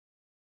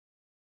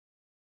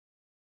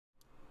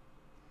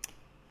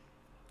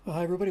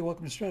Hi, everybody.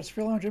 Welcome to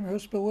Stratosphere Lounge. I'm your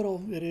host, Bill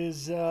Whittle. It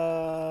is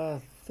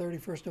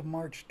 31st of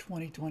March,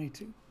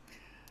 2022.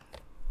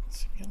 Let's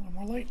see if we get a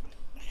little more light.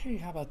 Hey,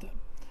 how about that?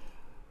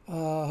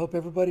 Hope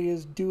everybody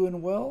is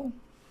doing well.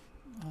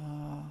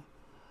 Uh,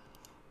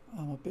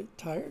 I'm a bit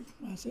tired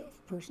myself,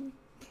 personally,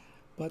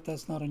 but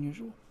that's not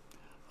unusual.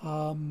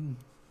 Um,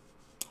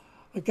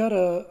 I've got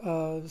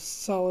a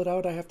solid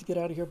out. I have to get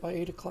out of here by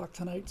 8 o'clock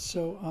tonight,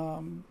 so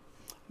I'm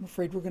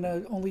afraid we're going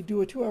to only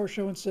do a 2 hour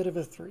show instead of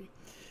a three.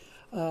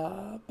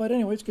 But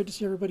anyway, it's good to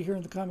see everybody here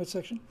in the comment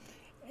section.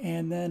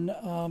 And then,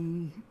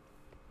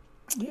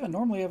 yeah,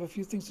 normally I have a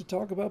few things to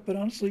talk about, but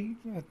honestly,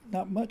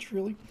 not much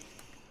really.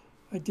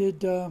 I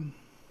did. I'm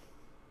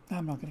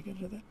not going to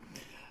get into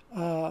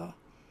that.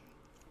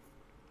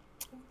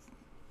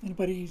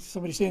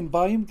 Somebody saying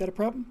volume? Got a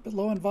problem? Bit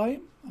low on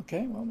volume?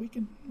 Okay, well we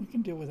can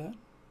deal with that.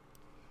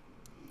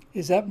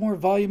 Is that more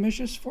volume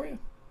issues for you?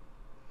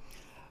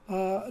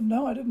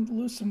 No, I didn't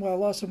lose some. Well, I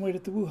lost some weight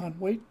at the Wuhan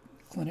Weight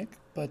Clinic,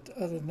 but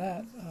other than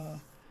that,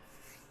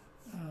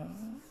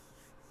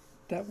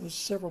 that was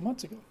several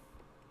months ago.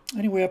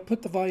 Anyway, I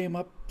put the volume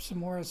up some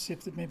more. I'll see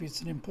if maybe it's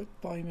an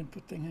volume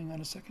input thing. Hang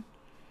on a second.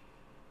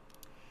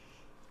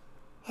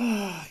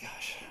 Ah,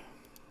 gosh.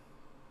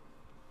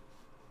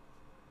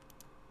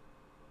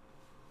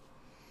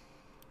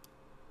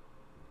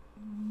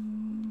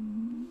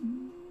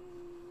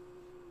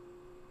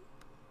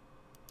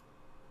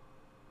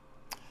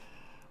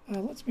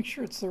 Let's make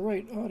sure it's the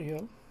right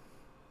audio.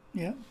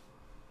 Yeah.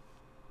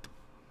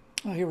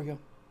 Oh, here we go.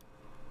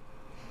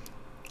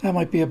 That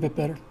might be a bit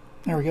better.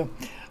 There we go.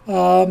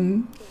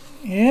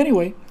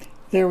 Anyway,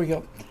 there we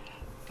go.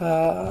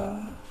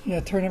 Yeah,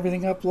 turn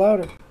everything up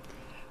louder.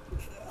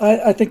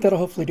 I think that'll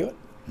hopefully do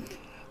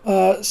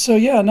it. So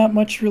yeah, not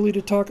much really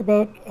to talk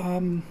about.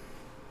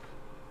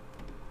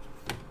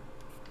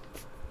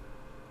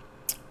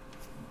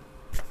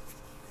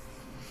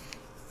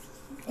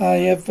 I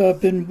have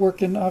been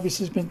working.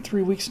 Obviously, it's been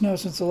 3 weeks now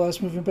since the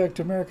last moving back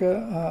to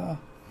America.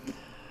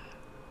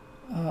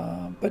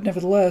 But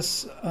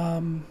nevertheless,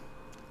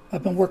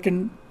 I've been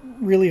working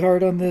really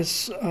hard on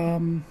this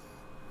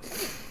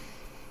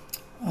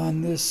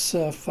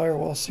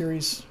firewall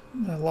series.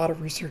 A lot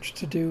of research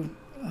to do.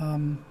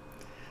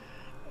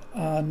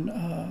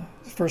 The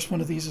first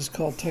one of these is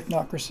called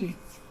Technocracy.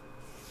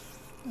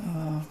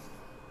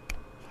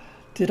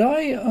 Did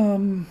I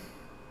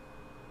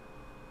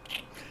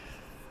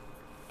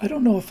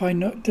don't know if I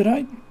know. Did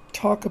I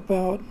talk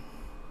about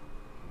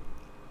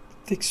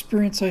the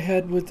experience I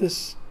had with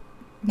this?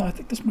 No, I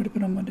think this might have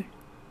been on Monday.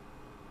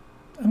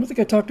 I don't think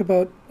I talked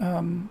about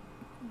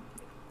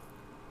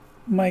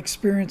my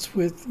experience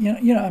with.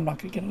 I'm not going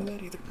to get into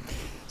that either.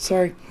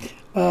 Sorry.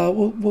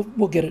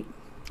 We'll get it.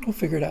 We'll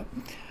figure it out.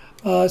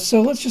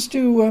 So let's just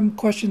do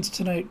questions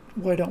tonight.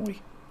 Why don't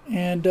we?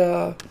 And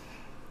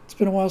it's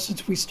been a while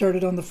since we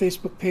started on the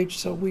Facebook page,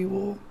 so we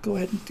will go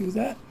ahead and do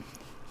that.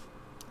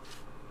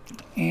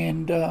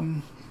 And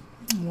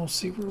we'll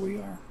see where we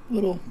are. A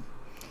little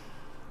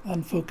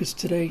unfocused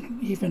today,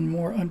 even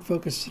more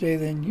unfocused today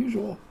than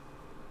usual.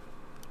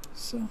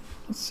 So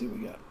let's see what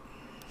we got.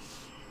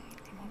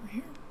 Come over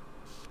here.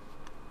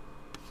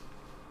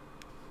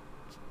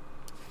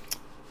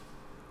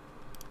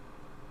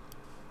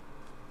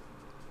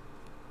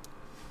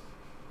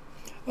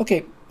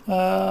 Okay,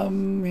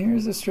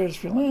 here's the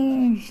Stratosphere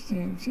Lounge.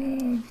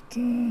 Gotta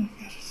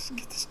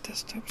get this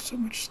desktop. So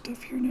much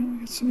stuff here now.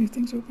 We got so many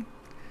things open.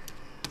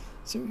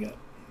 So we got.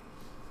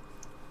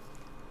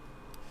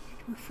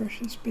 Refresh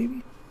this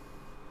baby.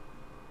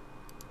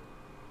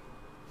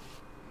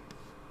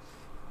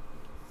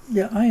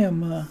 Yeah, I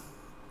am.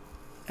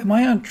 Am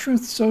I on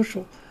Truth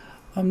Social?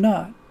 I'm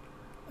not.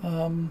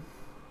 I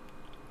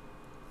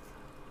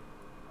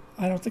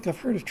don't think I've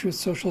heard of Truth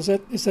Social.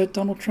 Is that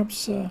Donald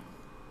Trump's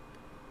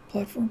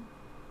platform?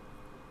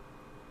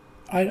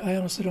 I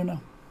honestly don't know.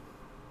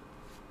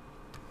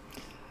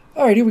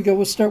 All right, here we go.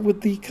 We'll start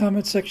with the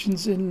comment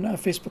sections in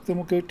Facebook, then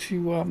we'll go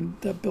to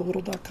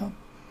BillWhittle.com.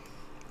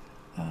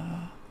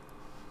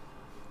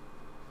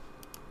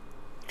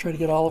 Try to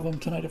get all of them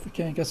tonight if we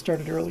can. Get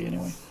started early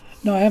anyway.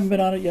 No, I haven't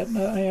been on it yet.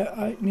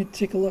 I need to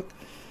take a look.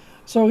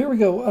 So here we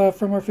go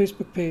from our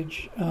Facebook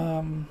page.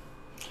 From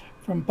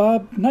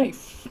Bob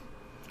Knife. Do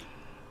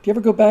you ever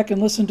go back and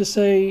listen to,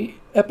 say,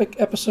 Epic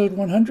Episode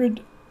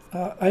 100?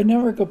 I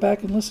never go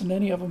back and listen to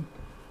any of them,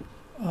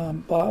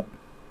 Bob.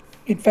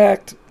 In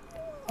fact,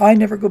 I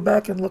never go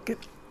back and look at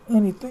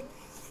anything.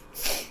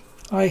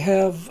 I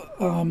have,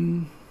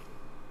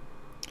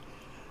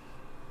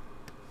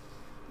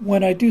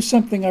 when I do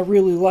something I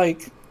really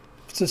like, if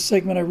it's a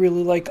segment I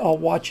really like, I'll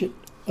watch it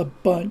a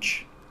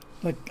bunch.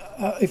 Like,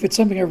 if it's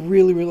something I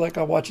really, really like,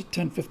 I'll watch it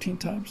 10, 15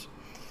 times.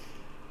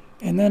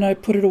 And then I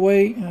put it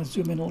away. I'll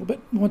zoom in a little bit.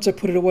 Once I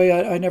put it away,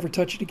 I never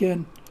touch it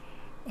again.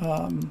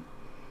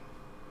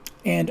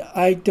 And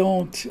I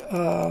don't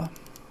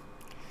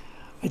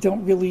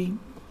really.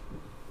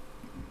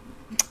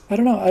 I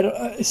don't know.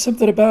 It's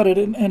something about it,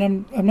 and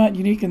I'm not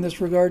unique in this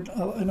regard.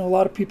 I know a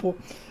lot of people,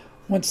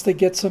 once they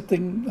get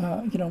something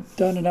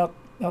done and out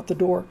the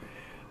door,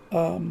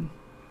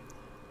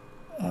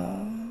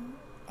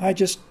 I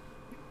just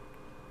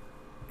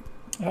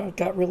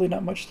got really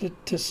not much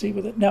to see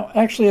with it. Now,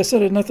 actually, I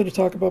said I had nothing to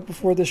talk about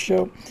before this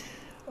show,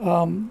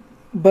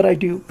 but I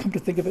do, come to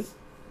think of it,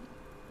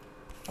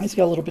 it's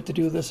got a little bit to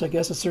do with this. I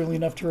guess it's certainly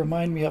enough to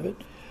remind me of it.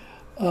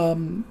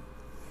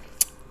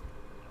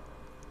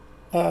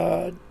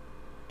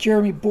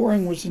 Jeremy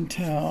Boring was in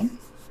town.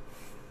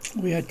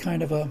 We had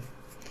kind of a,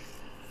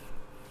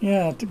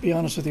 yeah, to be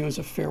honest with you, it was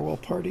a farewell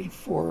party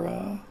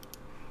for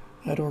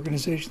that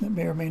organization that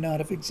may or may not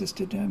have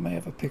existed. I may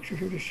have a picture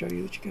here to show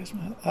you that you guys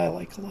I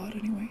like a lot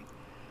anyway.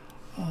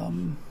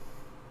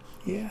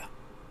 Yeah.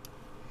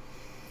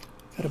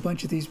 Got a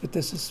bunch of these, but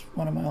this is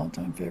one of my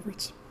all-time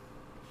favorites.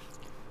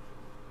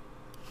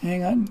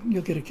 Hang on,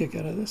 you'll get a kick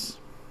out of this.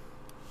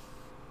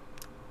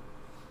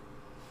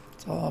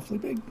 It's awfully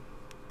big.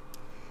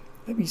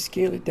 Let me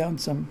scale it down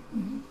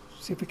some.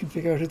 See if we can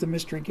figure out who the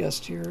mystery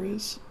guest here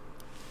is.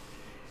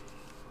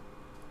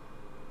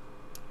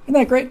 Isn't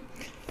that great?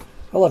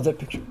 I love that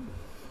picture.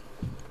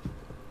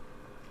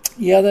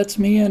 Yeah, that's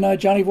me and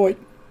Johnny Voight.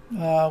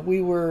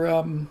 We were.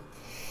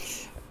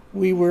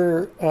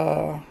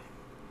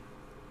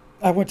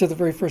 I went to the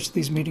very first of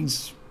these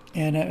meetings,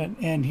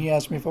 and he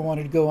asked me if I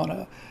wanted to go on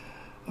a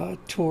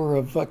tour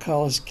of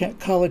college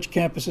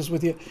campuses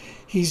with you.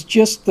 He's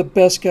just the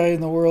best guy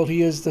in the world.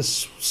 He is the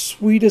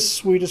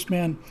sweetest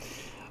man.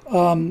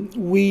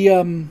 We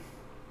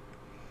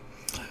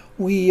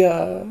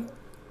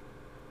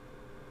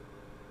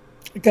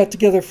got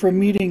together for a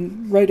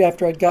meeting right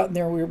after I'd gotten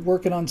there. We were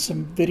working on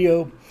some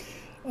video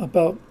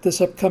about this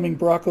upcoming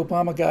Barack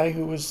Obama guy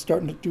who was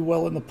starting to do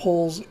well in the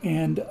polls,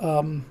 and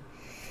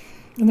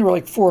there were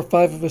like 4 or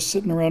 5 of us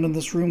sitting around in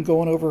this room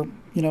going over,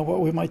 what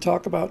we might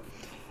talk about.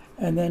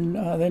 And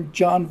then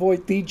John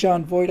Voight,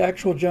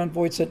 actual John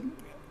Voight said,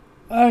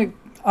 I'm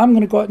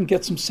going to go out and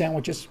get some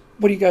sandwiches.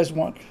 What do you guys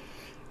want?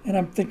 And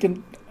I'm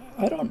thinking,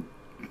 I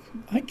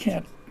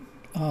can't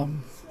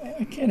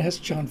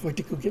ask John Voight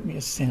to go get me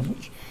a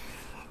sandwich.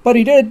 But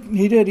he did.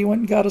 He went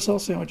and got us all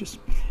sandwiches.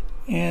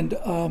 And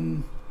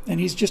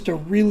he's just a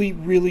really,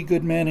 really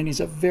good man, and he's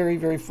a very,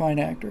 very fine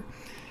actor.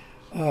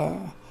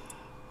 I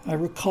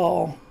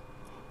recall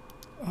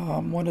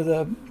one of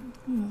the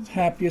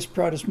happiest,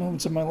 proudest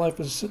moments of my life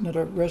was sitting at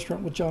a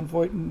restaurant with John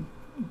Voight and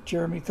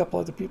Jeremy, a couple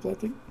other people, I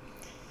think.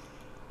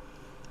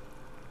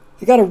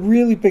 I got a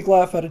really big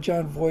laugh out of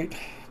John Voight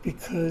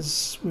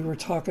because we were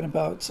talking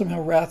about,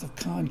 somehow Wrath of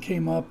Khan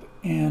came up,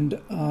 and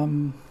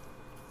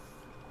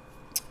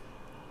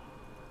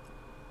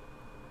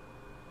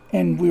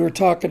we were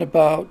talking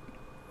about,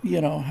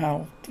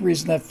 how the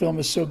reason that film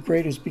is so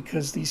great is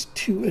because these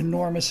 2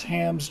 enormous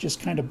hams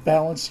just kind of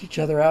balance each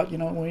other out.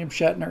 William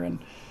Shatner and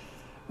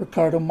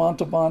Ricardo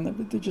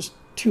Montalban. They're just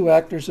 2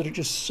 actors that are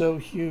just so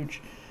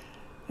huge.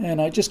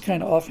 And I just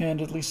kind of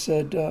offhandedly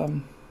said,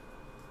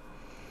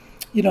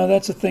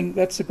 that's the thing.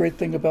 That's the great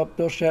thing about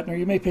Bill Shatner.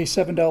 You may pay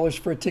 $7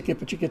 for a ticket,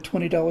 but you get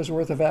 $20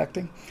 worth of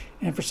acting.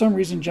 And for some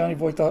reason, Johnny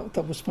Voight thought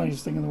that was the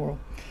funniest thing in the world.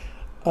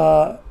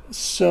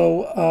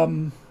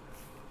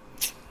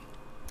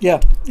 Yeah.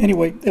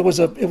 Anyway, it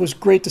was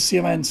great to see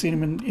him. I hadn't seen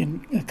him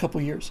in a couple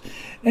of years.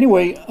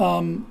 Anyway,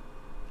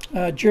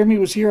 Jeremy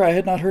was here. I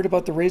had not heard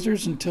about the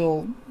razors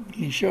until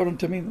he showed them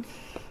to me.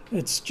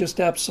 It's just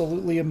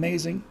absolutely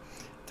amazing,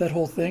 that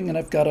whole thing. And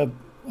I've got a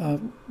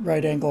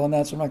right angle on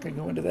that, so I'm not going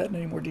to go into that in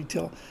any more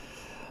detail.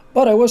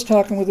 But I was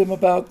talking with him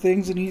about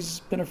things, and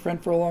he's been a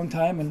friend for a long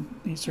time, and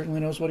he certainly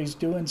knows what he's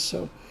doing.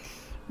 So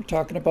we're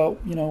talking about,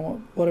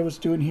 what I was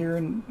doing here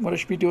and what I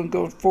should be doing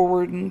going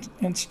forward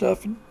and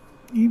stuff. And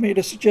he made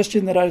a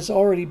suggestion that I've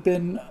already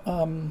been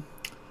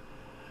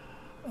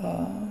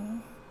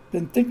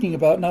thinking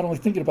about, not only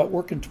thinking about,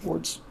 working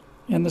towards.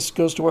 And this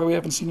goes to why we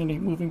haven't seen any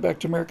Moving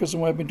Back to Americas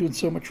and why I've been doing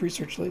so much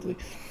research lately.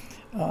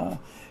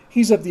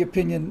 He's of the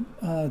opinion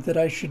that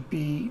I should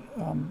be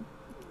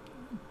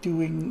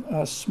doing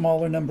a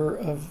smaller number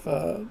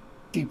of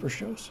deeper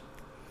shows.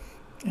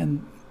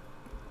 And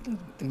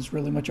there's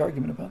really much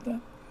argument about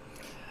that.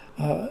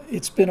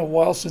 It's been a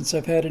while since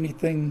I've had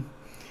anything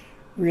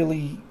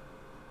really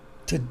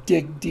to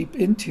dig deep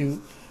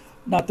into.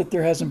 Not that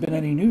there hasn't been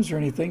any news or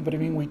anything, but I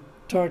mean, we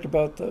talked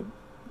about the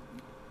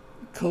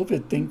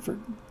COVID thing for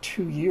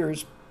 2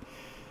 years.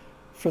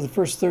 For the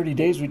first 30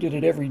 days, we did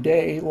it every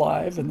day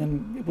live, and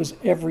then it was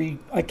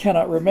I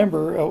cannot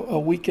remember a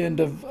week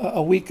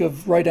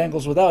of Right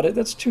Angles without it.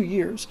 That's 2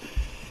 years,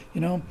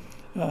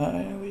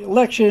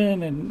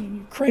 election and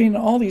Ukraine,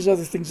 all these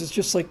other things. It's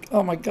just like,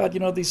 oh my God,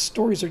 these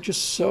stories are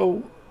just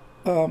so,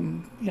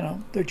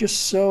 they're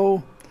just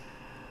so,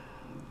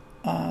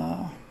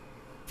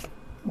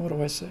 what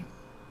do I say?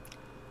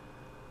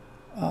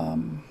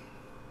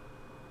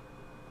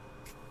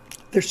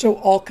 They're so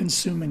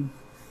all-consuming.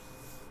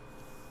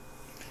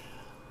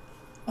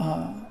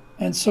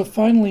 And so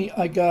finally,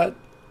 I got.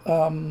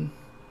 I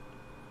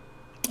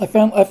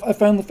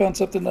finally found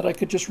something that I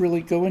could just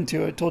really go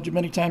into. I told you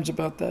many times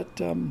about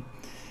that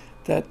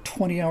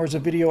 20 hours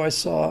of video I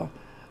saw.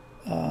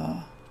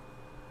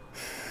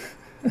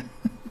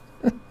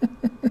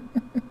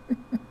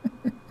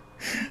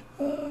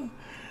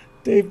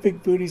 Dave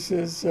Big Booty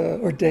says,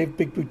 or Dave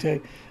Big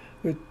Booty,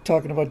 we're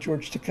talking about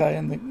George Takei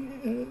and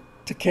the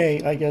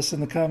Takei, I guess, in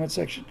the comment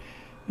section.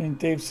 And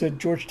Dave said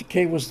George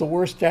Takei was the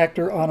worst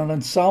actor on an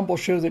ensemble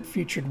show that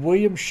featured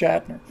William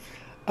Shatner.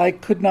 I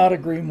could not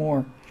agree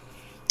more.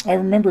 I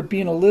remember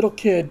being a little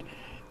kid,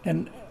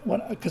 and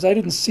because I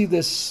didn't see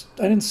this,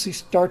 I didn't see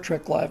Star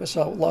Trek live. I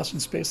saw Lost in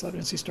Space live. I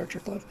didn't see Star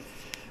Trek live.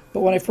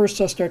 But when I first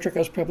saw Star Trek, I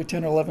was probably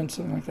 10 or 11,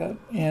 something like that.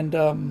 And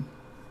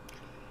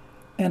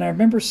I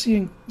remember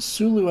seeing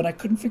Sulu, and I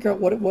couldn't figure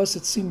out what it was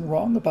that seemed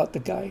wrong about the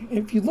guy.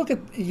 If you look at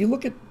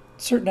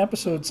certain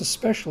episodes,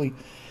 especially,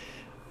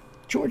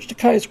 George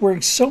Takei is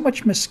wearing so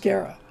much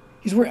mascara.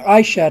 He's wearing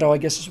eyeshadow, I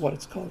guess is what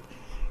it's called.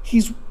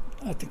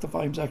 I think the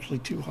volume's actually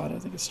too hot. I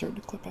think it's starting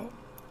to clip out.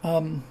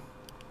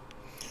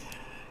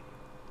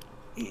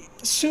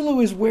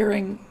 Sulu is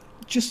wearing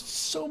just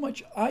so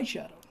much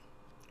eyeshadow,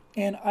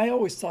 and I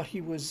always thought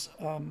he was.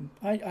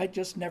 I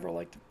just never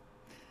liked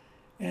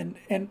him,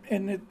 and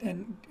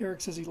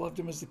Eric says he loved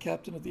him as the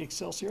captain of the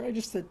Excelsior. I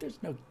just said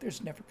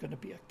there's never going to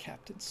be a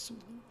Captain Sulu.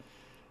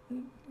 I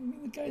mean,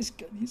 the guy's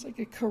he's like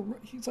a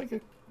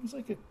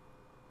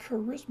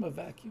charisma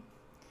vacuum.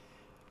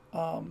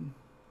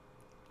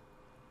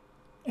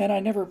 And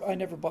I never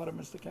bought him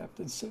as the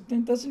captain. So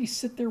then doesn't he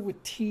sit there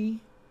with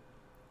tea?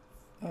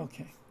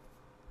 Okay.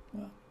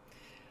 Well,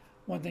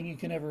 one thing you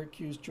can never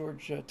accuse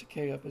George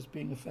Takei of is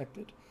being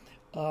affected.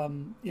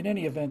 In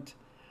any event,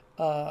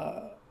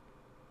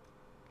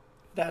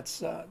 that's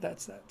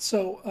that.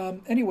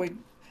 So anyway,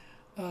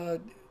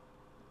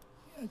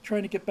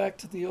 trying to get back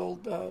to the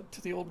old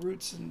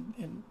roots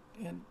and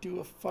do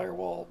a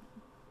firewall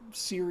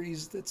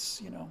series that's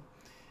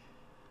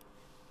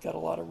got a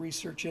lot of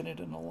research in it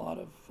and a lot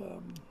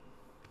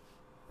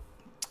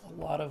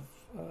of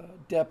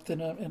depth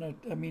and I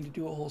mean to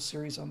do a whole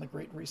series on the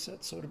Great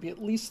Reset. So it'll be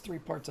at least 3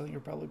 parts. I think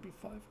it'll probably be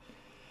 5.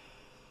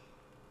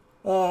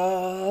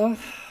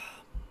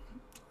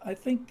 I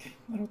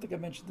don't think I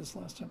mentioned this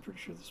last time. Pretty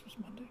sure this was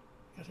Monday.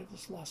 I have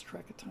this lost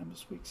track of time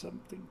this week.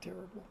 Something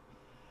terrible.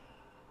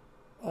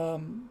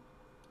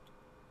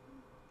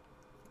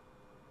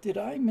 Did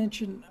I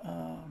mention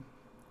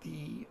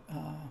the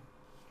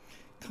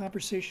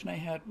conversation I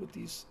had with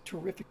these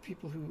terrific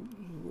people who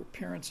were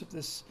parents of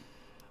this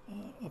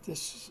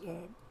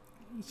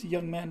it's a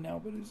young man now,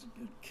 but he's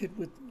a kid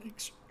with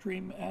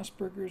extreme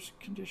Asperger's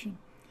condition.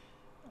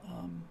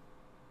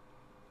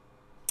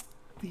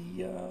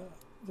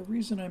 The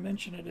reason I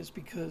mention it is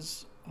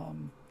because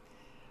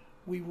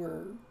we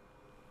were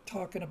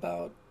talking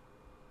about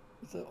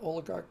the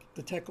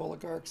tech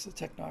oligarchs, the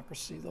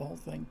technocracy, the whole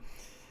thing,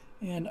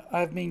 and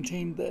I've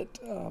maintained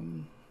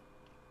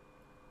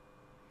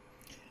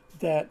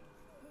that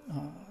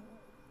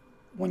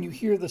when you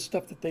hear the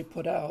stuff that they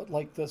put out,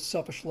 like the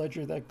selfish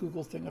ledger, that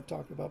Google thing I've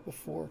talked about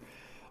before,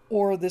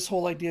 or this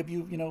whole idea of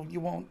you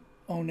won't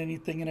own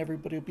anything and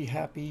everybody will be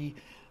happy,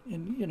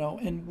 and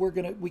and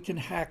we can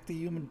hack the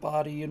human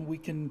body, and we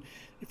can,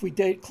 if we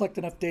collect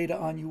enough data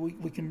on you,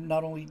 we can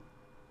not only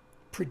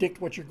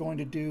predict what you're going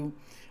to do,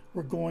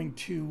 we can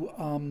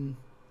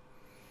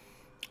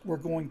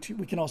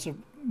also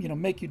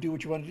make you do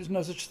what you want to do. There's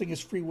no such thing as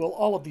free will.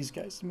 All of these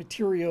guys, the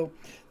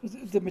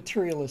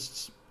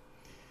materialists.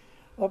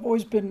 I've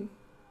always been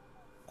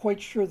quite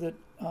sure that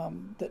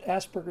that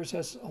Asperger's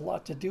has a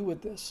lot to do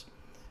with this,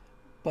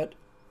 but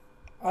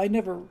I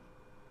never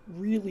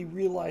really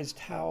realized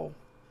how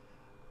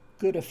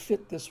good a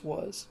fit this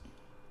was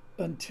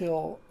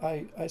until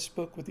I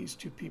spoke with these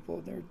two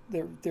people.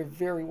 They're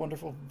very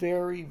wonderful,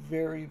 very,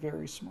 very,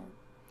 very smart.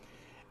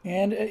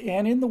 And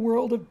in the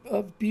world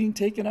of being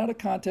taken out of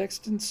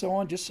context and so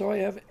on, just so I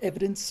have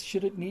evidence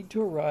should it need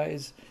to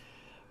arise,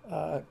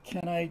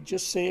 can I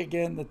just say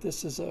again that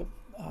this is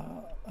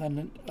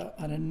an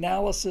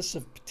analysis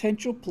of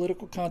potential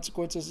political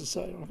consequences.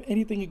 So I don't have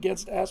anything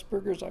against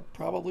Asperger's. I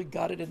probably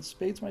got it in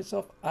spades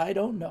myself. I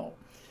don't know.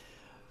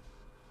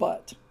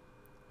 But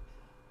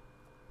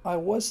I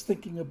was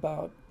thinking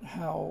about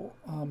how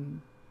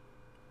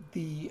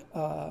the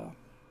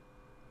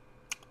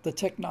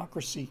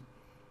technocracy,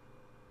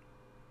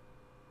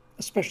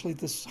 especially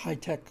this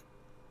high-tech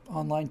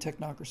online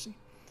technocracy,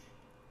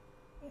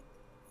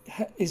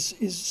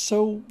 is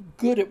so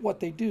good at what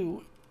they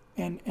do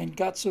and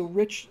got so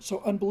rich,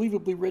 so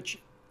unbelievably rich,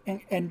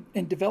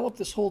 and developed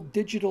this whole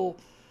digital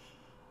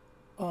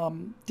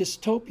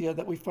dystopia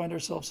that we find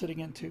ourselves sitting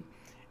into.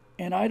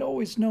 And I'd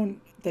always known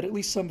that at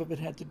least some of it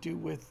had to do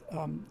with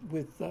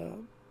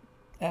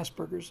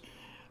Asperger's.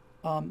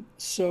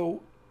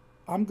 So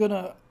I'm going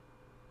to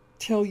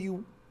tell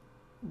you,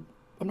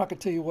 I'm not going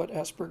to tell you what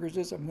Asperger's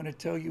is. I'm going to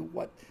tell you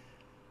what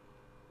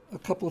a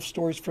couple of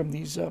stories from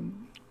these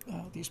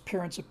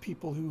parents of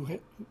people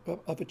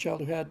of a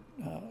child who had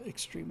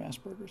extreme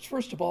Asperger's.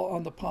 First of all,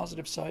 on the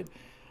positive side,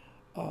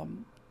 there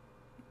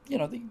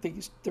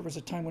was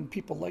a time when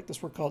people like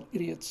this were called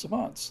idiot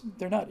savants.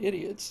 They're not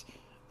idiots.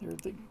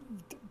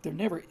 They're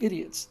never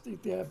idiots.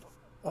 They have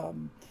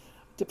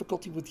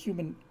difficulty with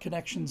human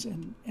connections.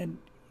 And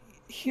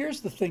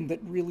here's the thing that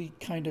really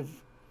kind of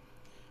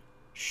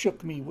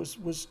shook me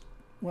was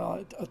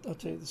well, I'll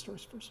tell you the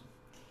stories first.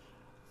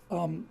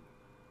 Um,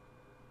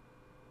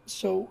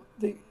 so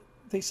they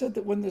said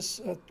that when this,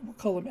 we'll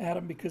call him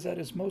Adam because that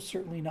is most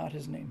certainly not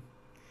his name.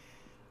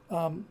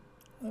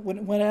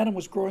 When Adam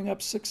was growing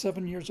up, 6,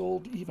 7 years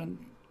old, even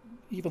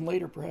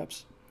later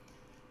perhaps,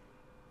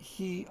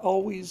 he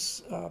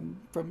always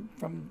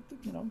from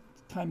the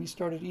time he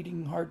started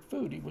eating hard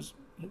food,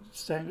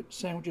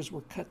 sandwiches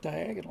were cut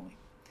diagonally.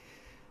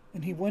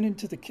 And he went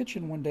into the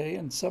kitchen one day,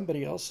 and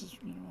somebody else,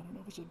 I don't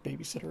know, was it a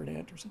babysitter or an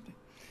aunt or something?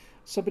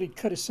 Somebody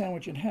cut his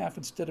sandwich in half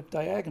instead of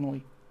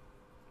diagonally,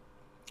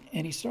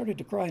 and he started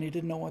to cry, and he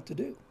didn't know what to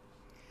do.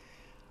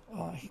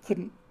 He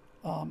couldn't.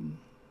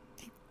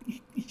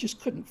 He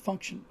just couldn't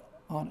function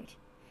on it,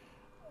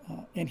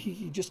 and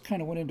he just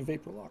kind of went into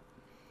vapor lock.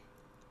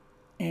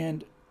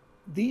 And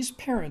these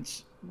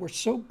parents were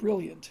so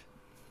brilliant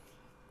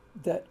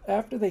that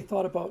after they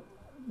thought about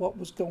what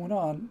was going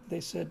on, they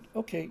said,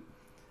 "Okay,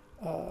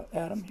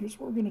 Adam, here's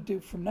what we're going to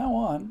do from now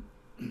on.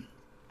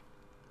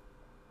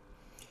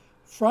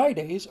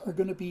 Fridays are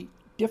going to be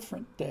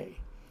different day.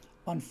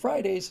 On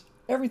Fridays,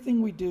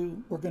 everything we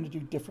do, we're going to do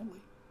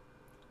differently."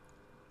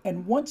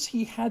 And once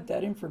he had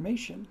that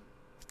information,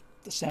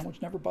 the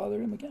sandwich never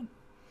bothered him again.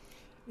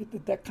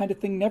 That kind of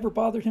thing never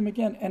bothered him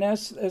again. And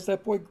as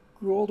that boy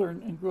grew older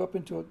and grew up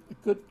into a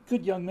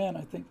good young man,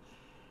 I think,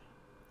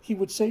 he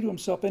would say to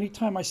himself,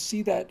 anytime I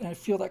see that and I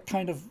feel that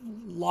kind of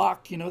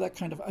lock, that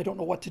kind of, I don't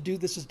know what to do,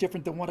 this is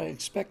different than what I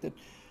expected,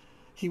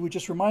 he would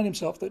just remind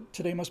himself that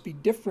today must be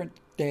different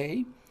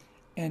day.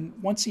 And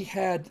once he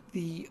had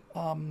the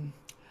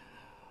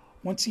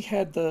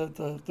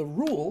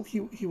rule,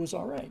 he was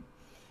all right.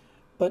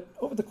 But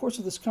over the course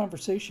of this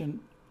conversation,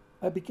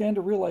 I began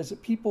to realize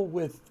that people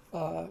with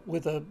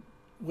a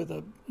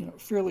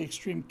fairly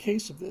extreme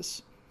case of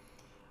this,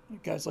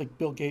 guys like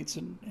Bill Gates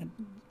and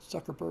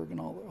Zuckerberg and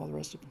all the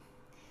rest of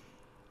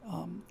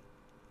them,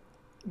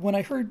 when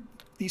I heard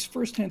these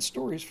firsthand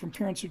stories from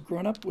parents who'd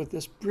grown up with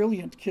this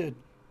brilliant kid,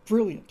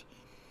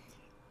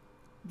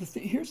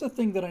 here's the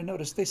thing that I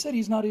noticed. They said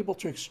he's not able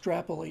to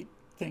extrapolate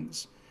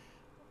things,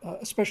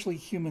 especially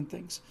human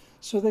things.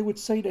 So they would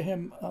say to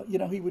him,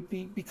 he would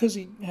be, because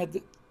he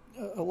had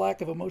a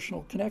lack of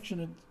emotional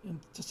connection and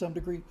to some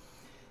degree,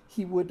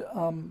 he'd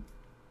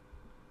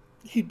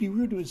be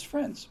rude to his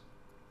friends.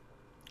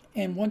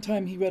 And one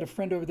time he had a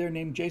friend over there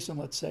named Jason,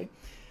 let's say,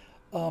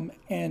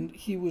 and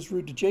he was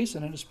rude to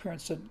Jason, and his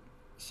parents said,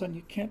 "Son,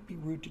 you can't be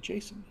rude to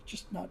Jason. It's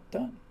just not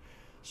done."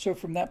 So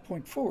from that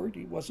point forward,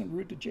 he wasn't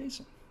rude to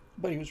Jason,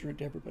 but he was rude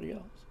to everybody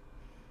else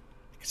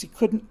because he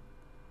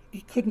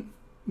couldn't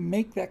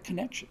make that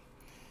connection.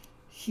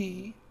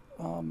 He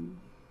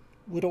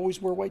would always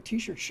wear white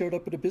t-shirts, showed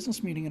up at a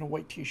business meeting in a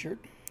white t-shirt,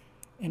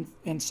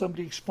 and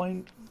somebody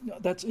explained,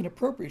 that's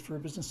inappropriate for a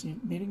business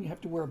meeting. You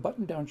have to wear a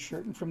button-down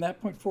shirt. And from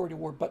that point forward, he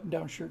wore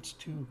button-down shirts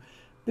to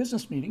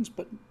business meetings,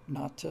 but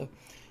not to,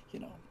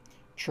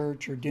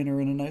 church or dinner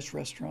in a nice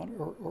restaurant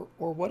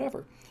or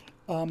whatever.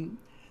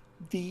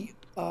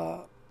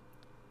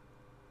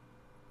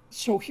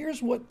 So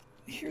here's what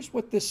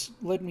this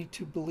led me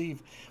to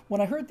believe. When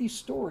I heard these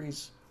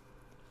stories,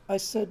 I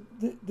said,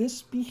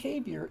 this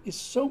behavior is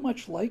so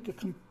much like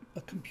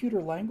a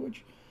computer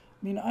language.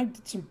 I mean, I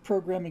did some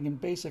programming in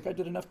BASIC. I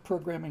did enough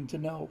programming to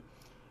know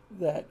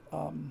that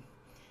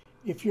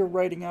if you're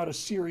writing out a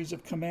series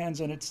of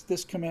commands and it's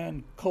this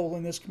command,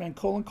 colon, this command,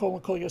 colon,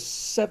 you have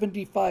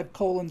 75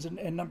 colons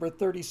and number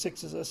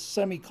 36 is a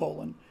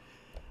semicolon,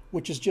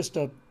 which is just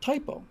a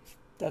typo.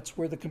 That's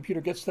where the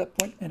computer gets to that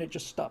point and it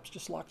just stops,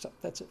 just locks up.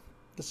 That's it.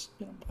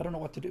 I don't know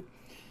what to do.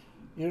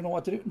 You don't know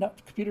what to do? No,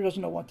 the computer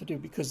doesn't know what to do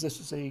because this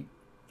is a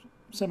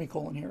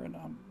semicolon here and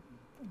I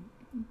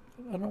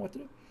don't know what to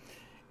do.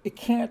 It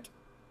can't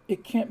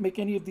make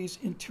any of these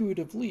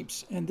intuitive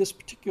leaps. And this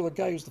particular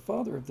guy who's the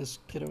father of this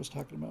kid I was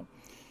talking about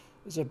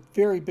is a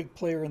very big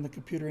player in the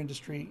computer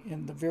industry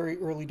in the very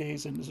early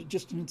days and is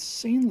just an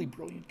insanely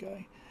brilliant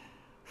guy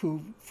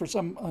who, for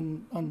some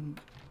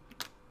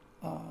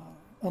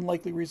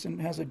unlikely reason,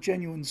 has a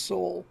genuine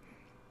soul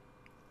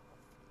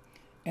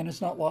and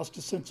has not lost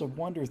a sense of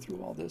wonder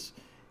through all this.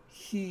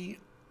 He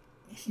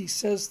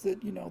says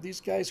that, these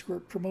guys who are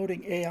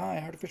promoting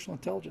AI, artificial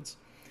intelligence,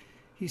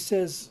 he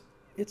says,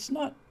 it's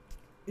not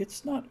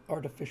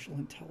artificial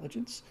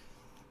intelligence.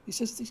 He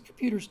says these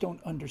computers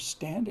don't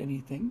understand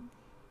anything.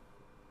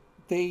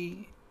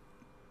 They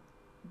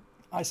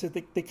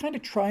kind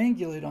of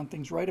triangulate on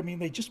things, right? I mean,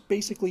 they just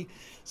basically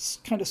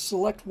kind of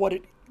select what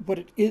it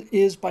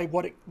is by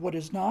what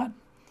is not.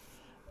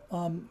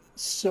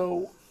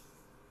 So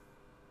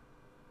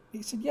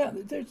he said, yeah,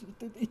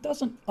 it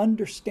doesn't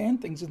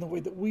understand things in the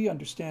way that we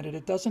understand it.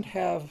 It doesn't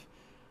have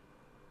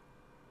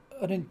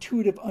an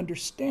intuitive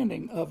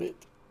understanding of it.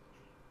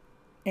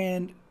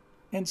 And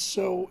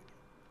so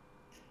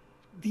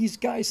these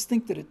guys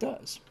think that it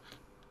does.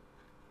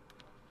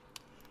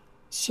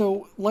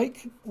 So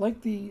like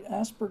the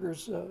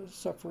Asperger's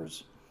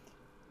sufferers,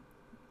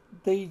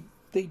 they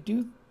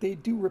do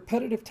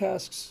repetitive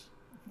tasks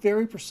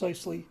very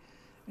precisely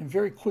and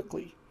very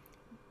quickly,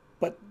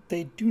 but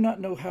they do not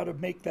know how to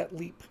make that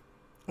leap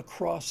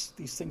across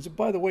these things. And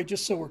by the way,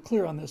 just so we're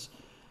clear on this,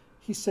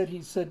 he said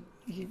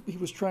he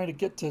was trying to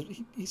get to,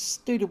 he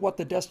stated what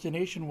the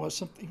destination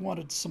was. He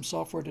wanted some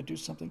software to do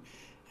something.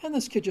 And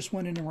this kid just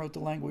went in and wrote the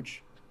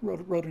language,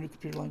 wrote a new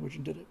computer language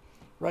and did it,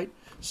 right?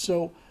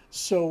 So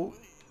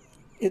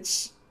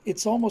it's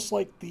almost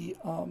like the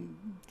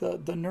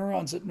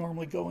neurons that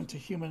normally go into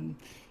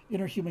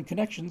interhuman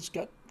connections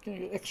got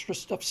extra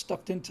stuff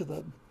stuffed into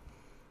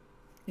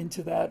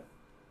that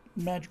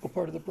magical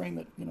part of the brain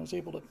that is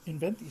able to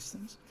invent these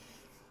things.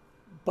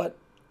 But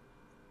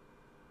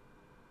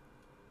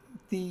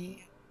the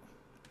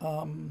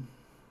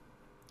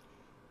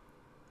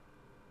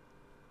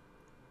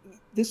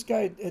this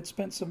guy had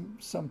spent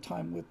some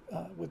time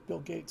with Bill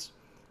Gates,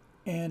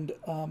 and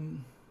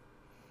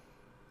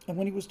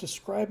when he was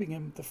describing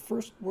him, the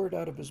first word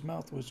out of his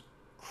mouth was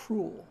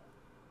cruel.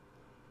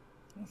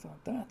 I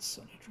thought, that's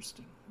an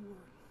interesting word.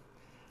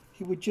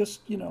 He would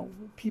just,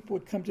 people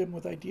would come to him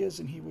with ideas,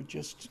 and he would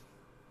just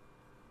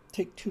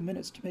take 2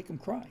 minutes to make them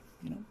cry,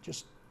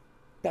 just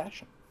bash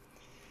them.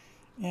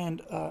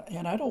 And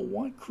I don't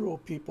want cruel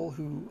people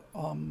who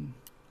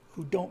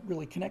don't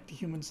really connect to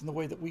humans in the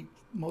way that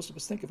most of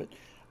us think of it.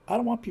 I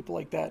don't want people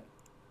like that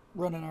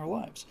running our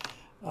lives.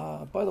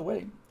 By the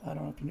way, I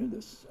don't know if you knew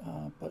this,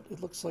 but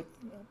it looks like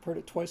I've heard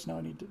it twice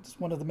now. It's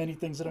one of the many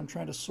things that I'm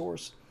trying to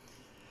source.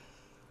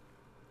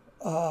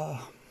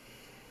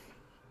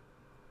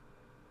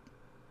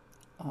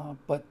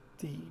 But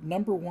the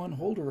number one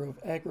holder of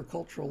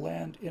agricultural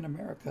land in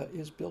America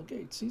is Bill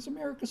Gates. He's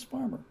America's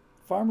Farmer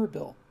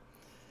Bill.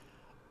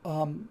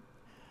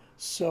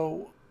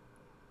 So,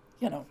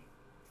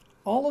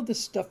 all of this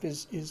stuff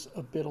is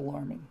a bit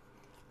alarming.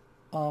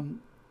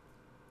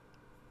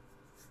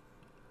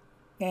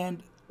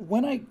 And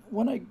when I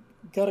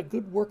got a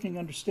good working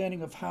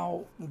understanding of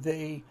how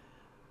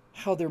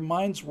their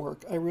minds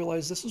work, I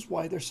realized this is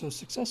why they're so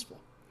successful.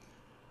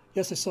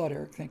 Yes, I saw it,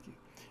 Eric. Thank you.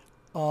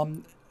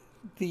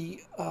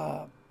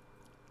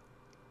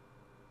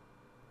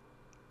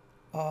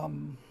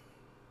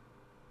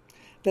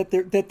 That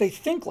they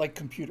think like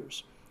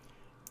computers.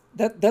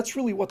 That's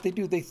really what they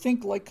do. They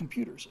think like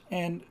computers,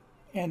 and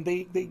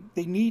they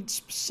need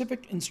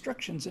specific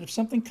instructions. And if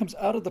something comes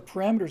out of the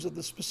parameters of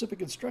the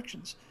specific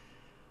instructions,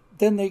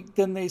 then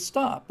they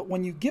stop. But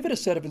when you give it a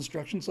set of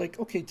instructions, like,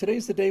 okay,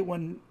 today's the day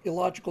when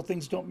illogical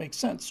things don't make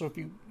sense. So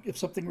if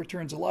something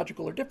returns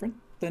illogical or different,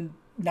 then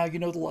now you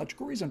know the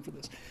logical reason for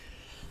this.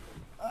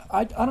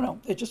 I don't know.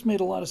 It just made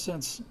a lot of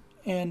sense.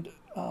 And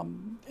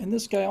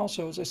this guy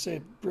also, as I say,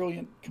 a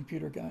brilliant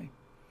computer guy.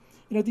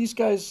 These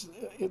guys,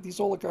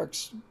 these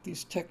oligarchs,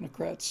 these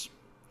technocrats,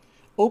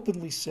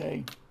 openly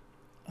say,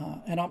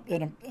 and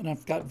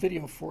I've got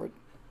video for it.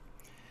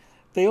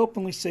 They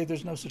openly say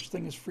there's no such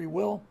thing as free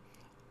will.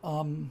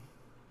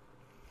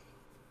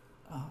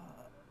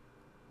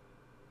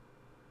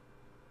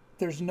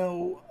 There's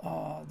no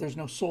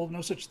soul,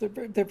 no such.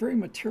 They're very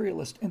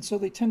materialist, and so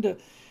they tend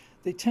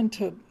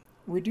to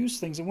reduce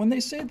things. And when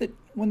they say that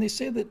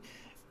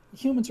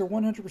humans are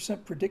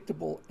 100%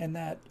 predictable, and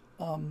that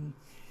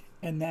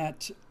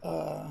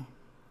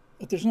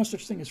there's no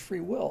such thing as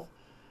free will,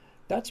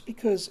 that's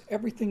because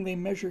everything they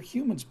measure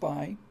humans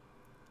by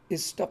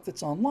is stuff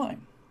that's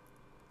online.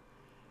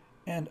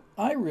 And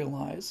I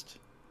realized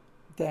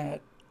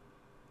that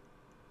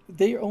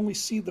they only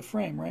see the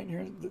frame, right?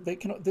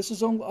 This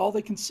is all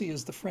they can see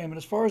is the frame. And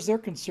as far as they're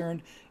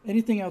concerned,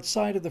 anything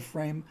outside of the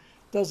frame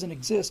doesn't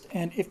exist.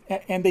 And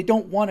they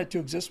don't want it to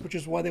exist, which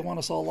is why they want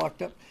us all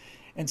locked up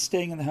and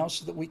staying in the house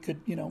so that we could,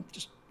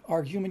 just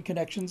our human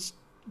connections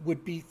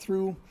would be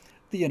through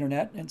the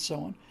internet and so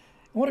on. And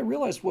what I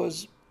realized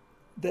was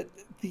that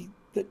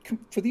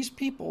for these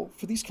people,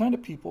 for these kind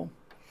of people,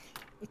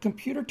 a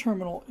computer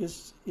terminal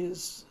is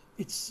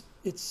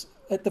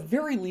at the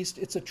very least,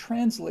 it's a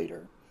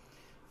translator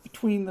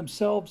between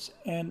themselves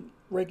and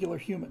regular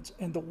humans.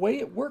 And the way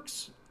it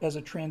works as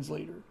a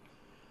translator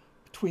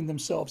between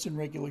themselves and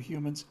regular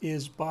humans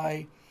is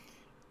by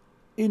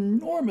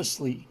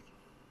enormously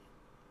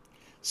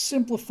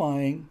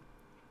simplifying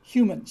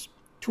humans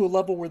to a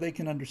level where they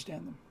can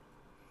understand them.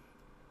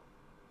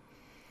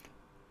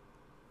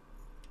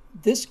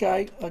 This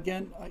guy,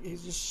 again,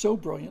 he's just so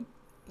brilliant,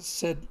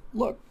 said,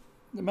 look,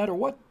 no matter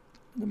what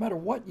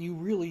you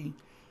really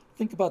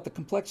think about the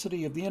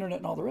complexity of the internet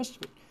and all the rest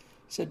of it,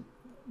 he said,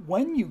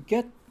 when you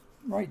get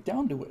right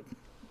down to it,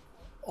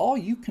 all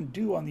you can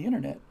do on the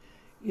internet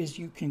is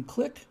you can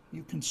click,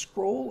 you can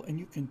scroll, and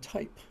you can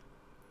type.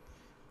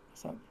 I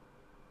thought,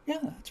 yeah,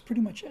 that's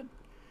pretty much it.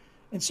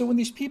 And so when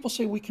these people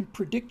say we can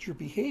predict your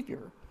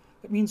behavior,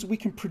 that means we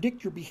can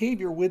predict your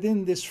behavior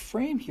within this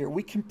frame here.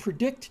 We can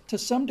predict to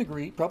some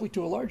degree, probably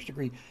to a large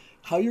degree,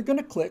 how you're going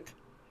to click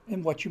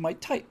and what you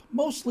might type.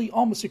 Mostly,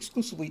 almost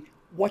exclusively,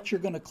 what you're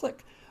going to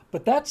click.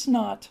 But that's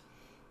not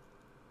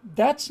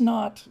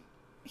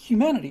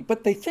humanity,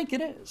 but they think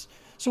it is.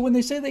 So when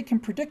they say they can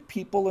predict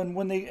people, and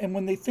when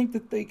they think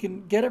that they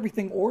can get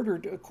everything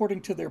ordered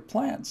according to their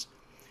plans,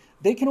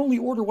 they can only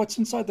order what's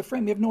inside the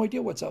frame. They have no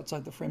idea what's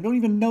outside the frame. They don't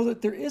even know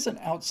that there is an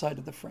outside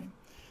of the frame.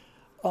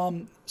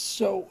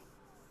 So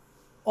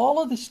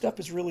all of this stuff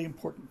is really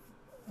important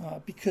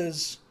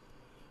because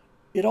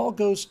it all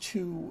goes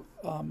to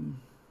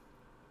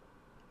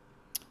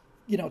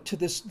to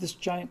this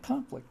giant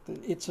conflict.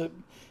 It's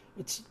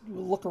we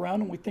look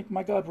around and we think,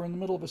 my God, we're in the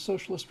middle of a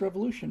socialist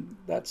revolution.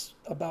 That's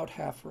about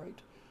half right.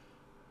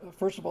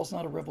 First of all, it's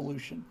not a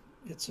revolution.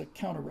 It's a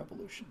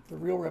counter-revolution. The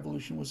real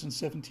revolution was in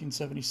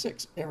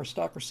 1776.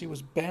 Aristocracy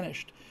was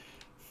banished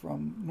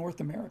from North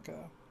America,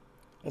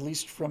 at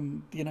least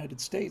from the United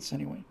States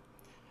anyway.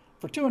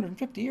 For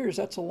 250 years,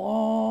 that's a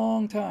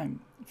long time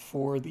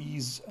for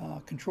these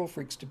control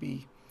freaks to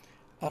be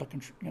out of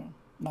control,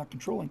 not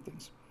controlling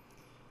things.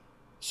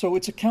 So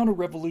it's a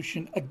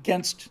counter-revolution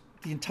against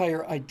the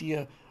entire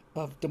idea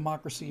of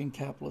democracy and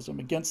capitalism,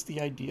 against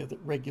the idea that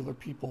regular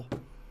people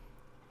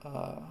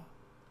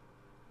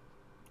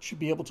should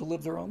be able to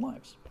live their own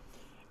lives.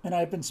 And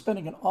I've been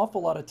spending an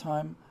awful lot of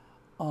time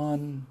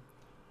on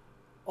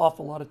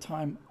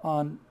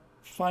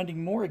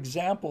finding more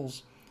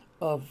examples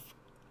of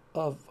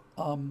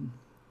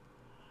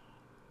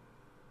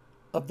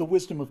of the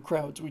wisdom of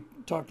crowds. We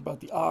talked about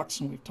the ox,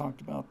 and we've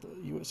talked about the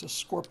USS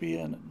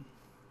Scorpion,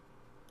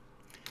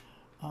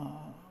 and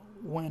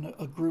when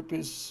a group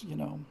is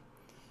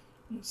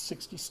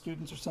 60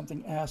 students or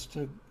something asked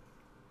to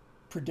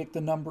predict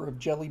the number of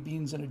jelly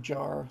beans in a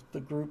jar, the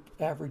group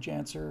average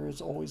answer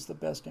is always the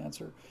best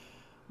answer.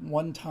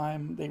 One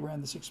time they ran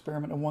this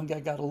experiment and one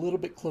guy got a little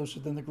bit closer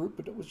than the group,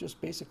 but it was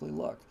just basically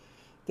luck.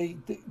 A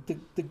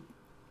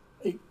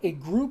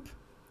group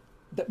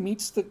that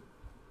meets the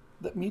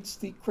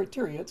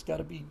criteria, it's got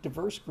to be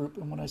diverse group,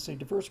 and when I say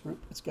diverse group,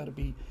 it's got to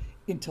be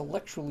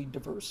intellectually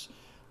diverse,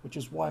 which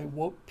is why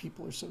woke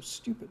people are so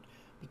stupid,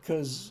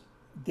 because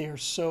they're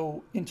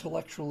so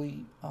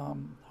intellectually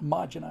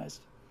homogenized.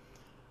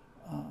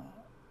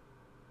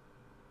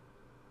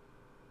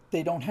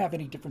 They don't have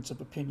any difference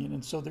of opinion,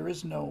 and so there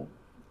is no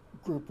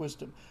group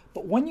wisdom.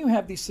 But when you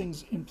have these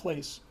things in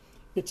place,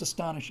 it's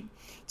astonishing.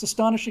 It's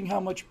astonishing how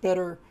much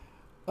better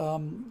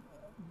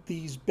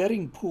these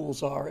betting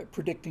pools are at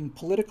predicting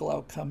political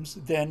outcomes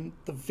than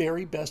the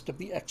very best of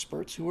the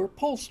experts who are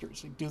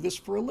pollsters. They do this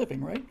for a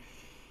living, right?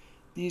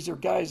 These are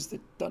guys that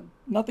done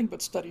nothing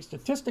but study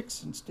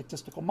statistics and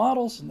statistical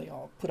models, and they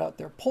all put out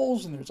their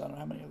polls, and there's, I don't know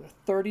how many,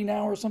 30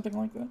 now or something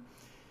like that.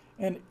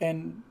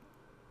 And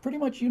pretty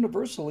much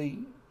universally,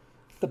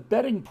 the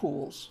betting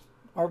pools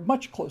are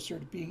much closer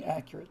to being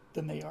accurate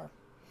than they are.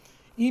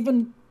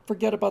 Even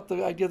forget about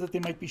the idea that they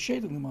might be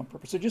shading them on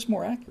purpose. They're just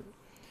more accurate.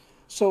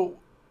 So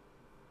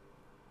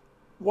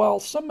while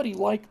somebody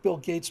like Bill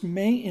Gates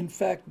may in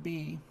fact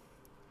be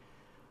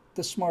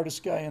the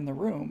smartest guy in the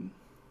room,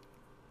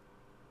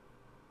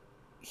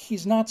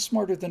 he's not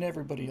smarter than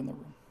everybody in the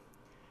room.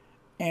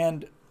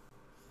 And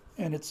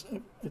it's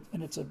a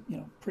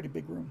pretty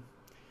big room.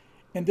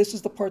 And this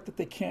is the part that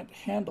they can't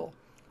handle.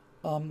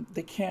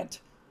 They can't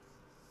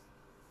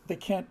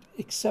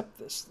accept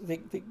this.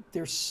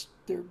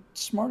 They're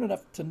smart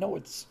enough to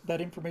know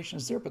that information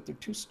is there, but they're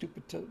too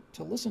stupid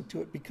to listen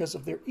to it because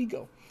of their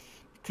ego,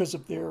 because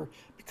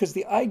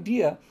the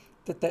idea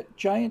that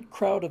giant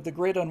crowd of the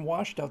great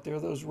unwashed out there,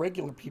 those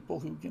regular people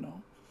who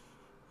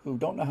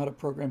don't know how to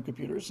program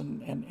computers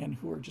and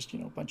who are just a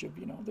bunch of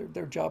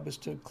their job is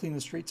to clean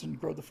the streets and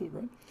grow the food,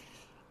 right?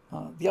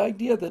 The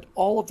idea that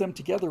all of them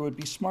together would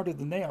be smarter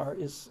than they are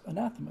is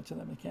anathema to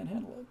them. They can't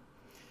handle it.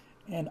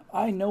 And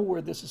I know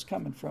where this is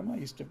coming from. I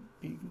used to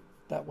be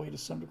that way to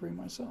some degree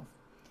myself.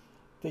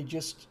 They're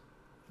just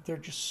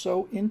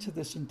so into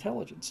this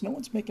intelligence. No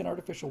one's making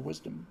artificial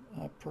wisdom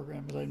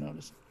program, as I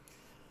noticed.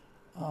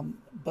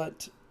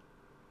 But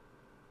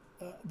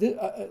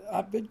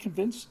I've been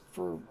convinced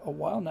for a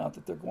while now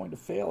that they're going to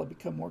fail. I've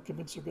become more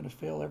convinced they're going to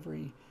fail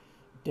every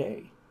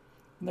day.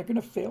 And they're going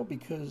to fail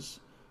because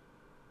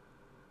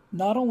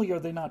not only are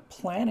they not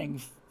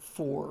planning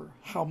for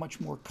how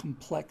much more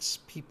complex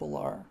people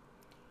are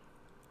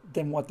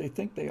than what they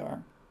think they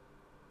are,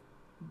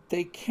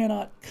 they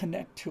cannot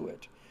connect to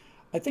it.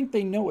 I think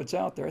they know it's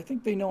out there. I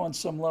think they know on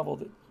some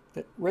level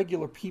that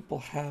regular people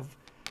have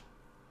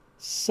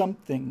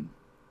something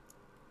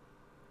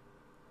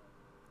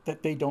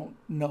that they don't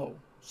know,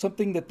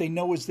 something that they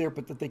know is there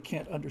but that they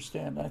can't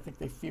understand. And I think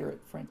they fear it,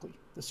 frankly,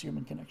 this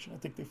human connection. I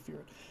think they fear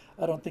it.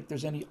 I don't think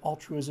there's any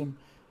altruism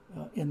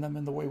in them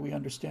in the way we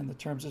understand the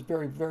terms. It's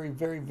very, very,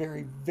 very,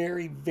 very,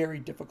 very, very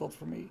difficult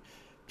for me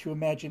to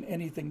imagine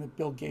anything that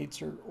Bill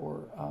Gates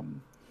or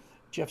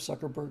Jeff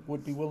Zuckerberg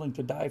would be willing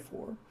to die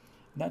for. And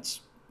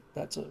that's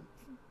a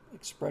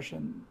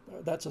expression,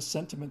 that's a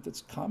sentiment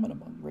that's common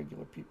among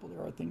regular people.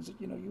 There are things that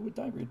you would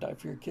die for. You'd die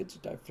for your kids,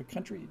 you'd die for your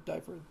country, you'd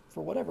die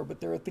for whatever, but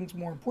there are things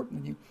more important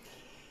than you.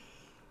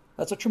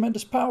 That's a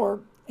tremendous power,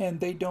 and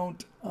they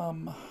don't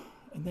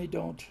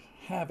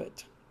have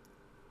it.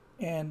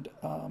 And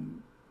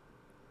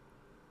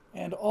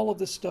all of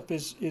this stuff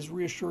is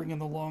reassuring in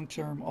the long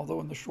term,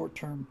 although in the short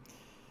term,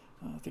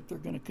 I think they're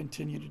going to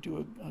continue to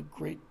do a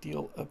great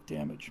deal of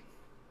damage.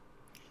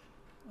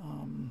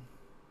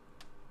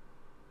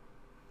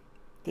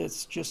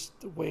 That's just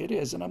the way it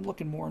is. And I'm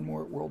looking more and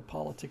more at world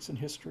politics and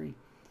history.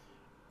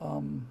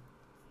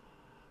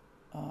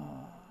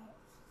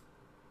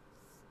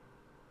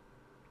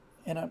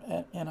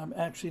 and I'm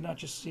actually not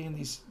just seeing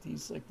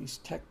these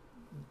tech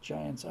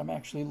giants. I'm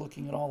actually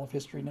looking at all of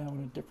history now in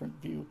a different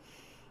view.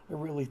 I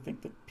really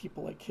think that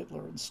people like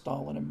Hitler and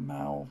Stalin and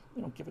Mao,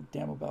 they don't give a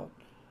damn about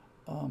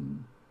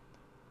um,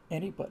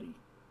 anybody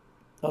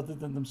other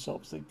than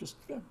themselves. They just,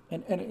 yeah.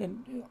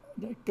 And you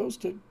know, it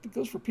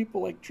goes for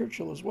people like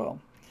Churchill as well.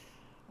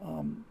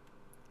 Um,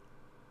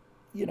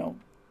 you know,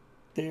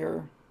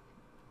 they're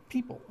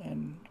people,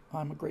 and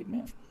I'm a great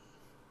man.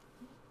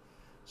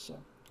 So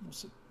we'll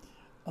see.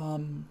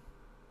 Um,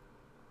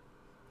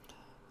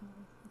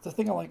 the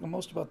thing I like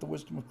most about the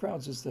wisdom of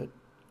crowds is that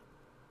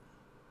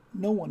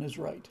no one is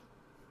right,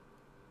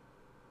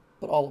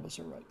 but all of us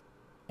are right,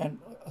 and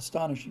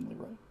astonishingly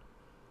right.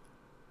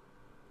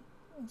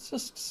 It's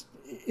just,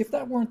 if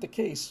that weren't the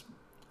case,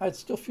 I'd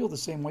still feel the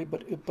same way.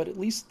 But at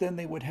least then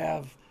they would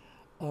have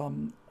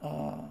um,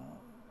 uh,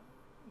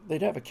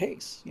 they'd have a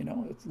case. You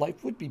know,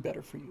 life would be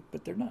better for you,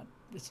 but they're not.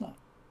 It's not.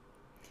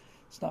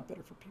 It's not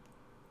better for people.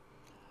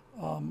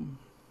 Um,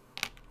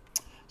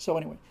 so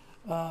anyway,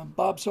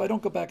 Bob. So I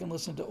don't go back and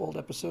listen to old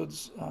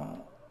episodes,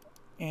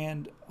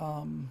 and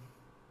um,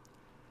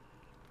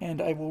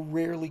 and I will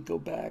rarely go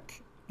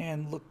back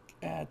and look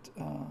at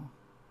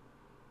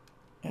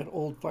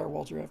old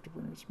firewalls or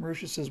afterburners.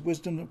 Marisha says,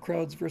 "Wisdom of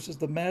crowds versus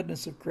the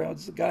madness of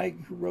crowds." The guy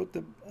who wrote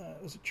the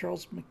was it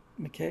Charles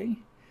McKay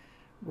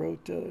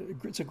wrote.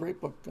 It's a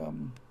great book.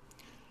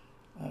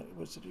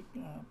 Was it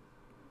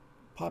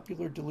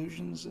Popular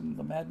Delusions and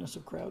the Madness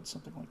of Crowds,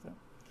 something like that.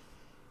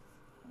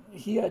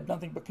 He had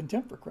nothing but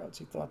contempt for crowds.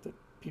 He thought that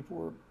people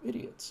were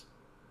idiots.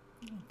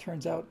 It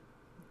turns out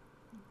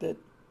that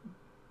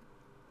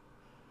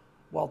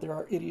while there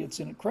are idiots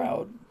in a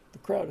crowd, the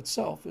crowd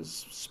itself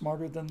is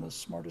smarter than the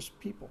smartest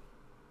people.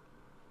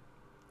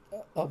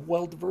 A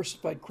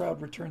well-diversified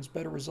crowd returns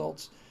better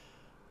results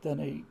than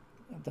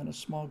a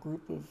small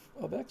group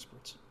of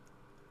experts,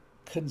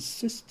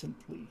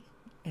 consistently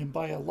and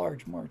by a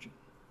large margin.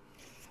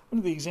 One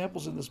of the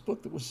examples in this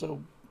book that was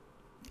so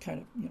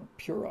kind of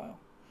puerile,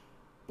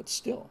 but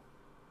still,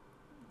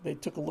 they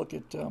took a look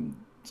at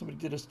somebody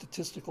did a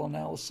statistical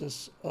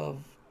analysis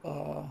of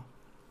Who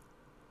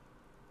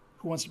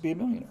Wants to Be a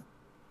Millionaire.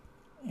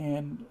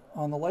 And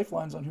on the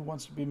lifelines on Who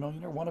Wants to Be a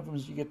Millionaire, one of them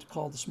is you get to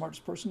call the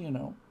smartest person you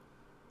know,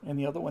 and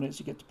the other one is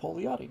you get to poll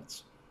the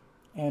audience.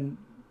 And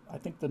I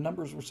think the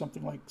numbers were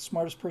something like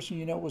smartest person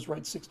you know was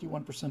right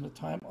 61% of the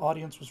time,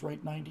 audience was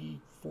right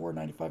 94,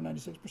 95,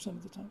 96%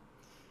 of the time.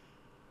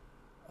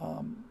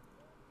 Um,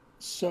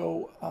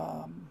 so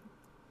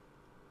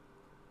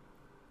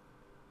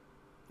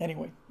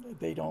anyway,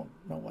 they don't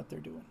know what they're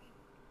doing.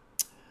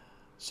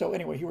 So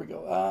anyway, here we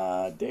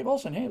go. Dave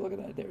Olson, hey, look at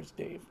that. There's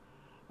Dave.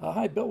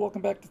 Hi, Bill.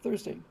 Welcome back to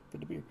Thursday.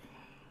 Good to be here.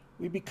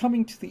 We'll be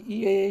coming to the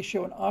EAA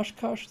show in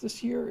Oshkosh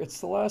this year. It's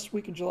the last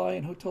week in July,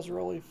 and hotels are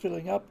already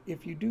filling up.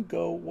 If you do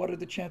go, what are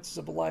the chances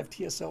of a live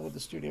TSL with the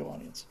studio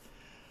audience?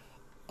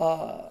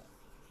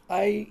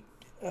 I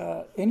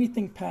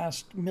Anything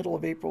past middle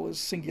of April is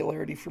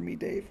singularity for me,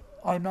 Dave.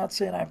 I'm not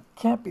saying I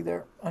can't be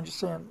there. I'm just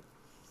saying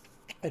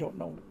I don't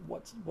know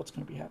what's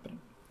going to be happening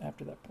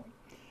after that point.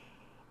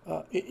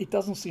 It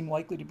doesn't seem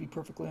likely, to be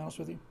perfectly honest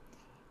with you.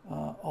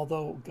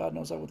 Although God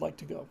knows I would like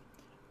to go.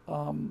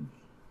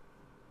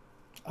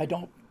 I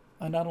don't.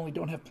 I not only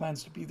don't have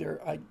plans to be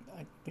there. I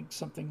think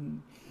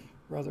something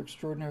rather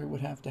extraordinary would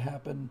have to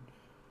happen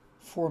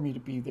for me to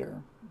be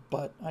there.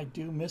 But I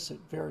do miss it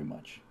very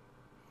much.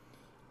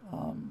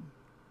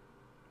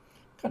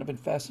 Kind of been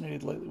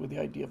fascinated lately with the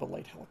idea of a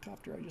light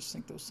helicopter. I just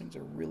think those things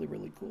are really,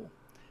 really cool.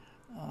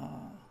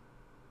 Uh,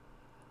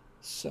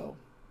 so,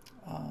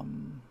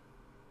 um,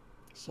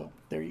 so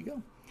there you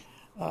go.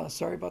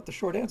 Sorry about the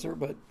short answer,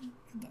 but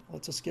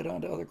let's just get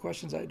on to other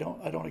questions. I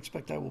don't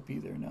expect I will be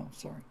there. No,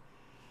 sorry.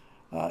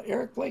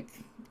 Eric Blake,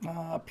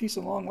 peace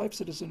and long life,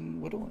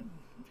 citizen Whittle,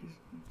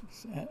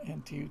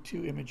 and to you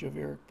too, image of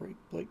Eric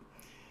Blake.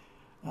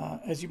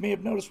 As you may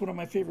have noticed, one of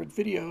my favorite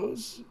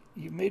videos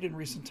you've made in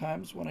recent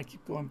times, one I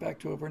keep going back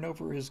to over and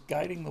over, is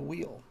Guiding the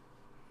Wheel.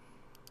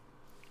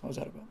 What was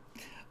that about?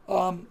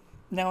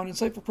 Now, an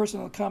insightful person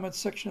in the comments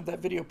section of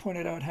that video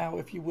pointed out how,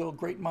 if you will,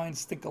 great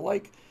minds think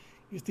alike.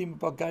 Your theme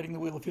about guiding the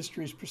wheel of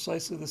history is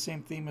precisely the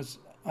same theme as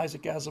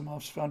Isaac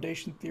Asimov's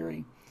foundation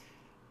theory.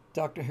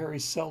 Dr. Harry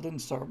Seldon,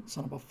 son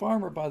of a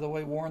farmer, by the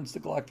way, warns the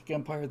Galactic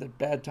Empire that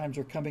bad times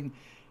are coming,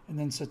 and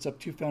then sets up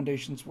two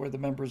foundations where the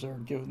members are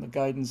given the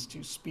guidance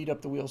to speed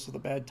up the wheel so the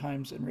bad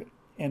times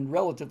end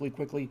relatively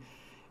quickly,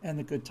 and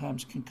the good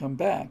times can come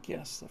back.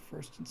 Yes, the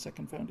first and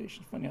second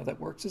foundation. Funny how that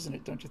works, isn't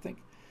it? Don't you think?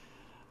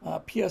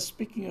 P.S.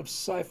 Speaking of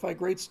sci-fi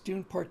greats,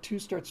 Dune Part 2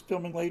 starts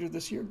filming later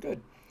this year. Good.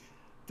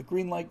 The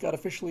green light got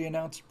officially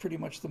announced pretty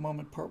much the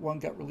moment Part 1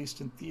 got released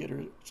in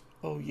theaters.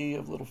 Oh, ye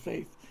of little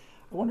faith.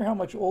 I wonder how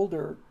much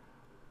older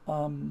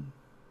Paul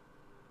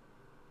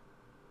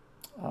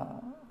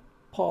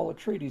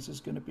Atreides is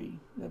going to be.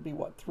 That'd be,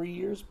 what, 3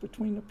 years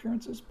between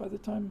appearances by the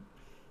time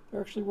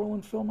they're actually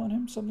rolling film on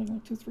him? Something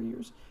like 2-3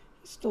 years.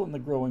 He's still in the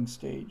growing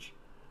stage.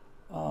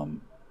 I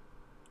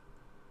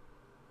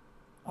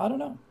don't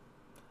know.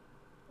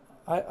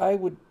 I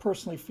would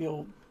personally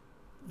feel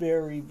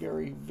very,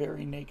 very,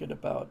 very naked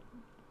about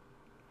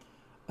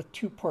a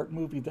two-part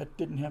movie that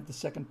didn't have the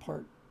second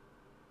part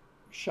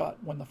shot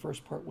when the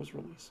first part was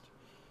released.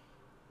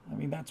 I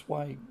mean, that's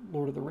why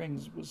Lord of the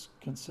Rings was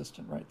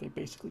consistent, right? They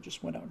basically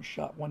just went out and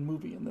shot one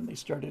movie, and then they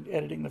started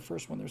editing the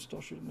first one. They're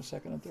still shooting the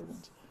second and third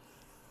ones.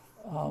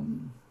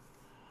 Um,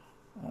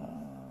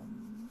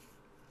 um,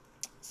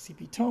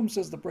 CP Tome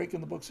says the break in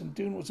the books in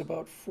Dune was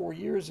about 4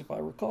 years, if I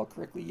recall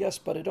correctly. Yes,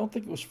 but I don't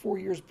think it was 4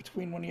 years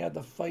between when he had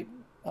the fight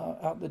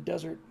out in the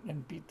desert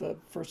and beat the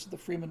first of the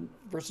Freemen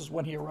versus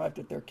when he arrived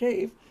at their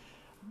cave.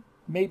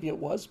 Maybe it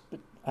was, but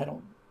I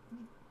don't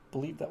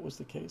believe that was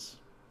the case.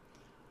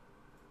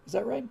 Is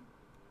that right?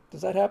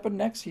 Does that happen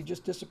next? He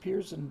just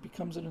disappears and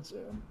becomes an.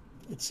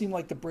 It seemed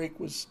like the break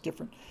was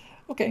different.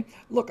 Okay,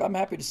 look, I'm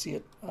happy to see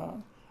it.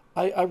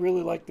 I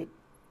really liked it.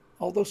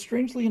 Although,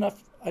 strangely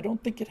enough, I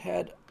don't think it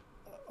had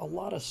a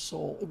lot of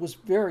soul. It was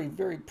very,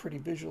 very pretty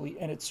visually,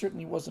 and it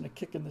certainly wasn't a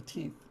kick in the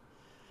teeth.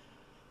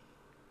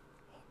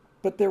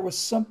 But there was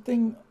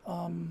something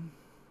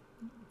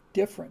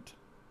different.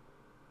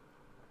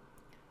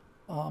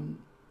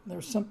 There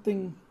was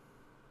something,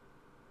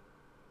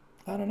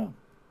 I don't know.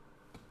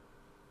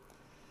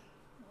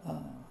 Uh,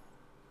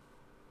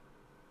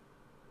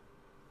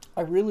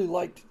 I really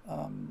liked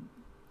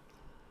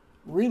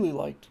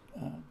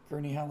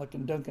Gurney Halleck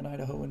and Duncan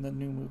Idaho in the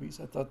new movies.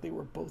 I thought they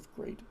were both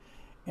great.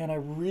 And I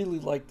really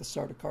liked the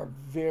Sardaukar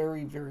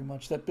very, very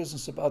much. That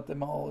business about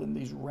them all in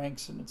these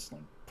ranks, and it's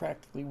like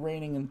practically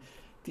raining, and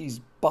these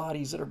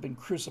bodies that have been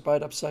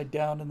crucified upside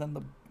down, and then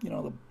the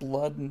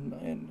blood and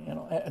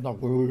the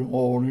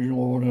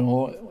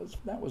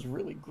that was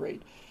really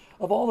great.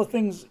 Of all the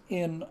things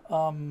in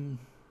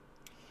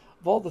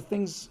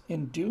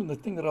Dune, the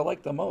thing that I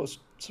liked the most,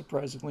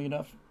 surprisingly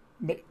enough,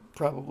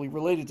 probably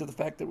related to the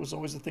fact that it was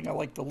always the thing I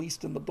liked the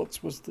least in the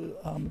books, was the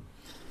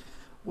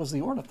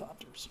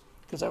ornithopters,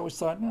 because I always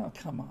thought, no,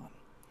 come on.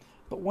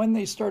 But when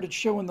they started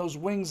showing those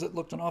wings that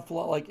looked an awful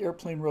lot like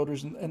airplane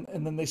rotors, and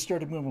then they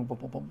started moving,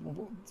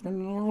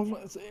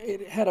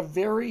 it had a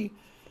very,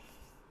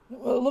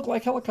 well, it looked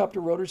like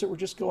helicopter rotors that were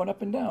just going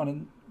up and down,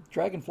 and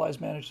dragonflies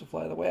managed to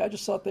fly the way. I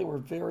just thought they were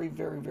very,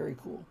 very, very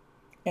cool.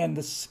 And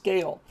the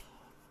scale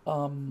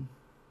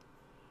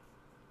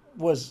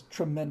was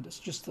tremendous.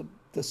 Just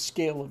the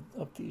scale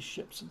of these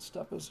ships and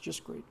stuff was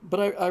just great.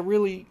 But I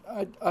really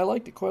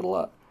liked it quite a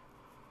lot.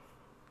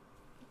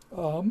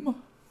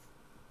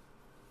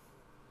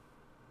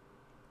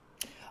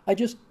 I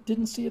just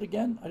didn't see it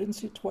again. I didn't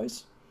see it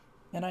twice,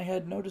 and I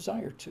had no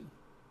desire to.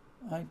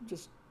 I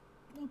just,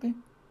 okay,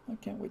 I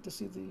can't wait to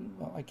see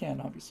well, I can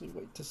obviously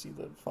wait to see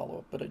the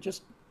follow-up, but I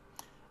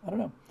don't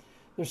know.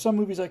 There's some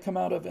movies I come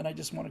out of and I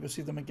just want to go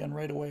see them again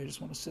right away. I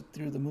just want to sit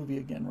through the movie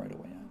again right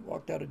away. I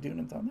walked out of Dune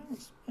and thought, that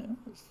was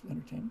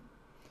entertaining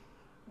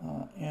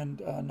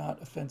and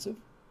not offensive.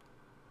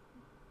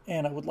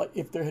 And I would like,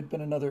 if there had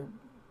been another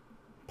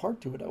part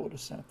to it, I would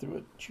have sat through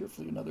it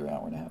cheerfully another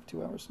hour and a half,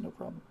 2 hours, no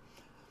problem.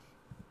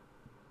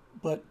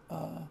 But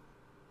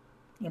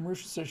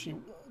Marusha says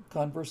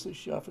conversely,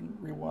 she often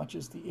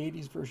rewatches the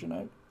 80s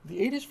version. The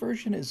 80s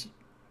version is,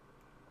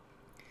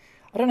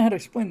 I don't know how to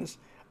explain this.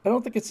 I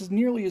don't think it's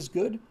nearly as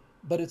good,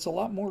 but it's a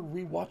lot more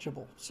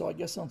rewatchable. So I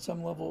guess on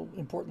some level,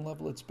 important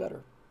level, it's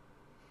better.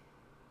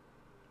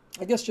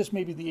 I guess just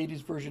maybe the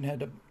 80s version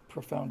had a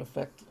profound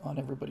effect on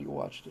everybody who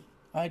watched it.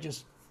 I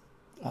don't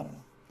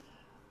know.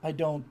 I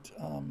don't.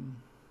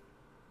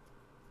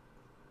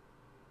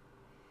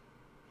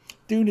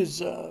 Dune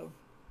is,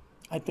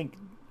 I think,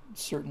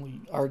 certainly,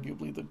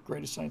 arguably the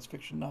greatest science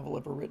fiction novel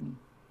ever written.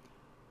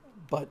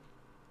 But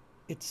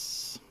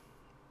it's.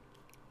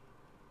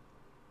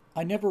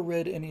 I never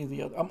read any of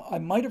the other. I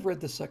might have read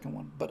the second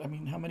one, but I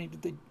mean, how many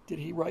did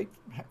he write?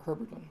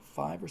 Herbert, like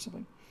 5 or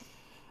something.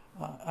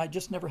 I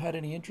just never had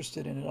any interest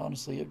in it.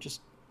 Honestly, it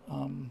just,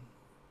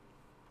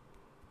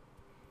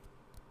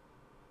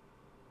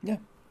 yeah,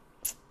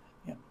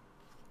 yeah.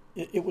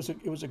 It was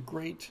a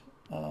great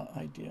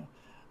idea.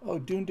 Oh,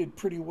 Dune did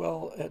pretty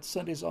well at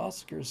Sunday's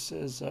Oscars,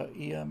 says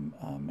E.M.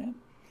 Man.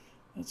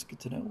 That's good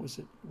to know.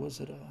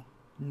 Was it a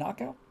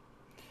knockout?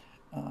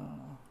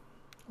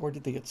 Or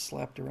did they get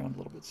slapped around a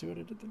little bit? See what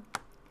I did there?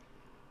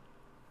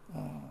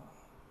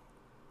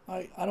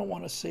 I don't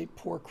want to say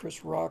poor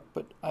Chris Rock,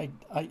 but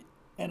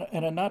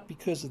and not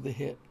because of the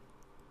hit.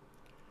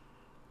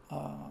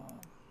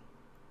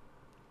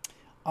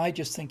 I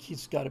just think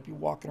he's got to be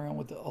walking around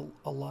with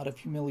a lot of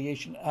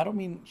humiliation. I don't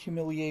mean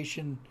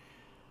humiliation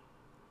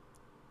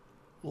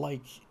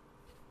like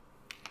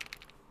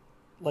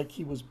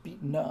he was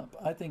beaten up.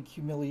 I think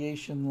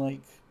humiliation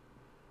like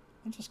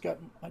I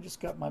just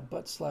got my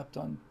butt slapped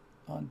on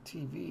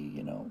TV,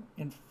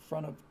 in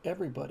front of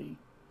everybody,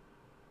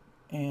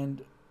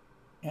 and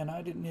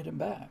I didn't hit him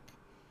back,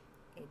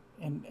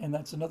 and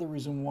that's another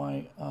reason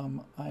why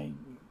I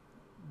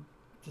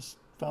just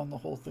found the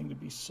whole thing to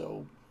be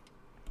so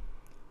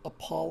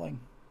appalling.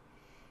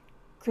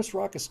 Chris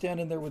Rock is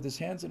standing there with his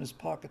hands in his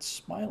pockets,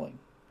 smiling.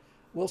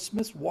 Will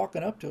Smith's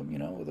walking up to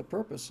him, with a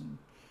purpose, and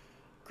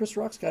Chris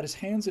Rock's got his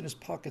hands in his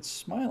pockets,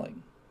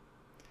 smiling,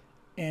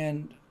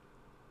 and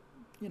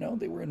you know,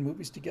 they were in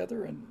movies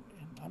together, and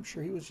I'm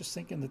sure he was just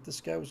thinking that this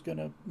guy was going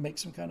to make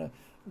some kind of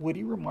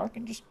witty remark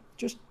and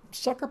just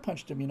sucker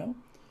punched him, you know.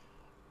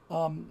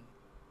 Um,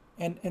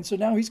 and so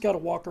now he's got to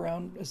walk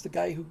around as the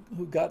guy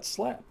who got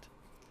slapped.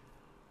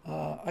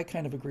 I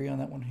kind of agree on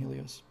that one,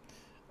 Helios.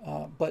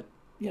 But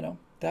you know,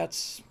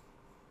 that's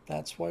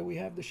why we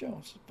have the show.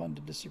 It's fun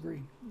to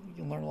disagree. You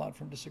can learn a lot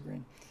from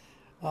disagreeing.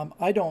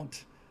 I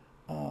don't.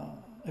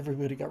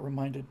 Everybody got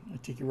reminded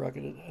at Tiki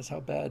Rocket as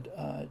how bad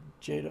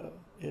Jada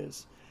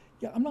is.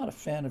 Yeah, I'm not a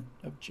fan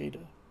of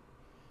Jada,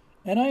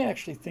 and I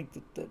actually think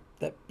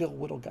that Bill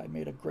Whittle guy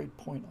made a great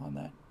point on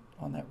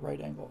that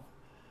right angle,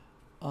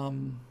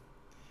 and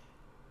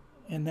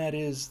that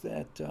is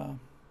that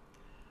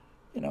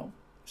you know,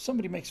 if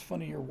somebody makes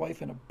fun of your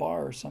wife in a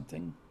bar or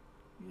something,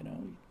 you know,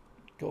 you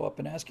go up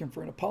and ask him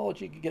for an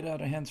apology. You can get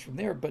out of hands from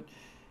there, but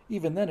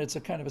even then, it's a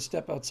kind of a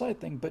step outside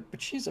thing. But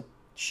she's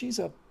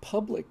a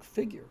public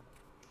figure.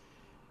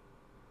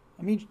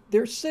 I mean,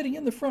 they're sitting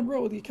in the front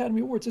row of the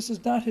Academy Awards. This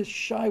is not his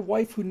shy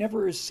wife who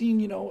never is seen,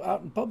 you know,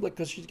 out in public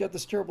because she's got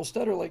this terrible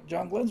stutter like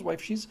John Glenn's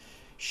wife. She's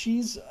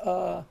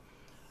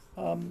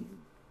um,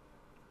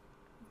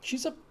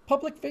 she's a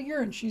public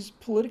figure and she's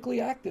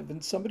politically active.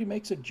 And somebody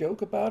makes a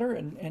joke about her,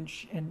 and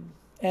you know,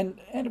 I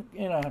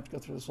don't have to go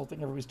through this whole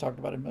thing. Everybody's talked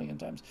about it a million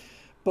times.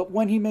 But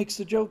when he makes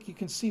the joke, you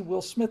can see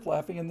Will Smith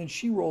laughing, and then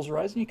she rolls her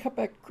eyes, and you cut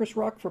back to Chris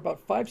Rock for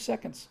about 5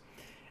 seconds.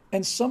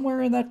 And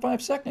somewhere in that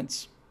 5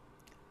 seconds,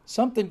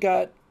 something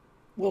got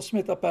Will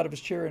Smith up out of his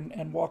chair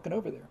and walking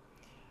over there.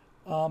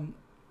 Um,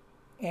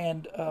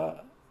 and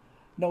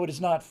no, it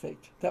is not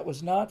faked. That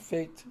was not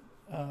faked.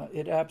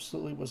 It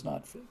absolutely was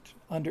not faked.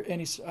 Under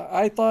any,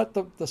 I thought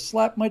the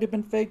slap might have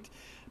been faked,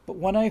 but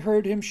when I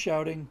heard him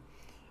shouting,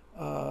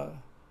 I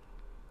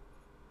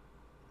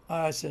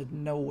said,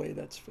 no way,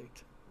 that's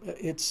faked.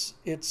 It's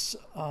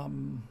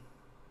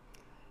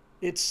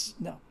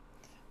no,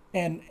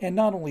 and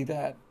not only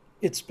that,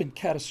 it's been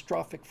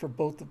catastrophic for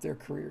both of their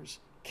careers.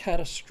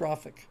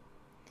 Catastrophic.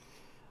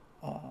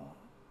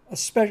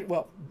 Especially,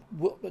 well,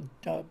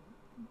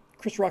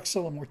 Chris Rock's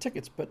selling more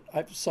tickets, but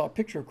I saw a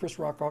picture of Chris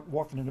Rock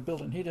walking in a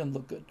building. He didn't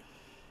look good,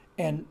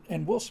 and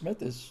Will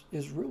Smith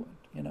is ruined.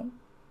 You know,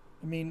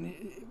 I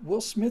mean,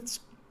 Will Smith's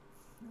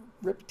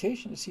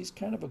reputation is he's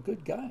kind of a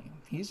good guy.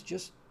 He's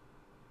just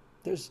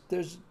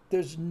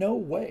there's no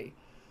way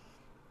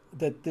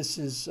that this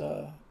is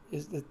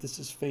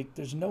fake.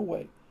 There's no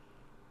way,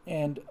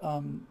 and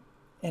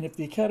if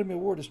the Academy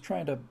Award is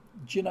trying to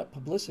gin up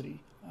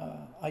publicity,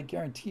 I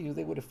guarantee you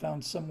they would have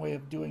found some way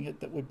of doing it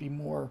that would be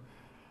more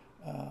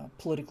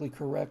politically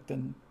correct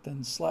than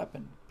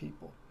slapping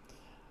people.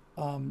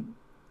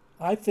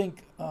 I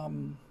think I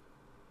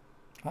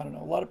don't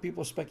know. A lot of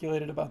people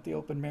speculated about the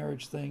open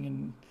marriage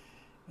thing,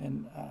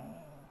 and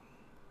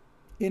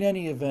in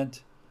any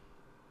event,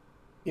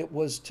 it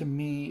was to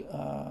me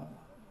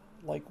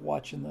like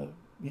watching the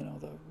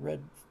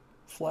red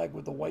flag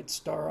with the white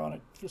star on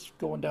it just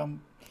going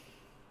down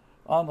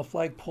on the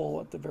flagpole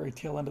at the very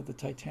tail end of the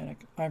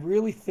Titanic. I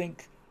really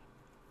think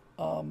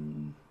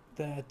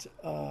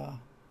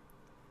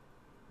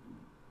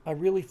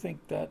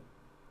that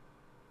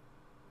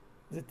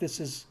this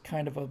is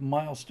kind of a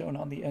milestone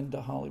on the end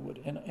to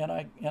Hollywood, and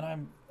I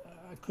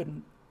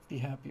couldn't be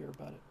happier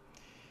about it.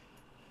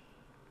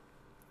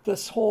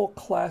 This whole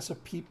class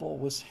of people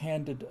was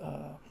handed,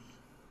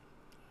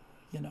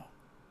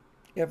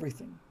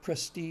 everything: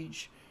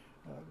 prestige,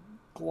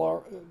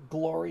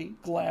 glory,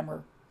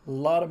 glamour, a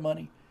lot of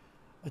money,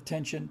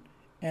 attention,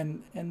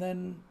 and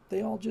then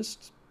they all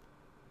just,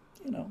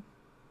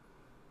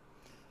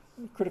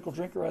 Critical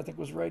Drinker, I think,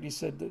 was right. He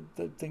said that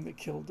the thing that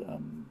killed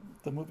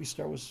the movie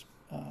star was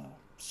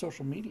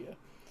social media,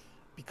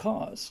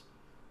 because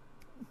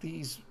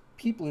these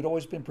people had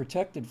always been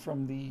protected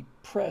from the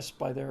press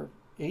by their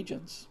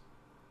agents,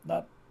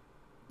 not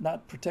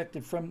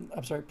protected from,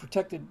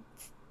 protected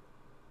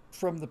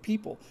from the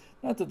people.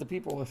 Not that the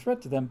people were a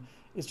threat to them.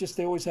 It's just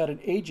they always had an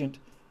agent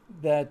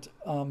that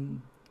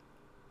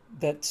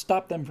that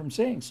stopped them from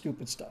saying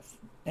stupid stuff.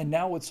 And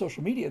now with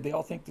social media, they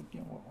all think that,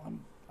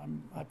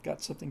 I've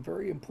got something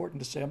very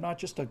important to say. I'm not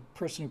just a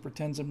person who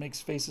pretends and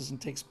makes faces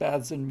and takes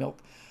baths in milk.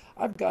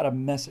 I've got a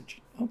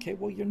message. Okay,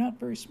 well, you're not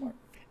very smart,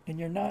 and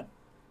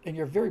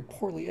you're very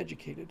poorly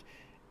educated,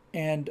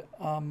 and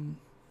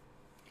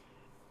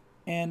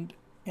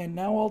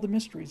now all the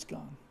mystery's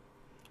gone.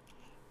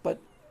 But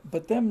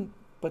them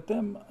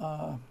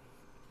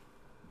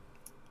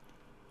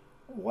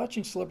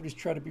watching celebrities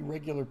try to be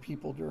regular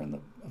people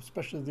during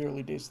especially the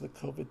early days of the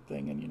COVID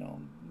thing, and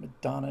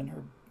Madonna and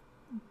her,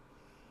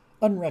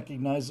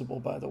 unrecognizable,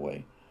 by the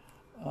way,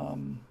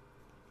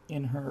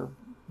 in her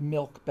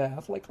milk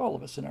bath, like all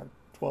of us in our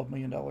 $12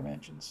 million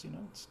mansions.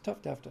 It's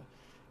tough to have to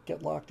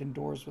get locked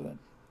indoors with it.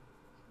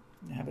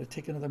 Have to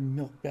take another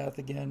milk bath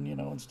again,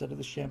 instead of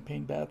the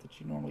champagne bath that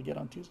you normally get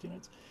on Tuesday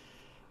nights.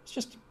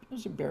 It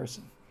was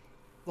embarrassing.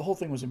 The whole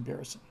thing was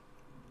embarrassing.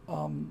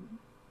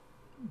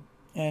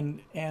 And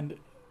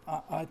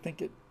I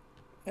think it,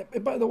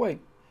 and by the way,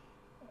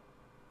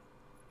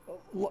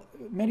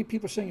 many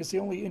people are saying it's the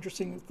only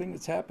interesting thing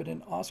that's happened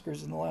in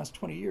Oscars in the last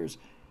 20 years.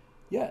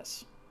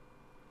 Yes,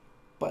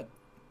 but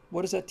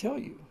what does that tell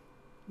you?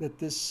 That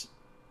this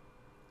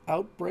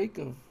outbreak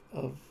of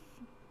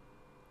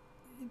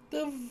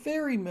the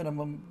very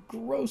minimum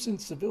gross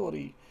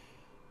incivility,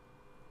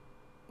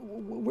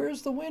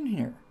 where's the win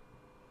here?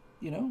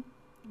 You know,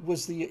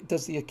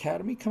 does the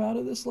Academy come out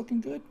of this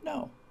looking good?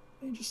 No,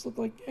 they just look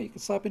like, yeah, you can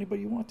slap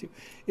anybody you want to.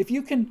 If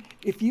you can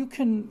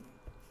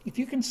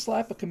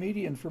slap a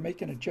comedian for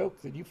making a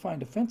joke that you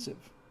find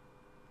offensive,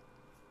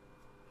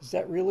 is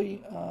that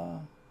really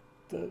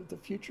the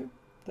future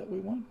that we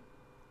want?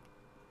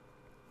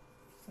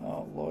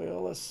 Oh,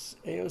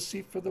 Loyalist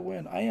AOC for the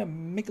win. I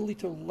am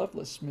Miguelito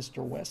Loveless,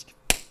 Mr. West.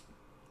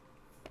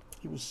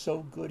 He was so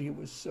good. He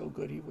was so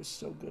good. He was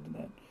so good in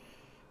that.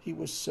 He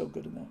was so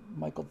good in that.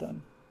 Michael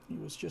Dunn. He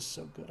was just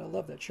so good. I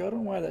love that show. I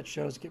don't know why that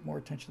show doesn't get more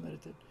attention than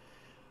it did.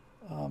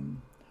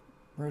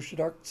 Marusha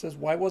Dark says,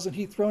 why wasn't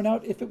he thrown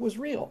out if it was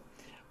real?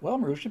 Well,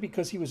 Marusha,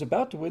 because he was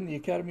about to win the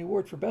Academy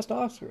Award for Best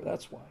Oscar.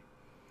 That's why.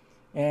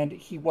 And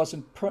he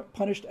wasn't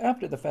punished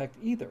after the fact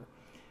either.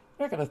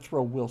 They're not going to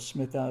throw Will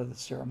Smith out of the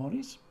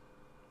ceremonies.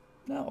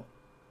 No.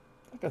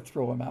 Not going to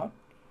throw him out.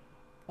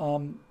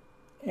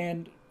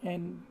 And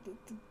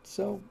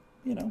so,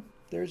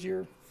 there's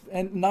your...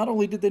 And not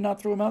only did they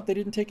not throw him out, they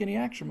didn't take any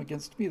action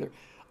against him either.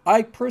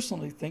 I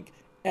personally think,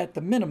 at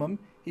the minimum,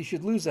 he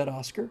should lose that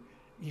Oscar.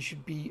 He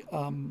should be,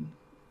 no,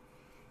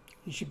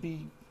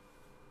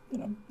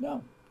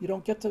 you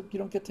don't get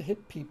to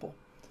hit people.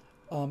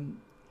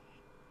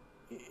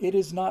 It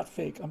is not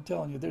fake. I'm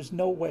telling you, there's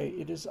no way.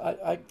 It is.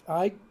 I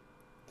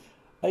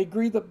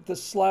agree that the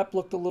slap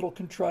looked a little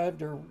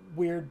contrived or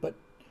weird, but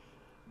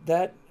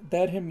that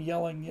him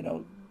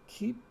yelling,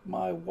 keep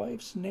my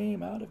wife's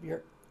name out of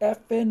your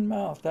effing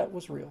mouth. That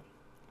was real.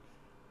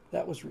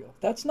 That was real.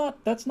 That's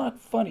not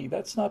funny.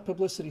 That's not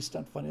publicity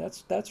stunt funny.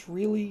 That's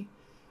really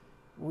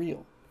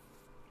real.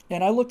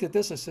 And I looked at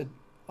this. I said,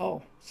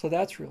 oh, so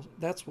that's real.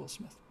 That's Will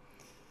Smith.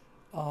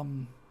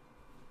 Anyway,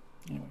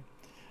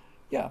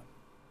 yeah.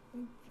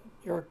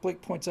 Eric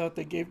Blake points out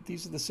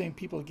these are the same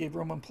people that gave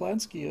Roman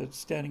Polanski a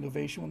standing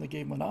ovation when they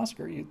gave him an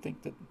Oscar. You'd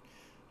think that,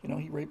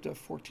 he raped a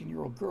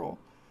 14-year-old girl.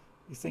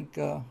 You think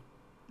they're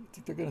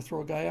going to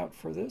throw a guy out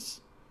for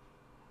this?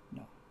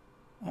 No.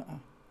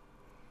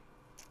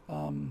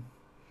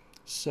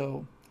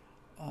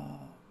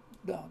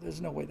 No, there's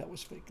no way that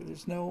was fake.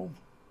 There's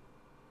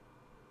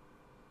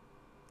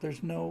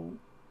no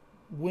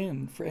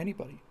win for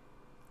anybody.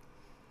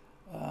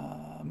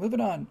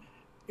 Moving on.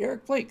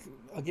 Eric Blake,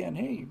 again,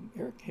 hey,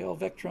 Eric, hail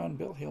Vectron,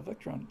 Bill, hail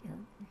Vectron,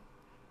 Eric.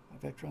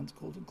 Vectron's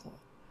Golden Claw.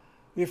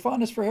 We have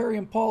fondness for Harry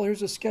and Paul.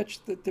 Here's a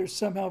sketch that they're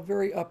somehow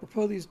very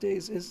apropos these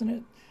days, isn't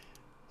it?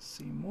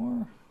 See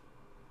more.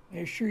 I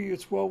assure you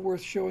it's well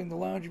worth showing the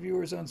lounge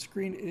viewers on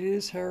screen. It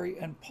is Harry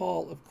and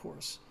Paul, of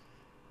course.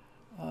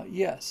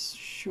 Yes,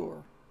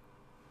 sure.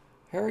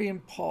 Harry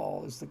and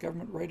Paul. Is the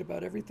government right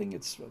about everything?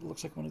 It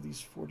looks like one of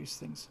these 40s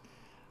things.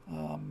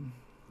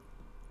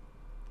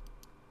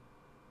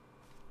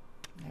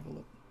 Have a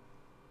look.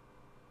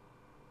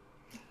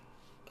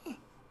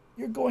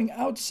 You're going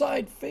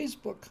outside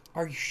Facebook.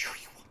 Are you sure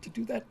you want to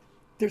do that?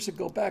 There's a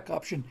go back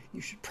option.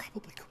 You should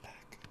probably go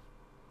back.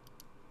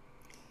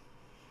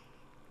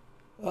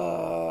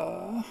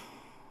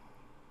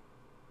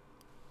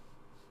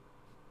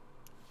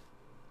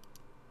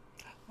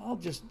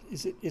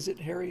 Is it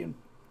Harry and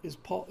is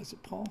it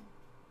Paul?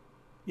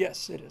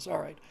 Yes, it is. All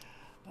right.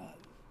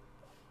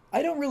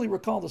 I don't really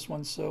recall this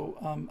one,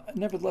 so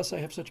nevertheless, I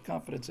have such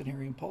confidence in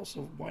Harry and Paul,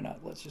 so why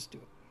not? Let's just do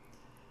it.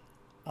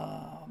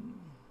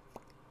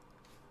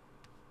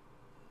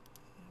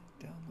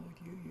 Download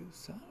you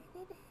son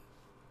of a...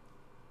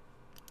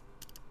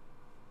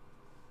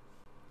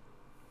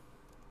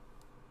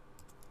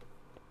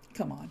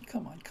 Come on. Oh,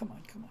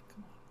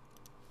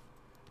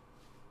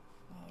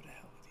 to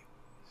hell with you.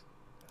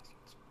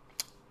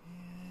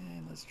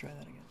 And let's try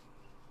that again.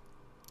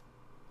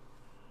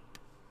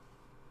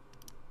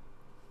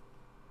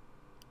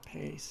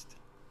 Paste.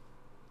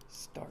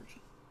 Start.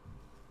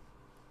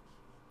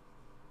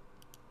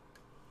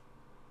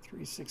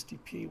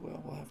 360p.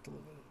 Well, we'll have to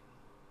live with it.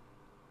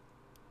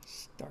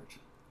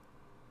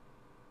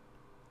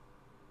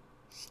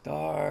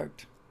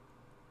 Start.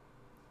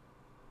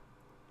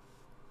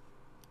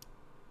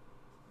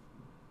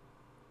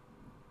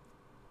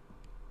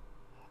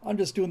 I'm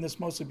just doing this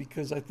mostly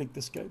because I think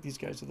these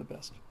guys are the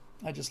best.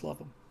 I just love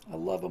them. I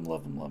love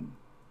them.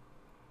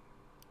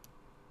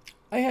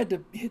 I had to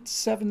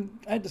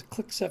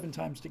click 7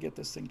 times to get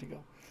this thing to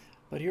go,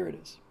 but here it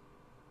is.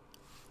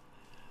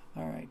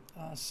 All right,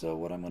 so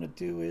what I'm going to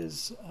do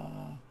is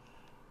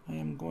I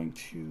am going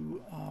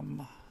to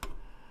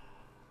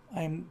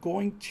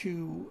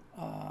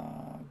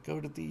go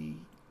to the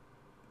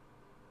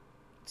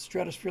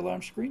Stratosphere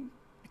Lounge screen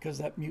because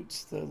that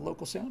mutes the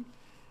local sound,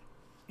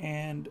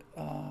 and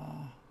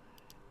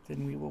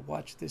then we will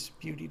watch this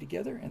beauty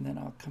together, and then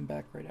I'll come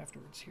back right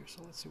afterwards here.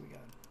 So let's see what we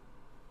got.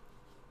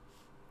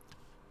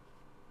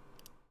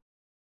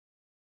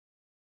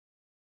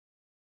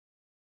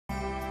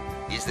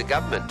 Is the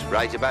government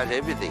right about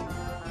everything?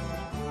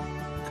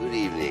 Good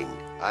evening.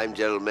 I'm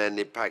General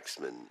Manley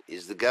Paxman.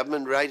 Is the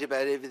government right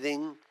about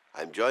everything?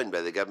 I'm joined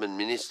by the government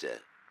minister.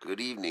 Good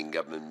evening,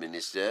 government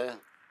minister.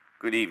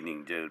 Good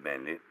evening, Gerald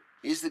Manley.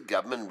 Is the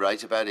government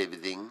right about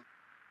everything?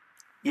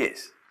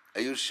 Yes.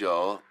 Are you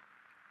sure?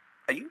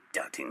 Are you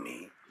doubting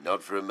me?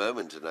 Not for a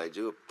moment, and I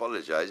do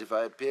apologize if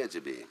I appear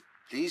to be.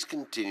 Please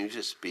continue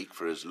to speak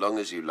for as long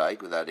as you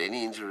like without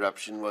any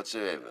interruption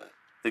whatsoever.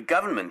 The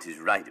government is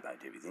right about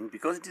everything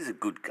because it is a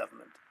good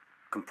government,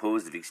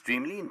 composed of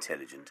extremely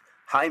intelligent,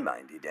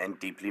 high-minded, and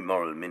deeply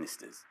moral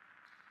ministers.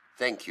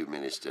 Thank you,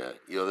 Minister.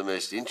 You're the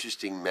most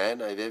interesting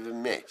man I've ever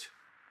met.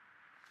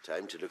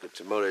 Time to look at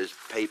tomorrow's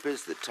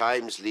papers. The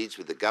Times leads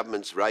with the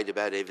government's right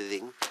about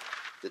everything.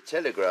 The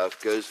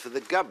Telegraph goes for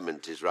the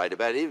government is right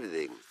about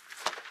everything.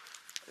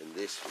 And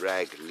this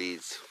rag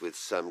leads with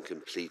some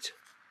complete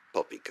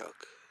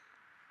poppycock.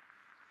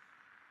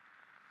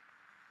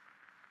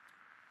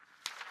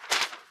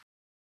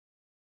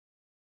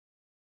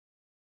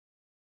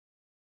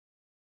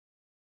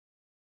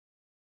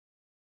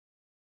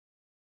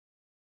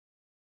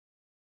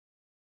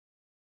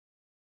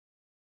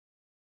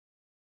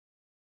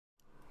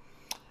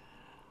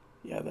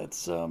 Yeah,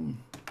 that's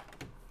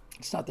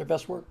it's not their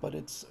best work, but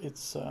it's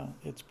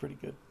pretty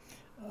good.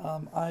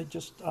 I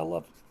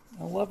love them.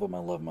 I love them. I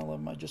love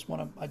them. I just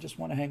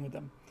want to hang with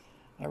them.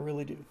 I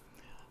really do.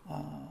 We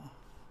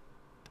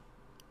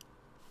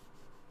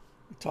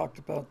talked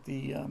about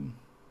the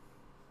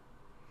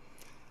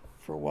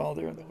for a while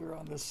there that we were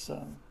on this.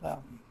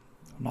 I'm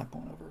not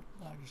going over.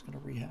 I'm just going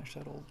to rehash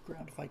that old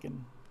ground if I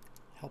can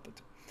help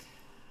it.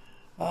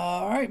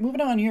 All right, moving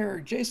on here.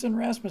 Jason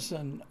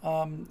Rasmussen.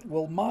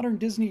 Will modern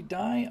Disney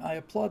die? I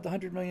applaud the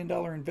 $100 million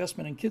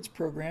investment in kids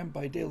program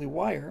by Daily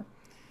Wire,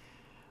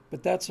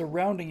 but that's a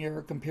rounding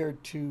error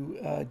compared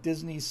to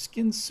Disney's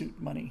skin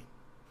suit money.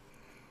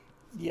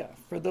 Yeah,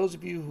 for those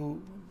of you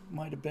who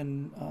might have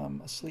been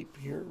asleep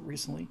here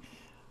recently,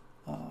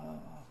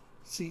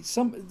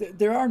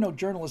 there are no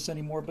journalists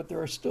anymore, but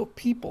there are still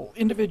people,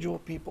 individual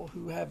people,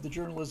 who have the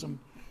journalism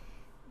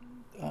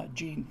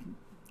gene,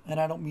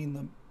 and I don't mean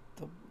the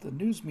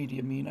news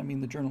media mean. I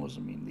mean the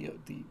journalism mean,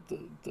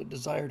 the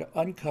desire to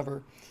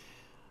uncover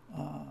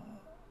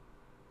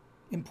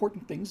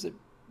important things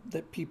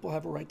that people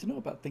have a right to know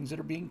about, things that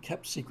are being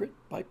kept secret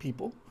by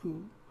people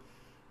who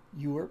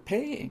you are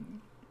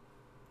paying.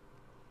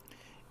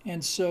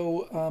 And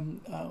so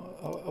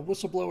a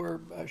whistleblower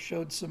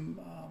showed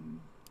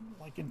some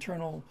like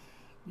internal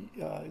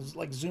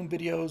like Zoom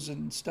videos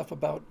and stuff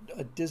about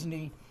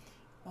Disney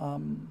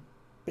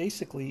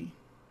basically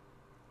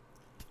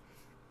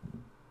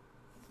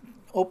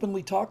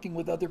openly talking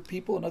with other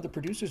people and other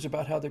producers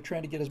about how they're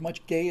trying to get as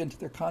much gay into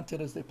their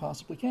content as they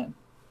possibly can.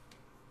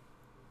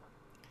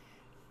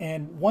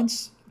 And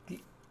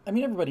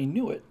everybody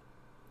knew it,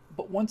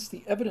 but once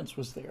the evidence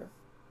was there,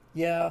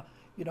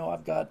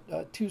 I've got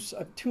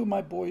two of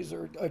my boys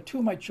or two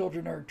of my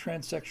children are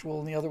transsexual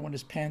and the other one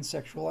is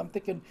pansexual. I'm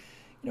thinking,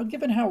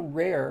 given how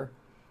rare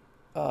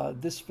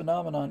this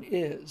phenomenon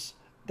is,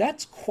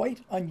 that's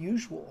quite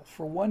unusual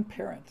for one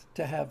parent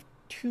to have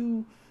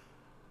two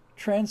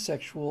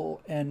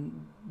transsexual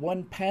and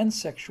one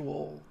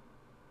pansexual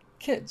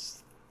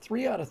kids.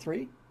 3 out of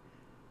 3.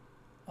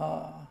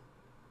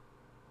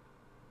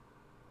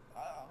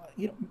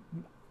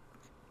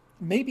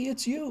 Maybe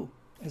it's you.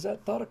 Has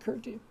that thought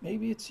occurred to you?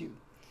 Maybe it's you.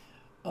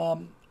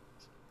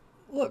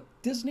 Look,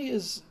 Disney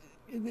it's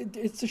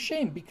a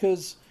shame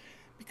because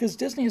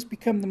Disney has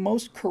become the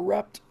most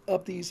corrupt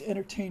of these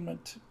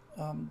entertainment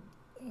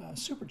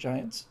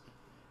supergiants,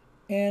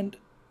 and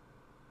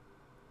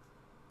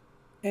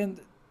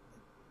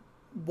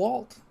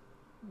Walt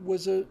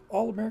was an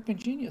all-American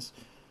genius.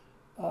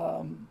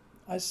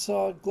 I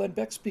saw Glenn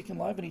Beck speaking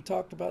live, and he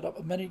talked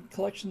about many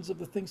collections of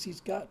the things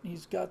he's got. And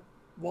he's got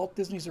Walt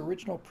Disney's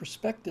original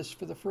prospectus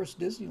for the first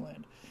Disneyland,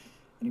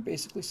 and he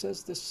basically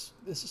says this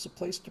is a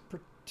place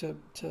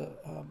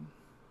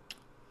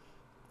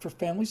for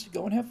families to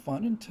go and have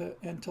fun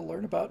and to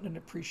learn about and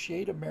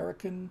appreciate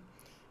American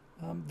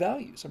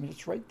values. I mean,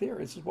 it's right there.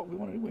 This is what we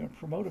want to do. We want to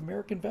promote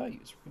American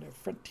values. We're going to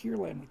have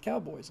Frontierland with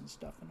cowboys and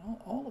stuff, and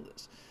all of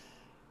this.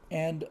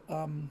 And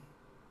and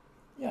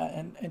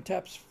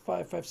Taps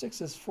 556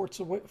 says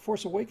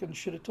Force Awakens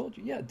should have told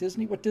you. Yeah,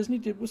 what Disney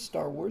did with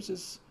Star Wars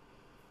is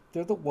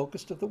they're the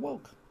wokest of the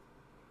woke,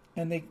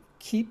 and they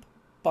keep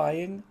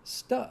buying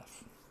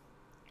stuff.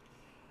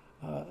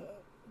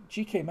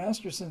 G.K.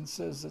 Masterson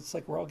says it's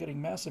like we're all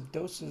getting massive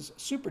doses,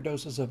 super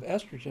doses of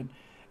estrogen,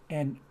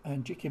 and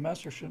G.K.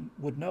 Masterson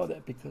would know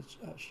that because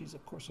she's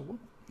of course a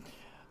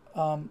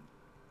woman.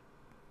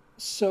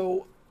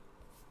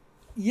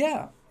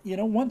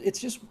 It's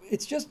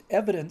just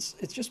evidence.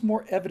 It's just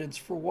more evidence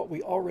for what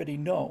we already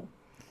know.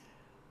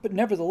 But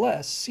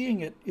nevertheless,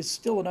 seeing it is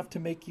still enough to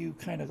make you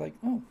kind of like,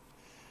 oh.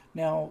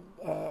 Now,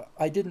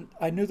 I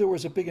knew there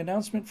was a big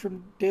announcement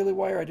from Daily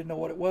Wire. I didn't know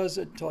what it was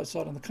until I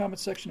saw it in the comment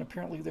section.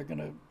 Apparently, they're going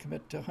to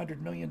commit to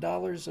 $100 million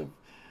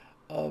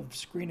of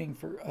screening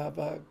of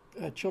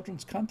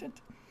children's content.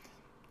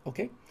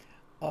 Okay.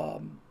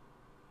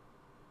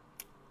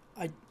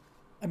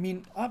 I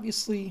mean,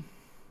 obviously,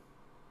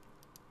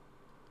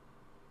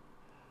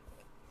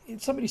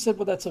 somebody said,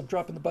 well, that's a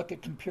drop in the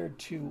bucket compared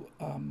to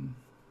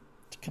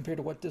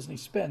what Disney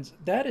spends.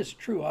 That is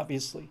true,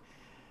 obviously.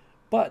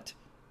 But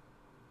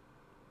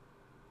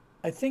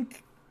I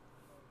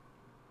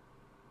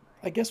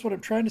guess what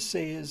I'm trying to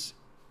say is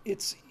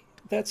it's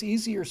that's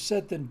easier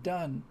said than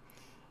done.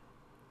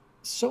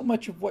 So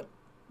much of what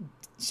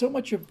so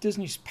much of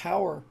Disney's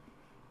power,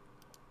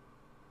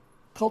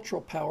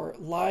 cultural power,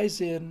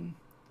 lies in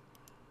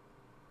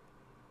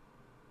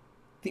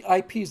the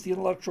IPs, the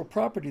intellectual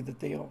property that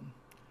they own.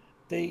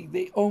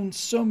 They own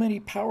so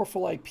many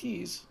powerful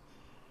IPs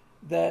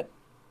that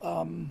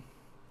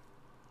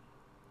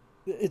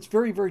it's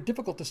very, very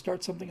difficult to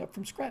start something up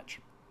from scratch.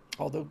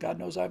 Although God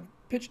knows I've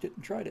pitched it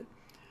and tried it.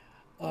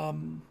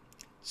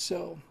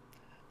 So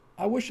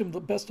I wish them the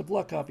best of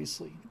luck,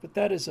 obviously, but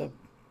that's a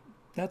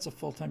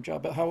full-time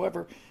job. But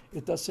however,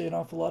 it does say an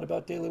awful lot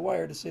about Daily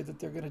Wire to say that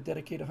they're going to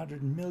dedicate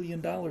 $100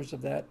 million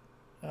of that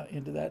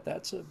into that.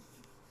 That's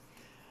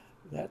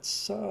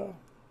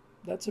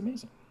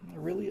amazing. It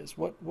really is.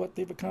 What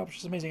they've accomplished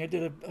is amazing. I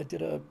did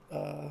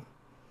a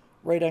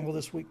right angle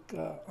this week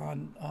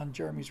on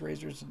Jeremy's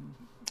Razors, and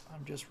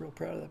I'm just real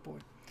proud of that boy.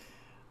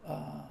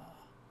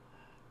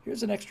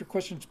 Here's an extra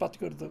question. It's about to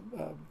go to the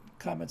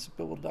comments at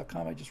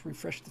BillWhittle.com. I just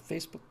refreshed the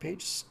Facebook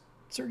page.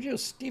 Sergio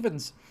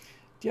Stevens,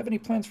 do you have any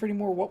plans for any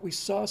more What We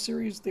Saw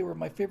series? They were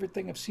my favorite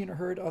thing I've seen or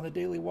heard on the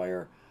Daily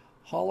Wire.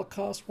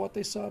 Holocaust, What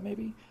They Saw,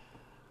 maybe?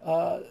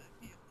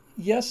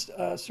 Yes,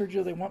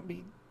 Sergio, they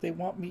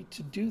want me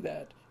to do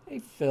that. Hey,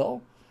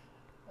 Phil,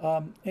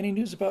 any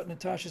news about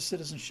Natasha's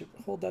citizenship?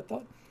 Hold that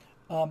thought.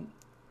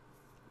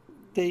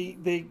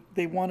 They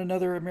want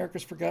another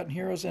America's Forgotten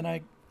Heroes, and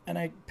I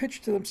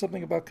pitched to them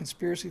something about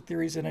conspiracy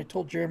theories, and I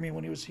told Jeremy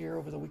when he was here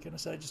over the weekend, I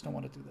said, I just don't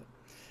want to do that.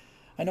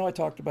 I know I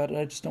talked about it,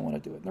 I just don't want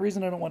to do it. And the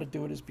reason I don't want to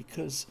do it is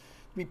because,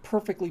 to be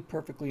perfectly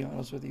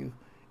honest with you,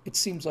 it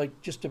seems like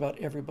just about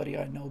everybody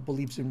I know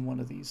believes in one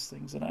of these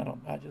things, and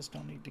I just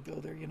don't need to go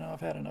there. You know,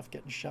 I've had enough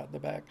getting shot in the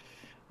back.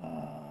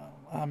 I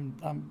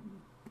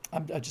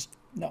just,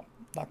 no,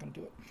 not going to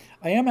do it.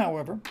 I am,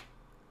 however,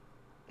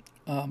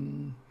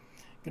 going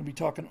to be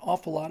talking an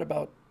awful lot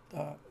about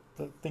the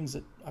things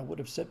that I would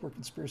have said were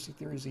conspiracy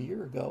theories a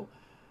year ago,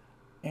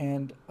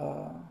 and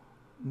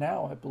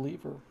now I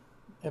believe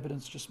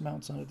evidence just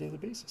mounts on a daily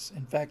basis.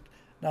 In fact,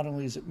 not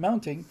only is it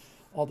mounting,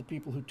 all the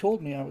people who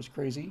told me I was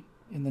crazy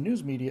in the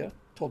news media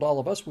told all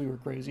of us we were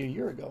crazy a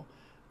year ago.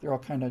 They're all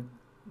kind of,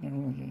 I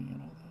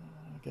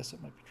guess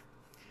it might be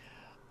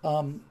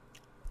true.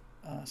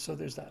 So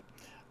there's that.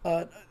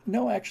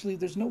 No, actually,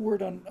 there's no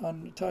word on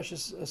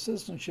Natasha's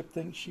citizenship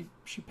thing. She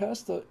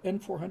passed the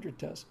N400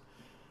 test,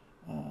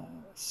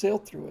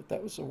 sailed through it.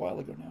 That was a while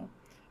ago now,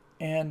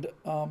 and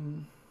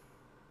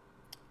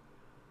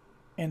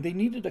they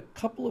needed a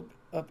couple of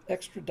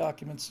extra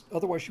documents.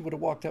 Otherwise, she would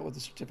have walked out with a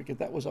certificate.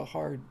 That was a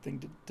hard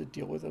thing to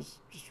deal with. I was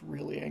just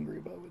really angry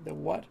about the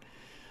what.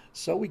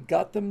 So we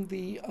got them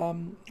the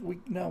we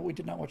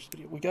did not watch the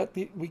video.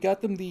 We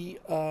got them the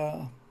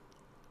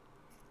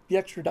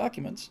extra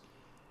documents,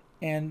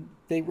 and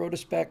they wrote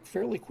us back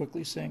fairly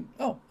quickly saying,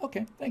 "Oh,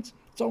 okay, thanks.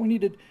 That's all we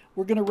needed.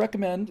 We're going to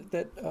recommend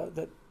that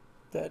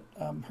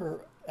her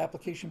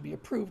application be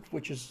approved,"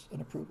 which is an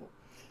approval.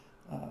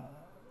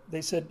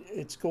 They said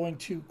it's going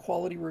to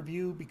quality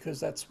review because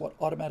that's what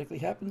automatically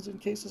happens in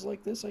cases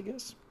like this, I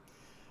guess.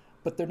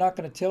 But they're not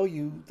going to tell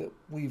you that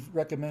we've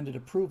recommended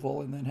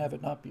approval and then have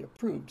it not be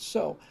approved.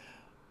 So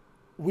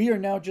we are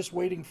now just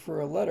waiting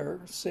for a letter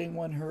saying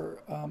when her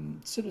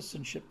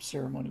citizenship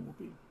ceremony will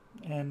be.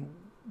 And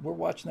we're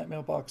watching that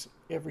mailbox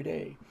every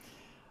day.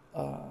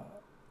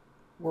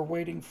 We're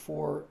waiting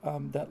for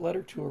that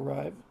letter to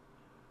arrive.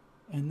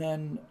 And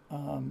then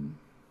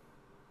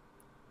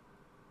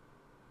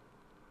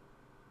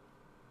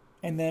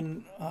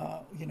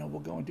we'll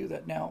go and do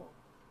that. Now,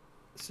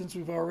 since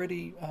we've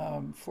already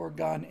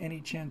foregone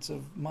any chance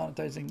of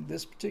monetizing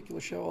this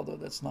particular show, although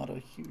that's not a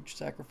huge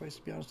sacrifice,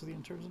 to be honest with you,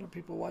 in terms of how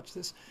people watch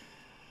this,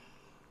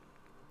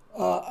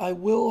 I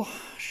will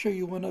show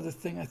you one other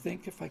thing, I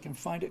think, if I can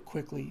find it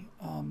quickly.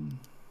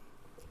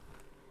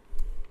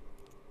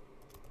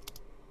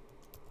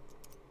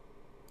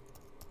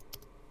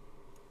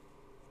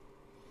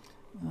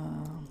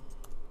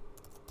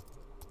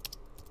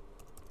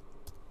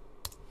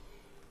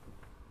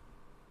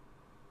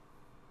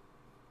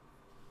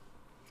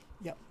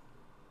 Yep.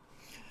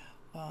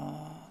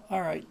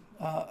 All right.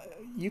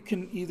 You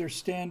can either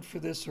stand for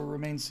this or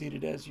remain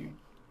seated as you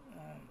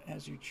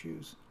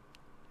choose.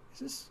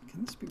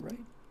 Can this be right?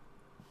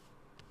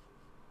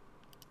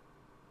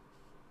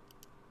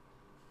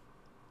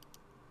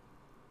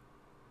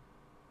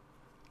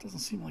 Doesn't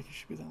seem like it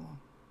should be that long.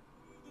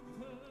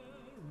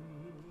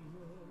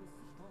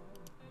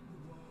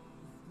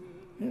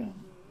 Yeah.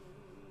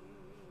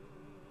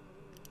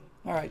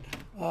 All right.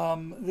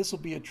 This will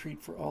be a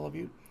treat for all of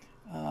you.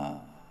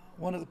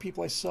 One of the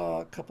people I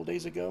saw a couple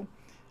days ago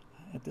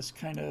at this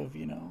kind of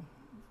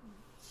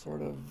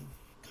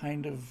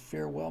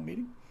farewell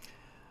meeting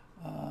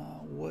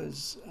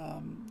was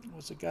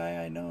a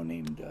guy I know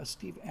named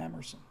Steve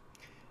Amerson.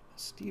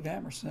 Steve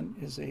Amerson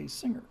is a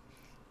singer,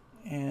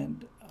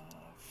 and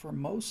for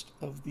most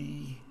of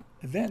the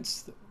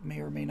events that may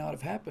or may not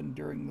have happened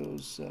during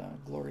those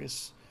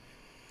glorious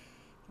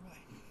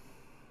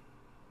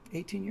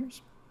 18 years,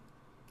 is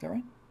that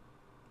right?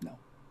 No.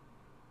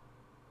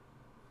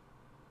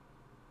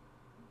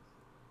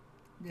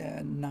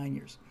 Yeah, 9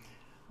 years.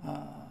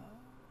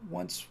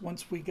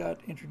 Once we got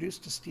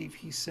introduced to Steve,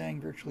 he sang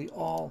virtually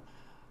all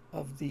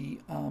of the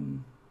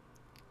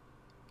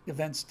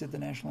events, did the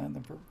national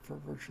anthem for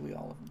virtually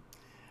all of them.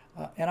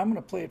 And I'm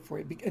going to play it for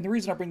you. And the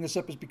reason I bring this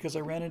up is because I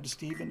ran into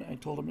Steve and I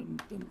told him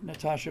that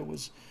Natasha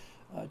was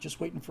just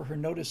waiting for her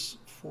notice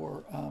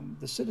for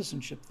the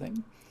citizenship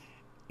thing.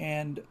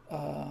 And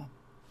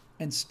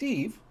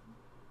Steve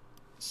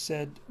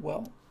said,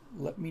 well,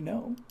 let me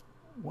know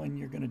when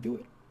you're going to do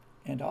it,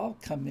 and I'll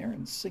come there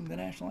and sing the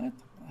national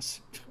anthem. I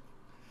said,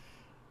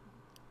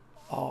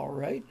 all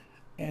right.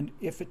 And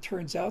if it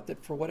turns out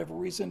that for whatever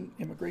reason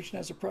immigration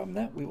has a problem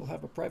with that, we will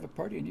have a private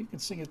party and you can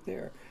sing it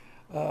there.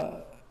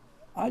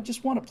 I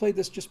just want to play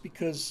this just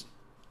because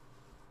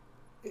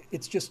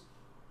it's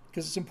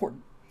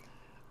important.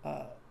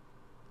 I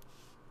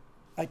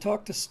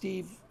talked to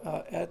Steve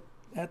at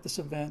this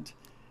event,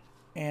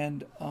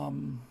 and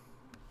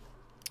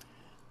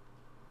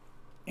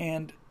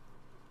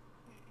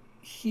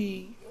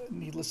he,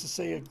 needless to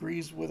say,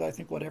 agrees with, I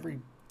think, what every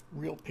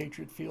real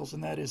patriot feels,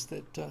 and that is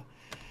that the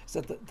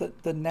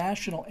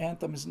national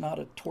anthem is not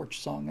a torch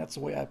song. That's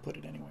the way I put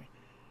it anyway.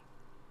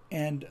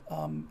 And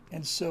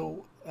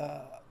so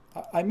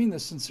I mean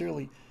this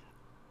sincerely.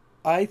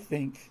 I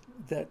think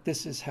that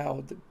this is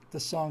how the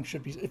song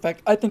should be. In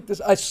fact,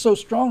 I so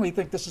strongly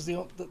think this is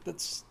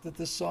that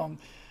this song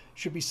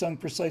should be sung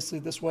precisely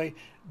this way,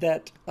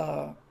 that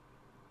I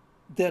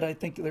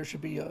think there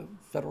should be a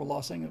federal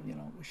law saying,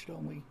 we should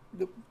only,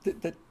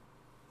 that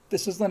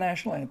this is the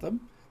national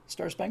anthem,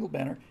 Star Spangled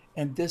Banner,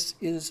 and this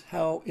is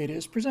how it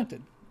is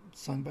presented,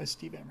 sung by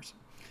Steve Amerson.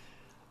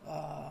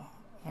 All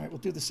right, we'll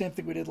do the same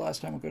thing we did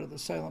last time. We'll go to the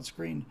silent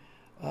screen.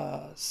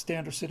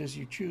 Stand or sit as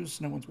you choose.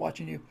 No one's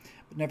watching you.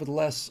 But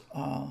nevertheless,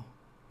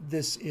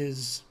 this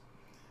is,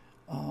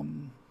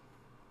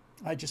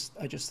 I just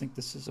think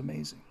this is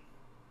amazing.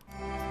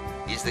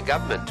 Is the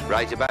government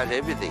right about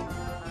everything?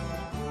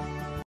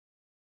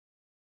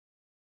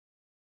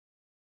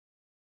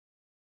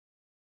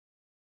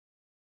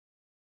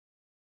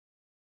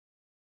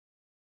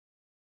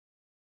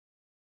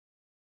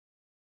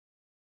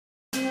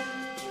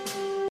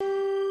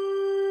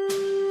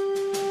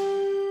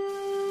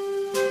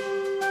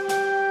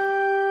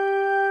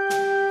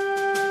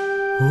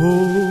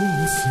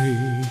 Oh,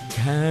 say,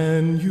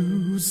 can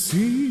you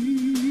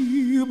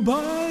see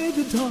by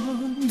the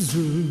dawn's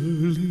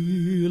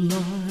early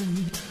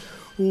light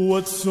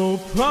what so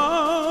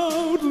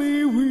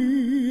proudly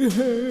we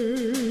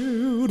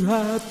hailed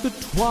at the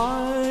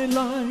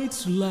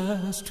twilight's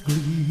last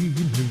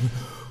gleaming,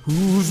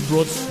 whose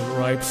broad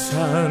stripes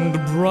and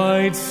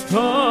bright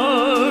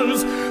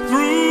stars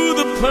through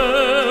the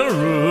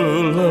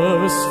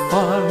perilous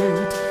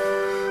fight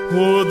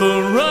o'er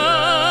the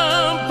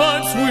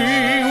ramparts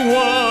we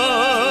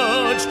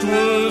watched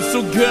were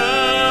so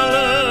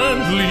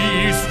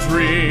gallantly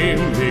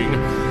streaming,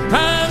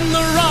 and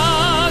the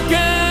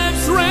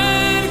rockets'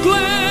 red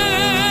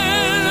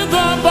glare,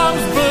 the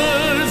bombs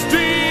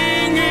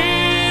bursting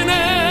in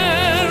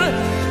air,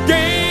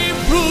 gave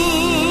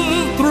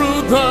proof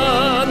through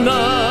the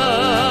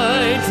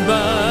night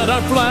that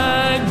our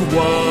flag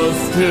was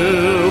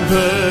still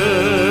there.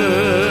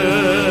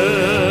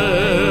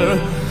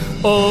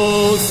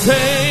 Oh,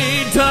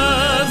 say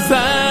does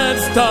that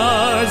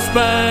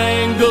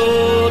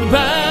star-spangled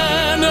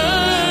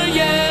banner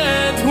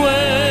yet wave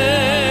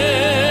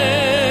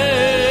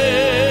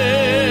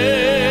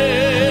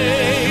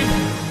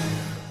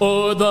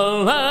o'er the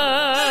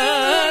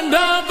land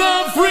of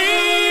the free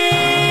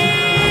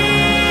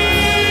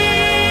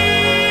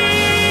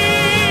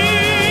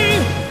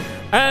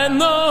and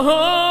the home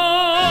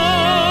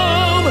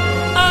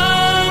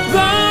of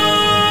the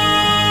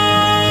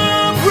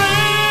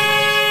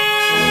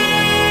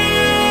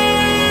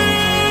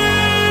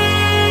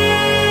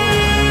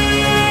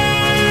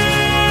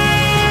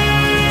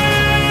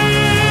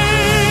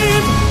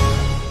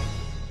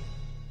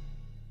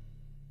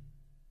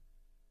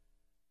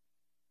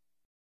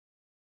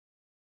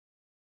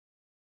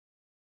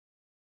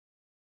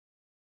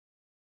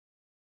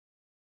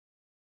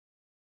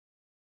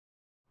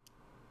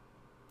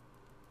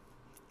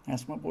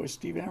That's my boy,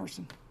 Steve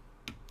Amerson.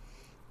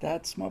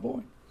 That's my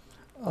boy.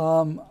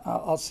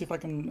 I'll see if I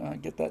can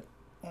get that,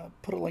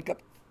 put a link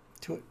up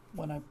to it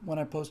when I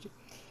post it.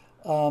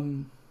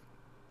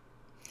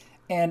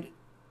 And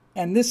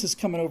this is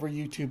coming over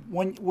YouTube.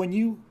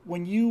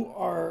 When you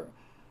are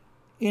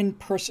in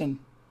person,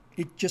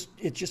 it just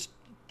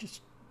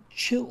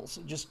chills.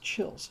 It just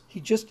chills.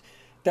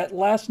 That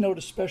last note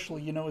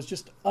especially, is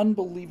just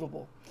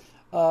unbelievable.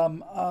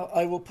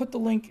 I will put the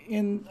link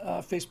in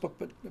Facebook,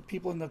 but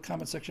people in the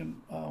comment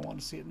section want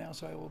to see it now,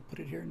 so I will put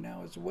it here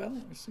now as well.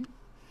 Let's see.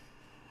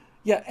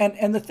 Yeah,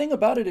 and the thing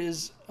about it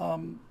is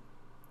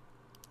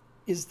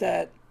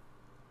that,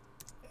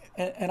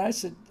 and I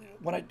said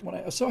when I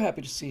was so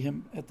happy to see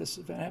him at this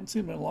event. I haven't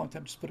seen him in a long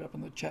time. Just put it up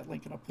in the chat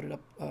link, and I'll put it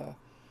up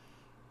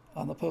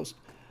on the post.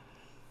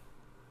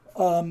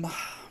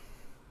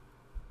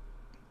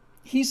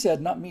 He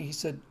said, not me. He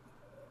said,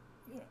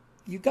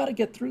 you got to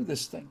get through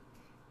this thing.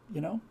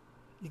 You know,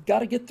 you got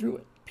to get through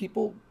it.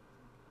 People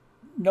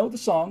know the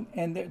song,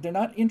 and they're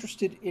not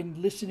interested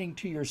in listening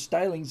to your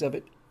stylings of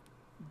it.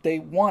 They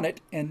want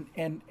it, and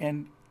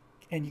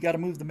you got to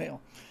move the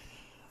mail.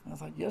 And I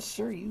thought, yes,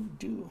 sir, you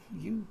do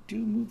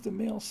move the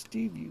mail,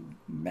 Steve. You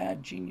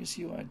mad genius,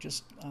 you. I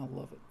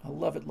love it. I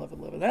love it, love it,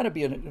 love it. That'd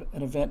be an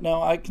event.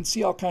 Now I can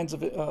see all kinds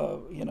of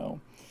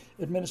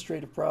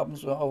administrative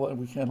problems. Oh,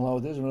 we can't allow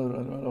this,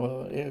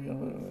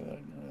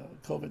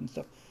 COVID and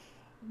stuff.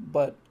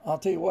 But I'll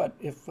tell you what,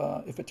 if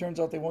it turns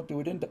out they won't do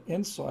it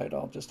inside,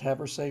 I'll just have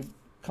her say,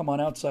 "Come on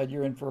outside,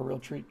 you're in for a real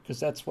treat," because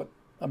that's what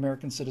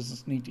American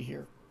citizens need to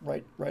hear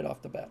right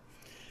off the bat.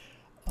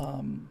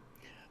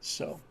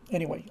 So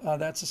anyway,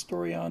 that's a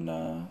story on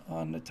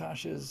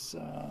Natasha's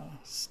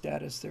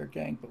status there,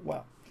 gang. But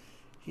wow,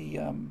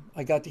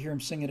 I got to hear him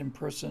sing it in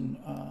person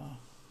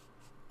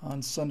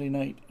on Sunday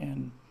night,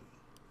 and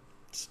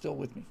still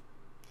with me.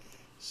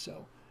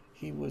 So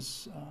he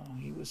was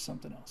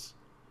something else.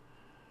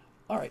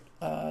 All right,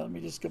 let me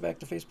just go back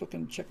to Facebook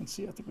and check and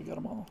see. I think we got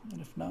them all, and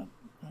if not,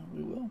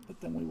 we will. But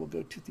then we will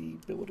go to the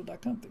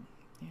BillWhittle.com thing.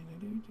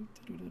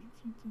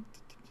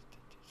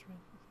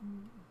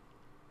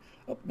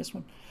 Oh, missed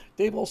one.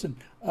 Dave Olson.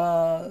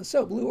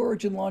 So Blue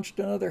Origin launched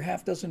another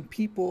half dozen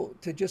people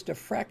to just a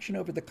fraction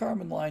over the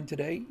Kármán line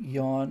today.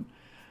 Yawn.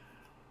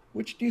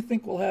 Which do you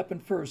think will happen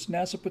first?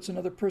 NASA puts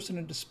another person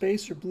into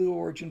space, or Blue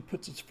Origin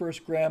puts its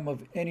first gram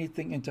of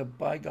anything into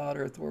by God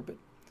Earth orbit?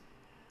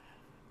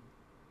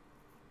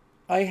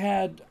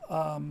 I've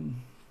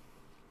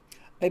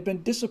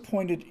been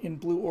disappointed in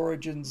Blue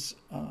Origin's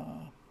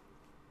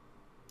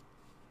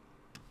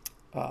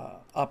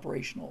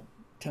operational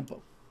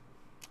tempo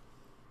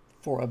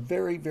for a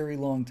very, very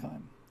long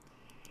time.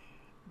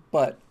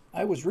 But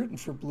I was rooting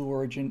for Blue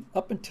Origin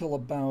up until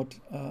about,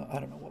 I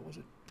don't know, what was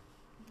it?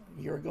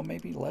 A year ago,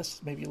 maybe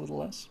less, maybe a little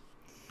less.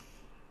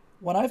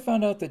 When I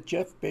found out that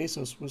Jeff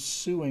Bezos was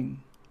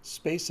suing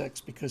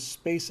SpaceX because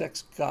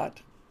SpaceX got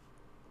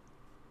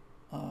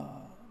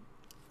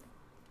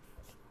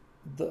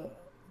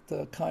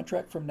the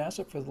contract from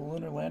NASA for the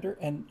lunar lander,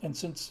 and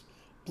since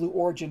Blue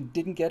Origin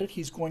didn't get it,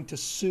 he's going to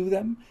sue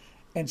them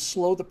and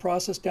slow the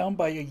process down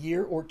by a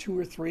year or 2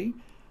 or 3.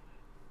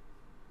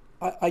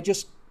 I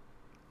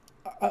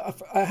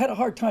had a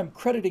hard time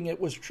crediting it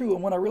was true,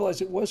 and when I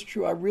realized it was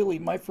true,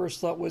 my first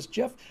thought was,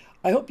 Jeff,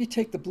 I hope you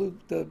take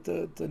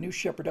the New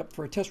Shepard up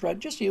for a test ride,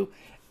 just you,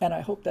 and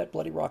I hope that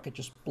bloody rocket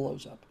just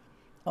blows up.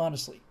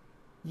 Honestly,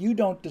 you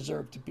don't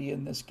deserve to be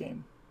in this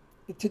game.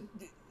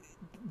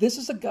 This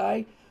is a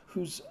guy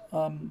who's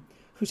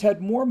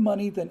had more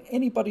money than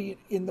anybody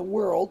in the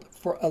world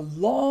for a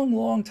long,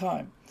 long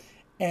time,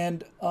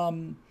 and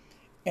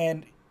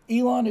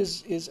Elon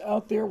is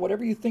out there.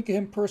 Whatever you think of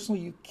him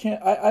personally, you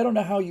can't. I don't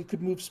know how you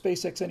could move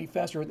SpaceX any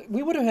faster.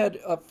 We would have had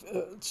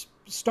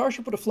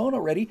Starship would have flown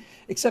already,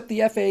 except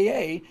the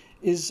FAA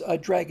is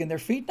dragging their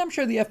feet, and I'm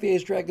sure the FAA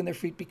is dragging their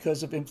feet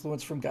because of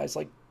influence from guys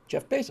like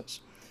Jeff Bezos.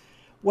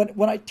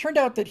 When I turned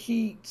out that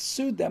he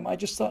sued them, I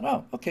just thought,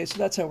 oh, okay, so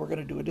that's how we're going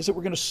to do it. Is it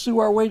we're going to sue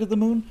our way to the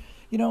moon?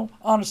 You know,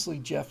 honestly,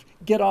 Jeff,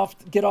 get off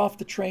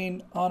the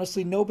train.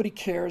 Honestly, nobody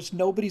cares.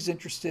 Nobody's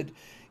interested.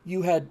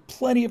 You had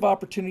plenty of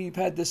opportunity. You've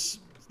had this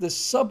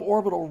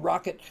suborbital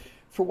rocket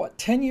for what,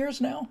 10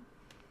 years now?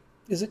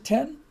 Is it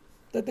 10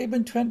 that they've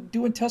been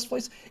doing test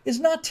flights? It's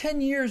not 10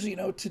 years,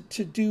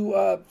 to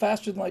do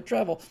faster than light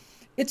travel.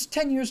 It's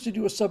 10 years to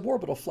do a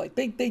suborbital flight.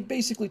 They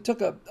basically took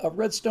a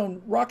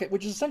Redstone rocket,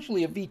 which is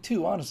essentially a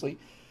V2, honestly,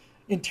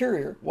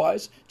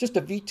 interior-wise, just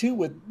a V2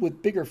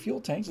 with bigger fuel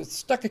tanks. It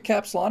stuck a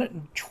capsule on it,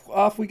 and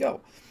off we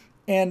go.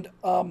 And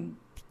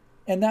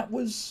that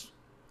was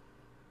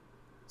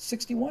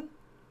 61?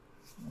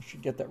 I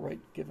should get that right,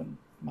 given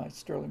my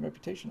sterling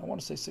reputation. I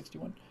want to say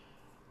 61.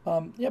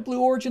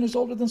 Blue Origin is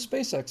older than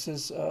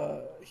SpaceX's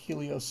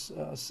Helios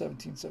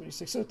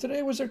 1776. So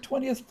today was their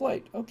 20th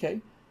flight.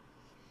 Okay.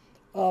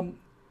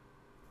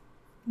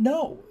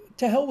 No,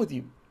 to hell with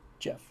you,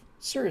 Jeff.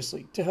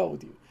 Seriously, to hell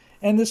with you.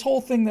 And this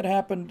whole thing that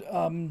happened,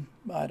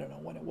 I don't know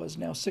when it was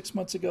now, 6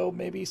 months ago,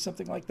 maybe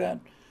something like that,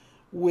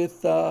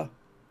 with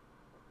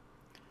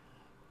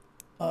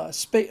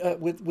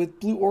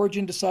Blue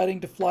Origin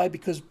deciding to fly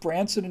because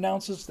Branson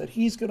announces that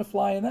he's going to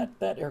fly, and that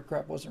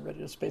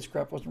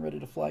spacecraft wasn't ready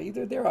to fly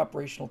either. Their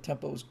operational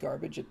tempo is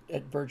garbage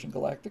at Virgin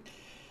Galactic.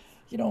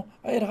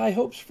 I had high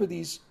hopes for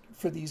these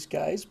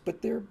guys,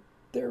 but they're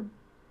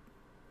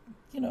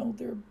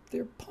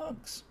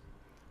punks.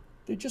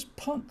 They're just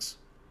punks.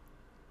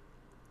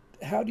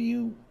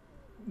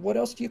 What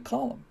else do you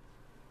call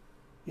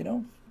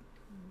them?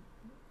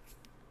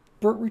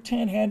 Burt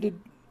Rutan handed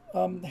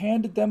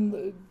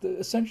them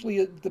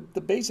essentially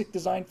the basic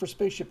design for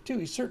Spaceship Two.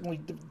 He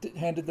certainly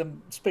handed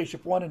them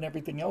Spaceship One and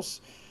everything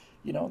else,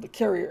 the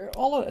carrier,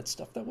 all of that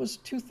stuff. That was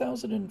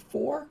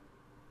 2004,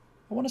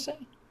 I want to say.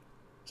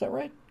 Is that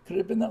right? Could it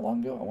have been that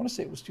long ago? I want to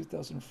say it was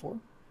 2004.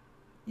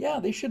 Yeah,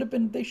 they should have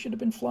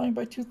been flying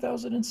by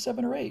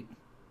 2007 or 8.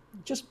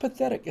 Just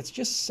pathetic. It's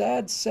just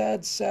sad,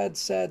 sad, sad,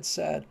 sad,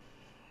 sad.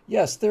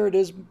 Yes, there it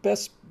is.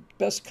 Best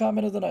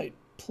comment of the night.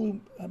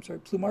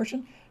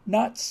 Plumartian.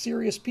 Not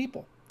serious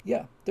people.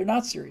 Yeah, they're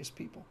not serious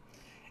people.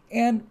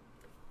 And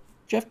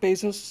Jeff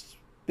Bezos'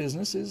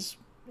 business is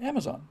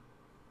Amazon.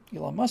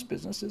 Elon Musk's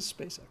business is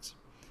SpaceX.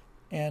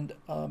 And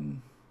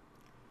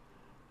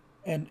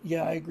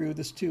yeah, I agree with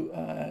this too.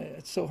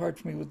 It's so hard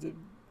for me with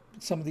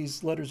some of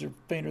these letters are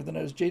fainter than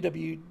others.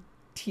 JWTD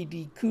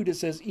Kuda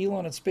says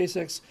Elon and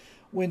SpaceX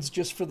wins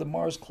just for the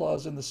Mars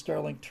clause in the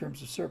Starlink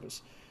terms of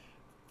service.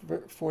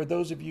 For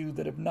those of you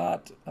that have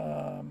not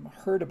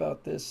heard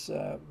about this,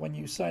 when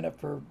you sign up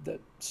for the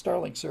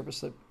Starlink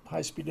service, the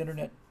high-speed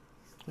internet,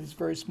 these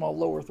very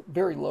small,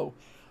 very low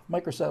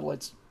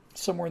microsatellites,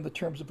 somewhere in the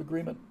terms of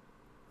agreement,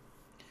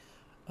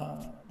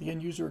 the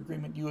end-user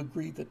agreement, you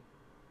agree that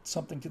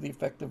something to the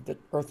effect of that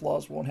Earth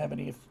laws won't have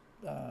any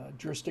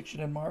jurisdiction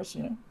in Mars.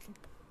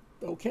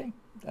 Okay,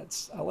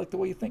 I like the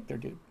way you think there,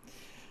 dude.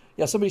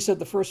 Yeah, somebody said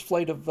the first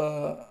flight of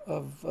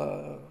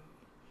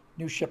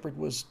New Shepard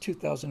was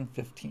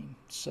 2015.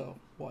 So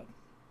what?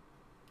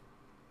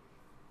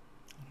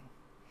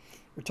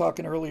 We're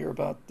talking earlier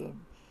about the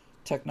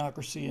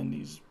technocracy and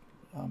these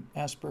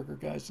Asperger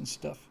guys and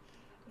stuff,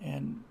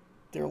 and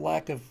their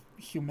lack of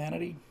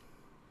humanity.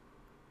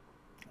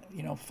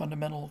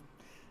 Fundamental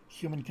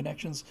human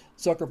connections.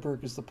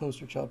 Zuckerberg is the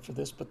poster child for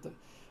this, but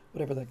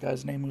whatever that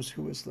guy's name was,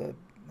 who was the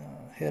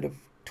head of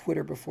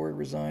Twitter before he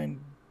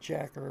resigned,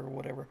 Jack or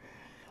whatever,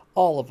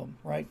 all of them,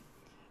 right?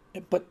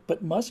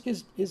 But Musk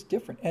is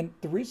different, and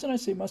the reason I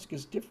say Musk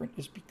is different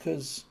is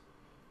because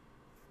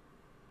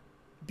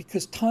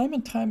time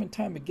and time and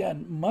time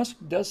again, Musk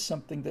does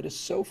something that is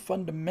so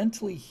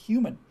fundamentally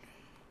human,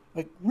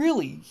 like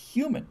really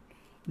human.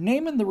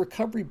 Naming the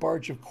recovery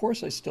barge, of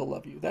course I still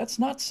love you. That's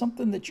not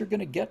something that you're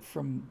going to get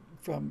from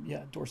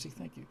Dorsey,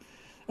 thank you.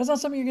 That's not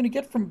something you're going to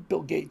get from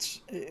Bill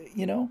Gates,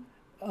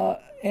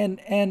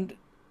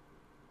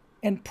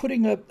 and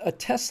putting a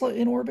Tesla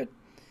in orbit,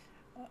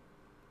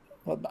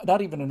 well,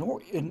 not even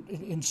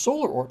in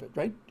solar orbit,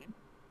 right?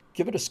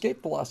 Give it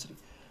escape velocity.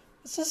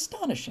 It's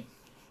astonishing,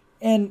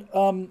 and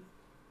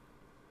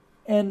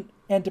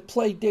to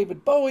play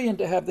David Bowie and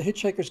to have the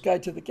Hitchhiker's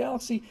Guide to the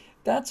Galaxy,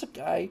 that's a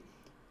guy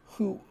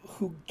who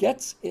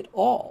gets it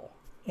all,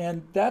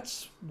 and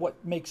that's what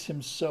makes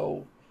him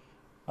so,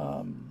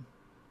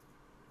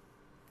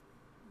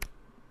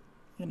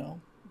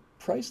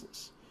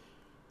 priceless.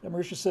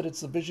 Marisha said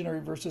it's the visionary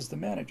versus the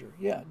manager.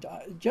 Yeah,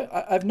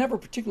 I've never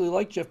particularly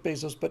liked Jeff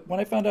Bezos, but when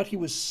I found out he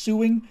was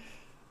suing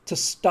to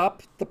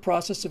stop the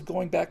process of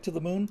going back to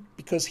the moon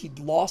because he'd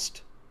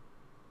lost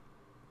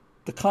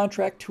the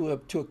contract to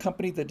a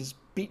company that has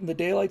beaten the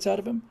daylights out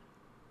of him,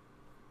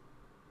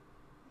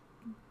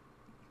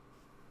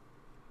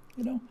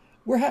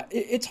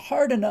 it's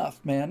hard enough,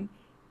 man.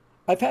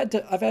 I've had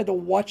to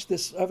watch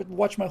this. I've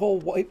watched my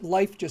whole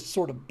life just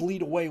sort of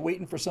bleed away,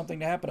 waiting for something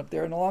to happen up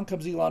there. And along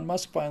comes Elon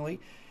Musk finally,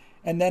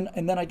 and then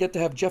I get to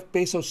have Jeff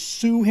Bezos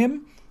sue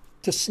him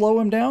to slow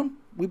him down.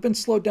 We've been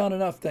slowed down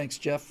enough, thanks,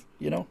 Jeff.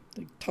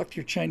 Talk to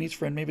your Chinese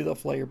friend. Maybe they'll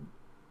fly your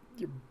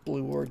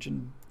Blue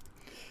Origin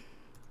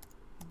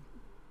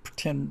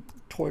pretend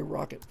toy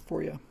rocket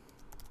for you.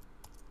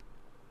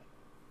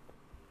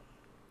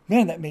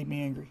 Man, that made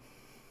me angry.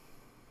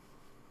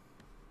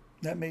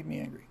 That made me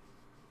angry.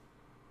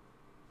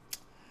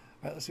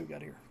 All right, let's see what we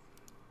got here.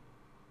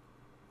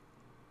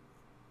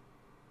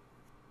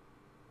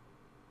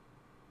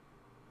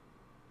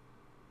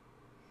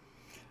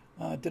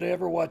 Did I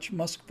ever watch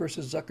Musk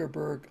versus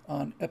Zuckerberg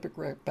on Epic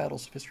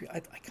Battles of History? I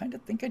kind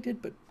of think I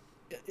did, but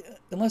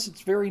unless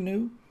it's very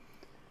new,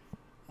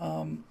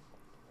 I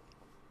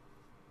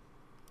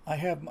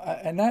have,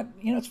 and that,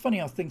 it's funny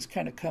how things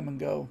kind of come and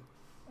go.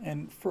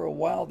 And for a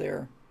while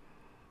there,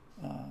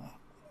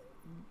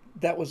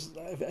 that was,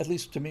 at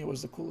least to me,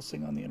 was the coolest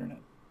thing on the internet.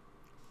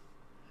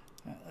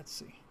 Let's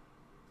see.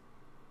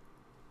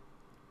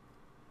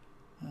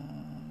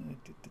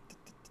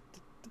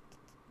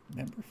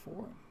 Member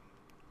forum.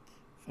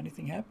 If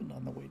anything happened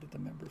on the way to the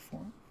member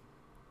forum.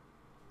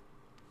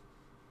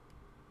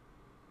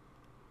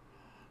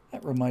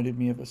 That reminded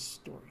me of a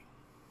story.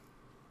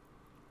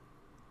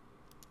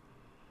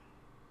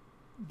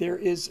 There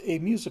is a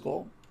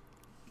musical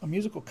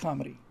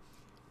comedy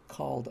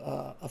called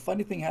A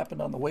Funny Thing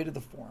Happened on the Way to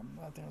the Forum.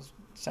 I think it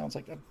sounds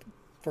like, I'm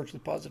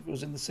virtually positive it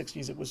was in the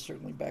 60s. It was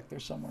certainly back there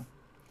somewhere.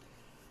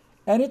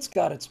 And it's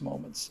got its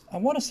moments. I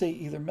want to say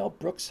either Mel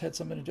Brooks had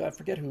something to do, I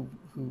forget who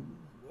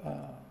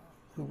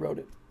wrote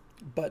it,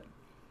 but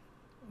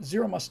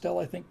Zero Mostel,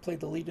 I think, played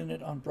the lead in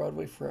it on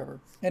Broadway forever.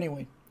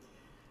 Anyway,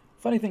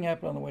 Funny Thing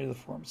Happened on the Way to the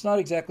Forum. It's not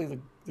exactly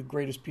the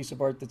greatest piece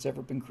of art that's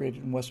ever been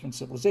created in Western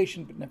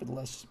civilization, but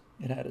nevertheless,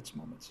 it had its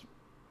moments.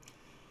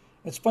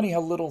 It's funny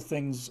how little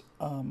things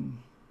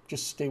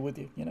just stay with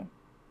you,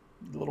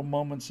 little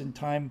moments in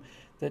time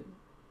that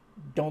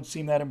don't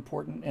seem that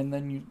important, and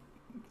then you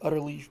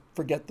utterly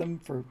forget them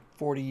for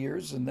 40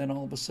 years, and then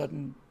all of a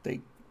sudden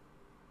they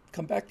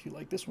come back to you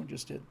like this one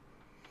just did.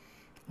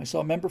 I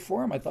saw a member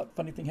forum. I thought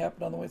funny thing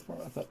happened on the way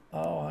through. I thought,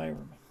 oh, I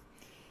remember.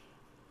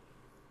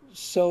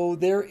 So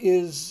there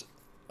is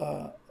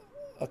a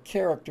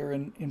character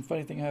in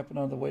Funny Thing Happened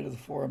on the Way to the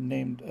Forum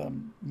named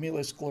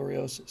Miles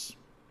Gloriosus.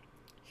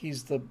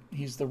 He's the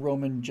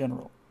Roman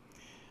general.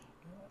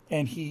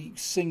 And he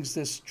sings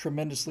this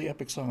tremendously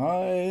epic song,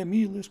 I,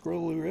 Miles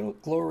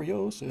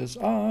Gloriosus,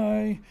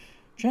 I,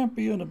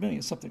 champion of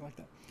many, something like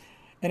that.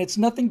 And it's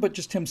nothing but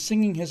just him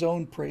singing his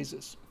own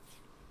praises.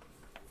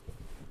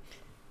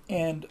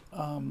 And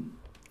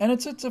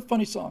it's a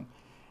funny song.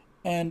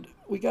 And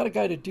we got a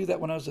guy to do that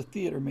when I was a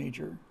theater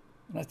major.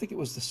 And I think it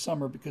was the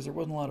summer because there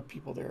wasn't a lot of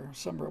people there.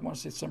 Summer, I want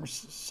to say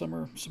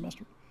summer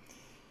semester.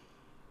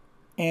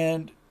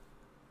 And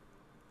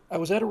I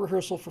was at a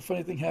rehearsal for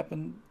Funny Thing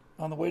Happened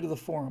on the way to the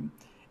forum.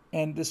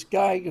 And this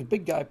guy, a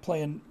big guy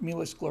playing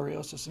Miles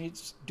Gloriosus, and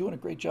he's doing a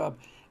great job.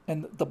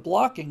 And the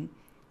blocking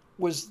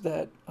was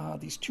that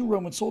these two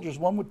Roman soldiers,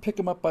 one would pick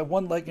him up by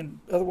one leg and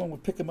the other one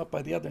would pick him up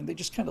by the other. And they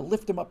just kind of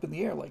lift him up in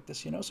the air like this,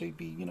 so he'd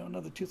be,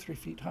 another 2-3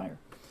 feet higher.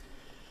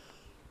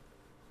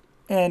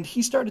 And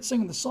he started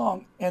singing the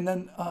song, and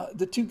then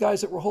the two guys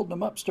that were holding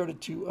him up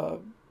started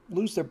to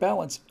lose their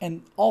balance,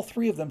 and all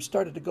three of them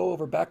started to go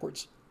over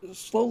backwards,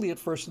 slowly at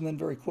first and then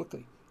very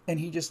quickly. And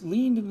he just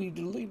leaned and he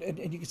leaned,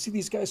 and you could see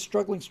these guys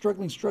struggling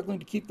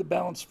to keep the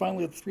balance.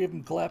 Finally, the three of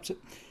them collapse it,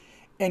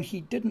 and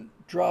he didn't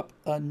drop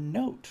a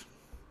note.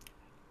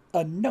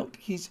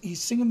 He's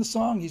singing the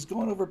song. He's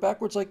going over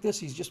backwards like this.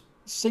 He's just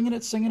singing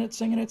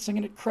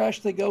it.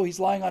 Crash they go. He's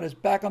lying on his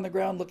back on the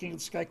ground, looking at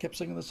the sky. Kept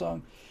singing the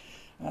song.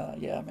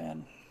 Yeah,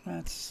 man,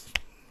 that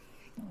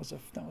was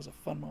a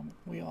fun moment.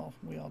 We all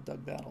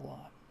dug that a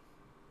lot.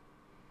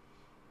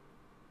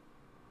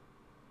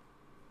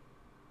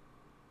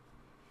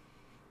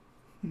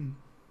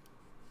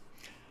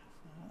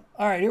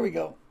 All right, here we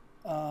go.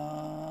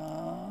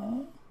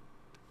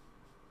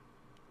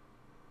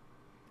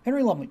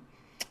 Henry Lumley.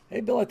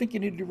 Hey, Bill, I think you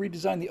need to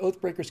redesign the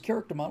Oathbreakers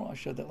character model. I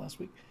showed that last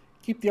week.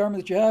 Keep the armor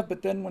that you have,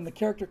 but then when the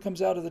character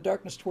comes out of the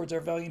darkness towards our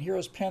valiant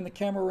heroes, pan the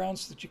camera around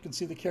so that you can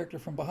see the character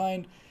from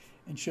behind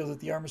and show that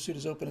the armor suit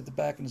is open at the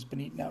back and has been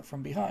eaten out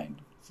from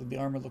behind. So the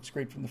armor looks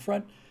great from the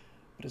front,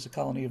 but as a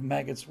colony of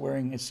maggots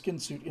wearing a skin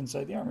suit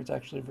inside the armor, it's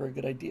actually a very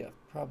good idea.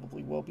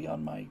 Probably well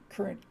beyond my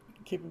current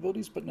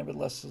capabilities, but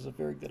nevertheless is a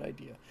very good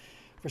idea.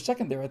 For a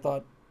second there, I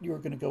thought you were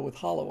going to go with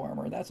hollow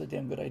armor, and that's a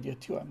damn good idea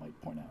too, I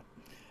might point out.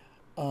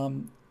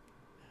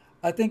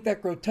 I think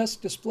that grotesque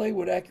display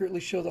would accurately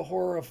show the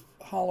horror of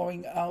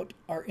hollowing out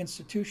our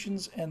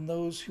institutions and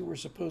those who were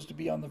supposed to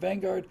be on the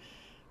vanguard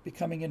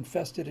becoming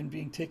infested and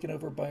being taken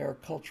over by our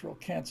cultural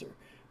cancer.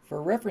 For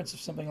a reference of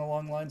something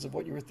along the lines of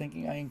what you were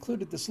thinking, I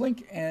included this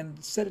link and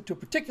set it to a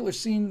particular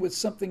scene with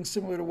something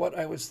similar to what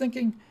I was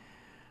thinking.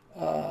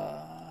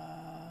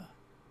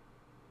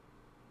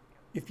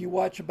 If you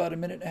watch about a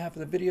minute and a half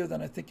of the video,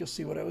 then I think you'll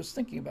see what I was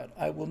thinking about.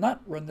 I will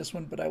not run this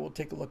one, but I will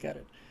take a look at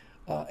it.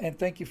 And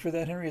thank you for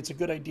that, Henry. It's a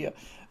good idea.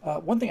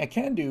 One thing I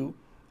can do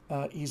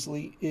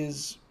easily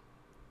is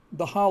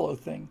the hollow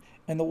thing.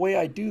 And the way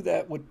I do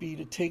that would be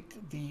to take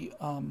the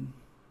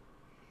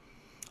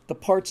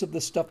parts of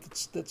the stuff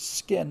that's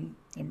skin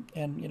and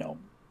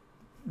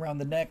around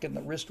the neck and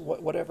the wrist,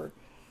 whatever.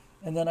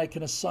 And then I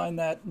can assign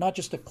that not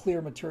just a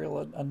clear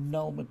material, a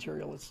null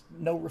material. It's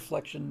no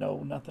reflection, no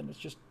nothing. It's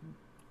just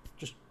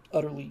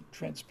utterly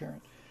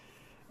transparent.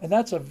 And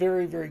that's a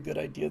very, very good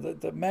idea.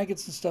 The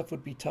maggots and stuff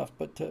would be tough,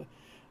 but to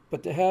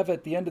have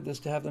at the end of this,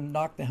 to have them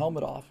knock the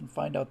helmet off and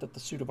find out that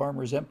the suit of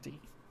armor is empty,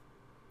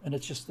 and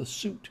it's just the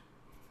suit,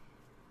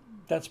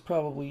 that's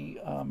probably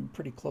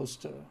pretty close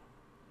to,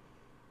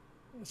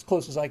 as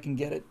close as I can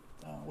get it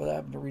without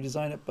having to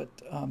redesign it. But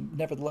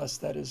nevertheless,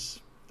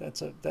 that's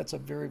a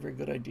very, very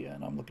good idea,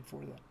 and I'm looking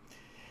forward to that.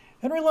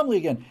 Henry Lumley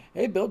again.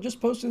 Hey, Bill,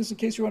 just posted this in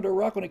case you're under a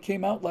rock when it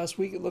came out last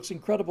week. It looks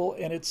incredible,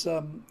 and it's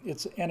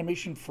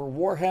animation for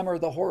Warhammer: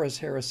 The Horus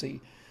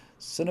Heresy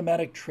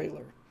cinematic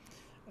trailer.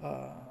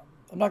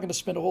 I'm not going to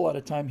spend a whole lot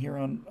of time here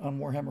on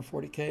Warhammer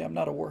 40K. I'm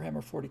not a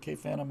Warhammer 40K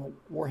fan. I'm a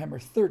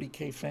Warhammer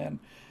 30K fan.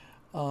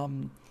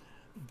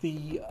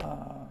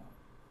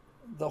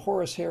 The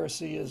Horus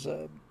Heresy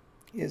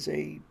is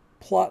a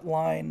plot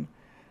line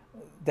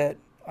that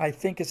I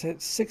think is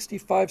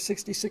 65,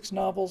 66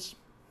 novels.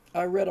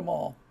 I read them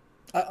all.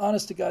 I,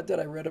 honest to God, did.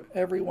 I read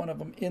every one of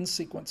them in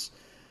sequence.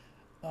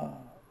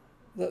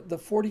 The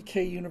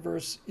 40K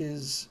universe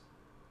is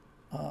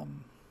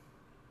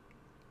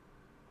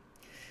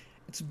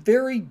it's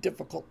very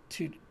difficult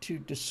to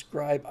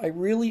describe. I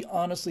really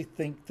honestly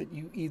think that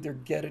you either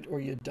get it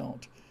or you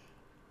don't.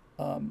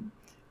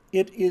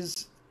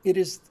 It's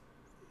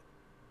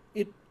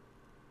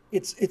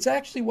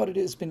actually what it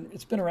is.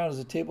 It's been around as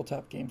a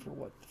tabletop game for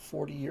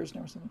 40 years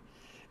now or something.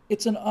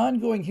 It's an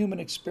ongoing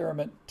human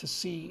experiment to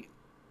see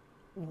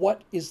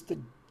what is the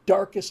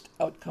darkest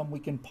outcome we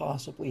can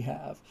possibly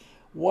have.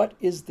 What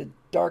is the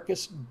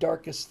darkest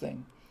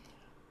thing?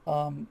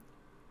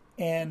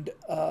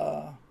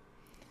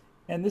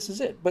 and this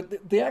is it.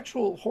 But the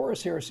actual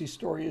Horus Heresy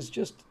story is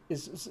just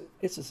it's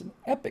just an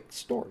epic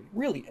story,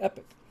 really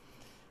epic.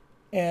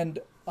 And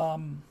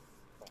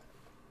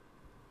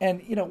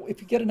you know,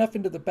 if you get enough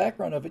into the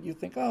background of it, you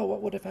think, oh,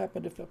 what would have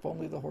happened if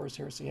only the Horus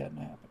Heresy hadn't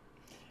happened?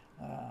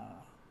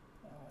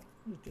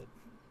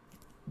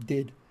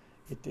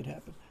 It did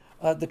happen.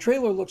 The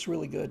trailer looks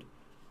really good,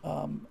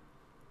 and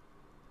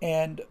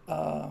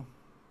I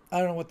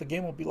don't know what the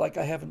game will be like.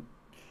 I have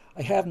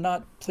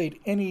not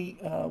played any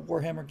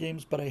Warhammer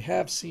games, but I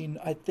have seen,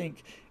 I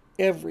think,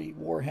 every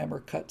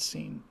Warhammer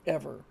cutscene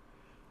ever.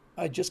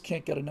 I just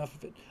can't get enough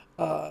of it.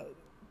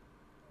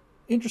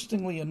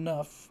 Interestingly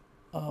enough,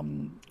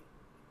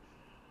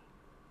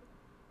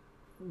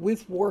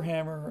 with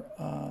Warhammer,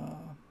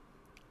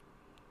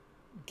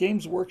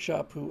 Games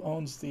Workshop, who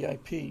owns the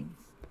IP and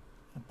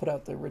put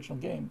out the original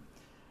game,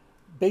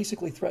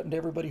 basically threatened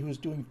everybody who was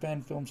doing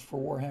fan films for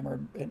Warhammer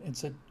and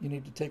said you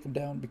need to take them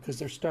down because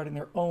they're starting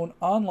their own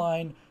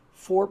online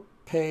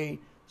for-pay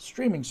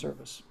streaming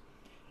service.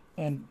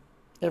 And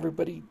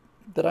everybody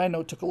that I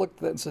know took a look at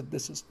that and said,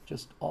 this is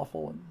just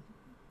awful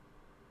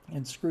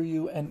and screw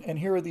you. And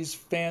here are these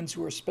fans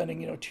who are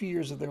spending, 2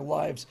 years of their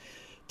lives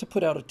to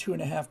put out a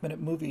 2.5-minute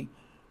movie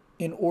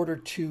in order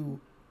to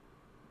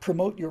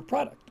promote your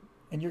product.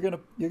 And you're gonna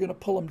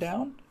pull them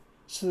down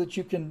so that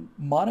you can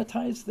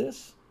monetize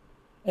this?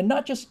 And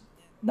not just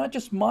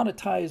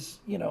monetize,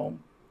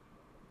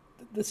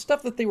 the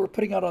stuff that they were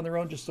putting out on their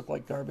own just looked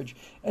like garbage.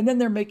 And then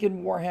they're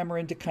making Warhammer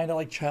into kind of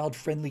like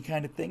child-friendly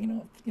kind of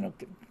thing.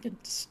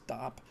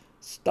 Stop.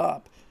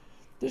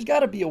 There's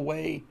got to be a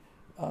way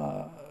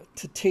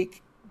to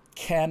take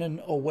canon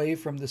away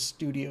from the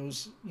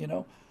studios.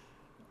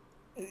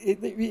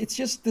 It's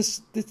just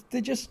this.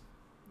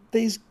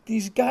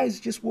 These guys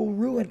just will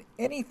ruin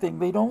anything.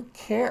 They don't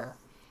care.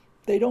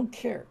 It's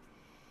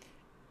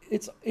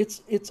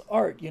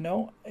art,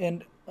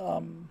 and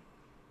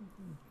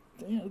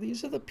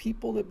these are the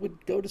people that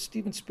would go to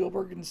Steven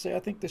Spielberg and say,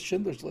 I think the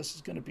Schindler's List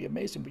is going to be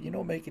amazing, but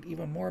make it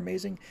even more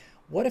amazing.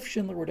 What if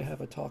Schindler were to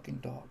have a talking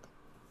dog?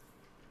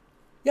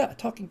 Yeah, a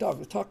talking dog.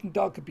 The talking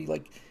dog could be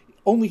like,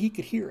 only he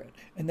could hear it,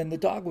 and then the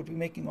dog would be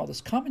making all this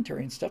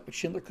commentary and stuff, but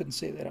Schindler couldn't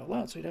say that out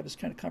loud, so he'd have this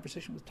kind of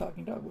conversation with the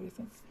talking dog. What do you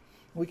think?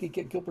 We could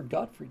get Gilbert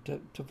Gottfried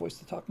to voice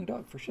the talking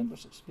dog for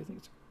Schindler's List. Do you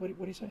think what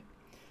do you say?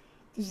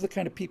 These are the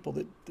kind of people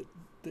that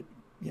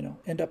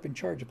end up in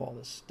charge of all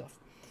this stuff.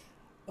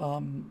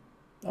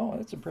 Oh,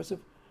 that's impressive.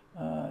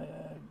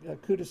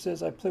 Kuda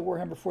says, I play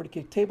Warhammer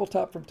 40k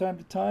tabletop from time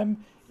to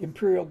time.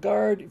 Imperial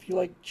Guard, if you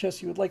like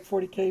chess, you would like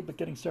 40k, but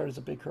getting started is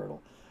a big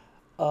hurdle.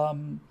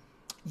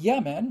 Yeah,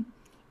 man.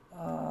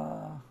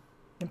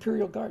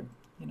 Imperial Guard,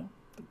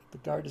 the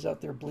Guard is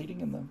out there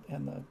bleeding and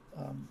the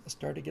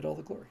Astar to get all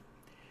the glory.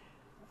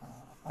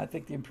 I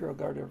think the Imperial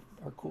Guard are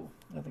cool.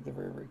 I think they're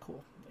very, very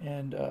cool.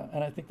 And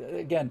I think that,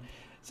 again,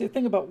 see, the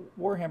thing about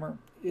Warhammer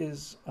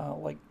is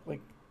like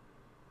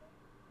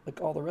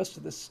all the rest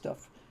of this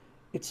stuff,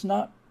 it's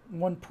not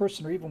one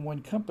person or even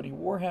one company.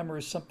 Warhammer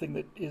is something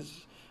that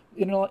is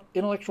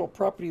intellectual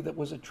property that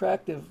was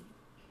attractive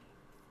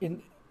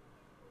in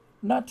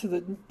not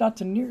to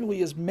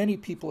nearly as many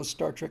people as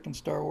Star Trek and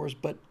Star Wars,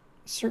 but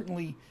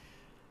certainly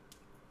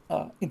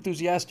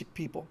enthusiastic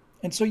people.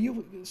 And so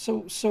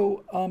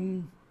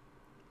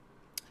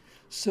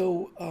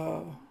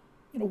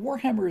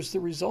Warhammer is the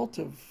result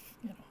of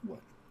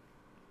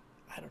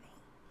I don't know,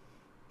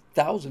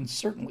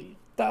 thousands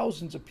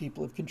of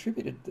people have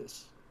contributed to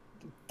this,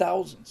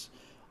 thousands,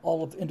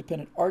 all of the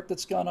independent art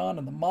that's gone on,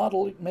 and the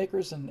model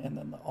makers, and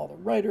then all the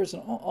writers,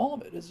 and all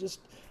of it is just,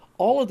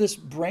 all of this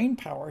brain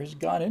power has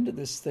gone into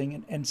this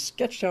thing and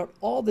sketched out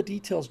all the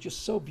details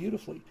just so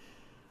beautifully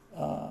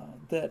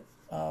that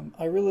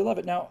I really love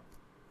it. Now,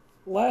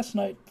 last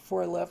night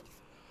before I left,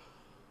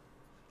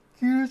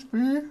 excuse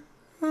me,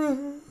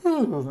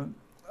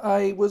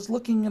 I was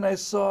looking and I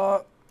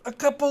saw a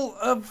couple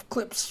of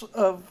clips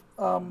of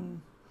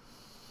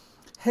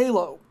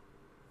Halo,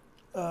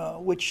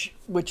 which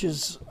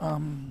is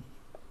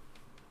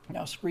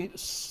now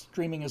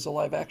streaming as a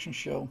live action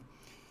show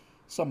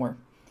somewhere,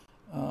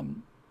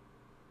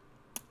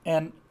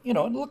 and it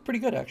looked pretty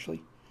good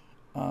actually.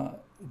 I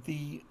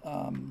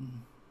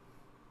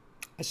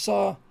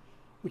saw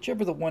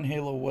whichever the one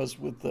Halo was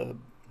with the.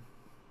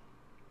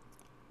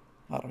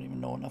 I don't even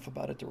know enough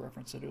about it to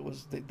reference it. It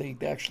was they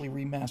actually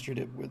remastered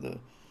it with the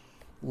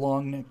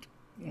long-necked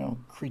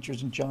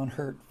creatures, and John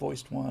Hurt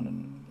voiced one,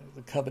 and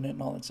the Covenant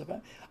and all that stuff.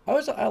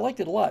 I liked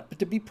it a lot, but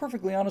to be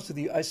perfectly honest with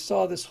you, I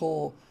saw this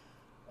whole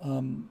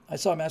I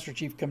saw Master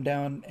Chief come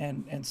down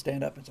and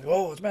stand up and say,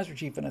 "Oh, it's Master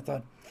Chief," and I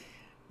thought,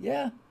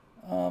 yeah,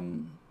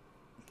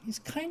 he's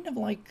kind of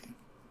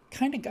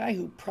guy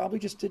who probably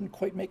just didn't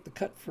quite make the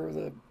cut for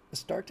the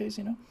Astartes,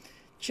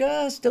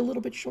 just a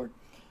little bit short.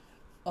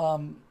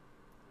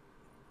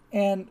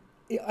 And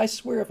I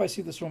swear if I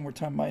see this one more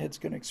time, my head's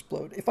going to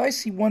explode. If I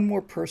see one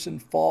more person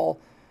fall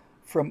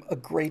from a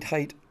great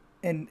height,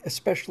 and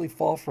especially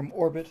fall from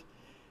orbit,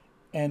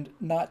 and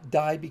not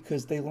die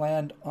because they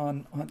land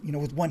on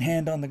with one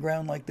hand on the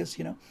ground like this,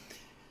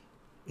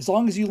 as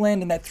long as you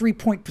land in that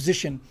 3-point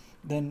position,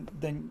 then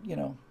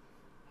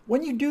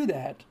when you do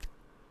that,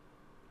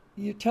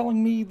 you're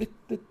telling me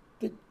that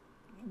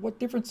what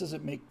difference does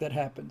it make that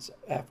happens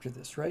after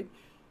this, right?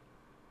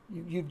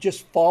 You've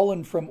just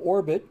fallen from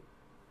orbit,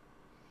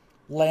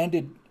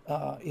 landed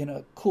in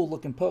a cool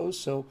looking pose,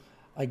 so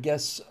I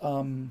guess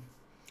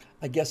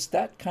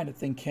that kind of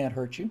thing can't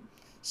hurt you.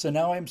 So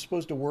now I'm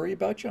supposed to worry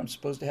about you. I'm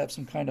supposed to have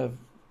some kind of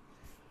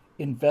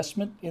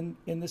investment in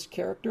this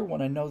character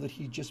when I know that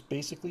he just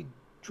basically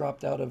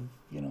dropped out of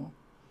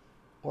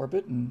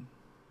orbit. And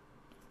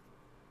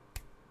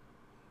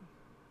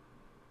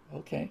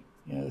okay,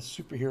 the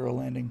superhero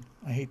landing.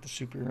 I hate the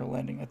superhero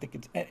landing. I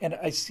think and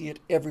I see it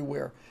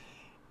everywhere,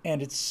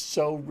 and it's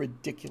so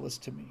ridiculous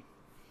to me.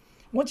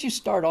 Once you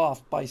start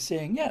off by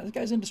saying, yeah, this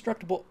guy's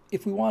indestructible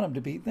if we want him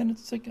to be, then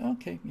it's like,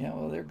 okay, yeah,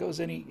 well, there goes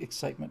any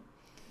excitement.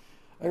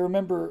 I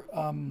remember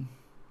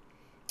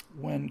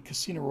when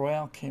Casino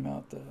Royale came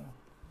out,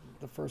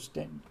 the first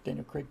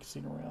Daniel Craig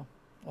Casino Royale,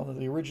 although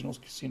the original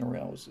Casino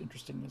Royale was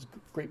interesting. It was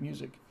great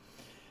music.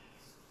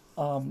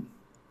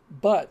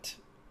 But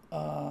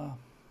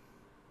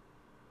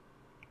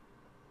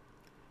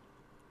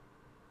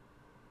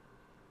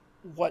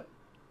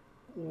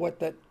what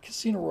that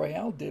Casino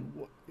Royale did,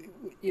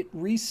 it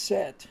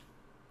reset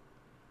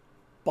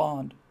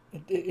Bond.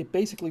 It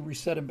basically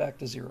reset him back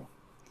to zero.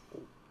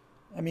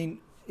 I mean,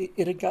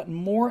 it had gotten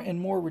more and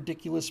more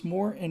ridiculous,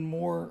 more and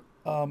more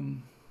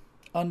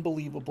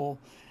unbelievable.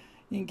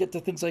 You can get to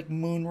things like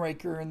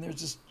Moonraker, and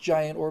there's this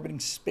giant orbiting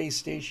space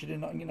station,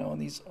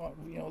 and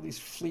these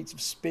fleets of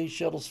space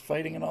shuttles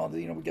fighting, and all.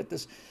 We get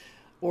this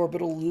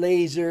orbital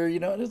laser,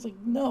 and it's like,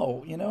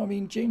 no, I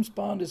mean, James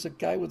Bond is a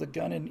guy with a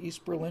gun in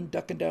East Berlin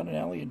ducking down an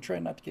alley and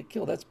trying not to get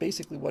killed. That's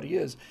basically what he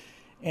is.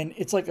 And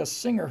it's like a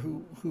singer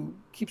who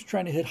keeps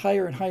trying to hit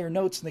higher and higher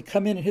notes, and they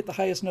come in and hit the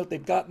highest note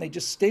they've got, and they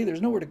just stay.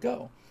 There's nowhere to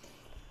go.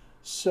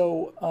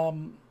 So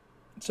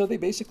they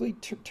basically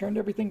turned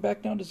everything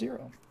back down to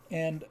zero.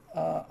 And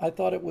I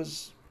thought it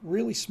was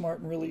really smart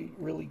and really,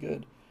 really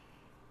good.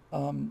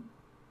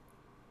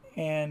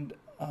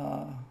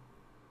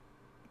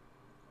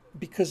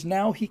 Because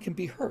now he can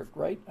be hurt,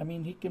 right? I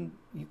mean, you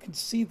can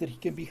see that he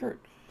can be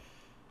hurt.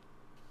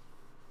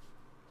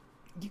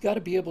 You got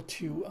to be able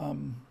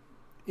to,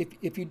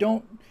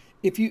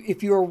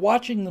 if you are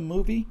watching the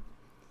movie,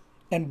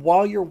 and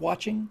while you're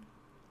watching,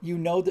 you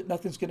know that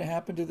nothing's going to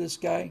happen to this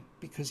guy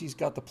because he's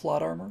got the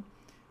plot armor,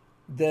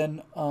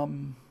 then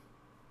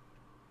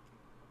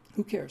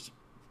who cares,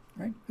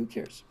 right? Who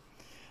cares?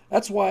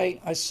 That's why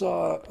I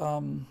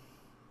saw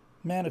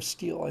Man of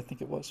Steel, I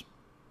think it was.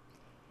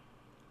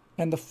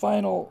 And the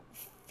final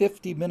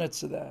 50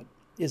 minutes of that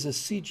is a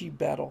CG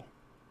battle.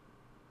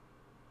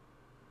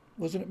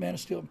 Wasn't it Man of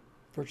Steel? I'm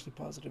virtually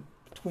positive.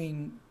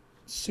 Between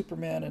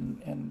Superman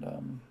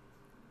and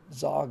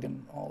Zog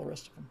and all the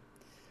rest of them.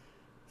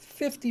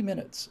 50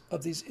 minutes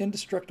of these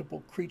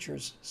indestructible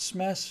creatures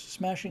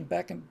smashing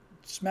back and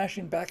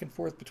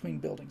forth between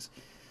buildings.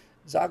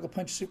 Zog will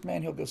punch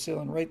Superman. He'll go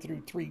sailing right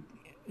through 3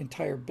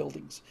 entire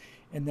buildings.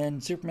 And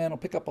then Superman will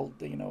pick up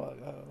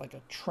like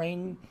a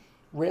train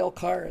rail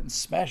car and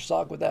smash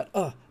Zog with that,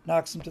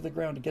 knocks him to the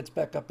ground and gets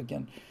back up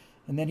again.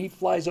 And then he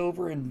flies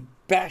over and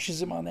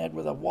bashes him on the head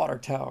with a water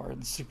tower,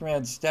 and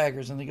Superman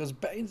staggers and he goes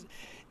back.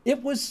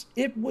 It was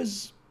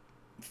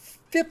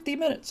 50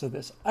 minutes of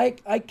this.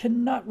 I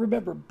cannot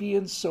remember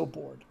being so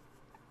bored.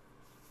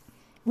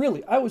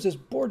 Really, I was as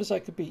bored as I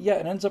could be. Yeah,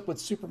 it ends up with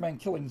Superman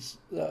killing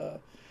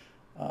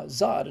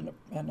Zod,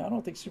 and I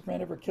don't think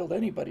Superman ever killed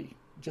anybody,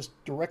 just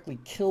directly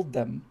killed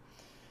them.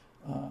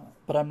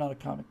 But I'm not a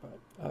comic book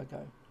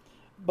guy.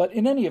 But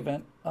in any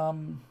event,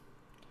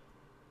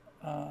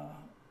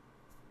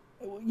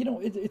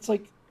 it's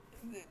like,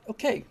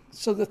 okay,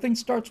 so the thing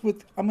starts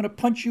with, I'm going to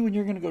punch you and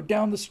you're going to go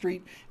down the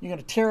street. You're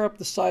going to tear up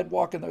the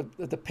sidewalk and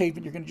the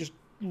pavement. You're going to just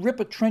rip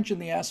a trench in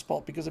the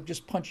asphalt because I've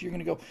just punched you. You're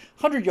going to go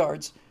 100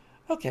 yards.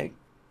 Okay,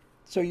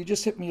 so you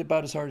just hit me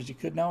about as hard as you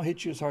could. Now I'll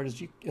hit you as hard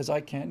as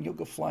I can. You'll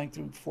go flying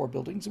through 4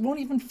 buildings. It won't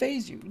even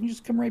faze you. You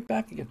just come right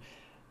back again.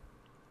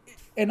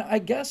 And I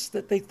guess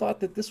that they thought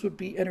that this would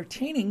be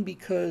entertaining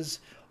because,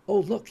 oh,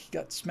 look, he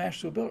got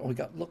smashed to a building. Oh, he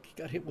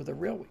got hit with a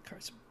railway car.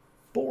 It's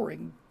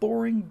boring.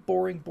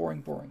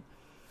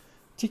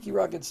 Tiki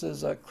Rocket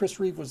says Chris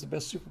Reeve was the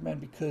best Superman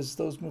because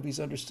those movies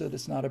understood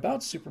it's not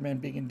about Superman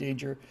being in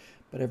danger,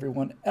 but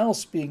everyone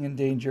else being in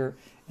danger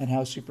and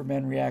how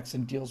Superman reacts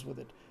and deals with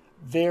it.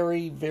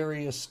 Very,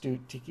 very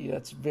astute, Tiki.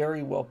 That's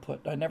very well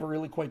put. I never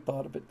really quite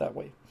thought of it that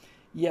way.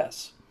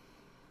 Yes,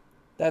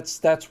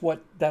 that's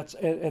what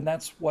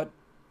the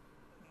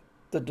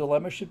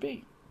dilemma should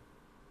be.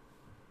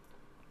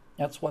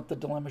 That's what the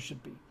dilemma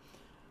should be.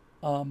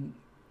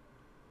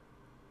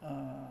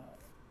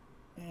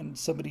 And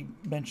somebody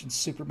mentioned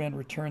Superman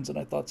Returns, and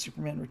I thought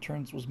Superman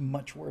Returns was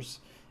much worse,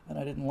 and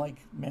I didn't like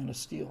Man of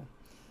Steel.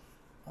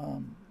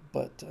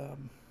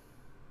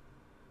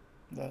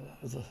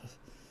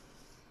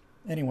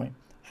 Anyway,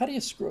 how do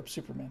you screw up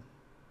Superman?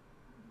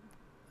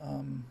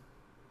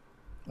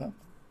 Well,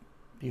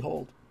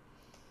 behold.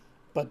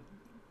 But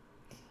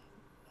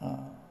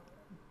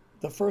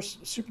the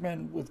first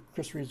Superman with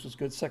Chris Reeves was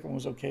good. Second one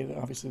was okay.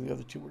 Obviously, the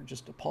other two were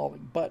just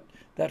appalling. But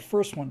that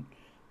first one,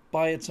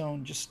 by its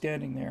own, just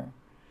standing there,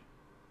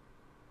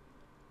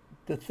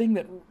 the thing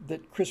that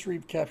Chris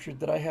Reeve captured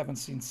that I haven't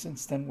seen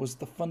since then was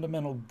the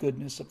fundamental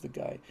goodness of the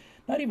guy.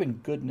 Not even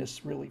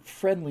goodness, really.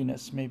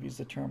 Friendliness, maybe, is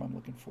the term I'm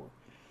looking for.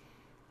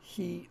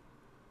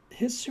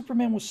 His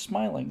Superman was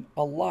smiling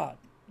a lot,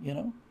 you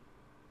know?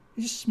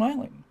 He's just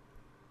smiling.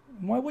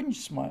 Why wouldn't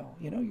you smile?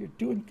 You know, you're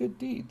doing good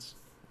deeds.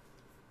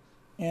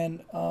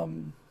 And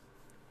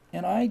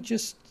I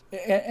just,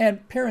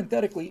 and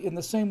parenthetically, in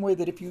the same way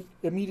that if you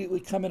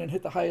immediately come in and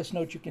hit the highest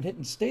note you can hit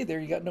and stay there,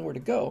 you got nowhere to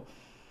go.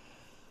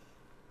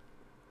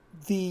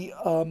 The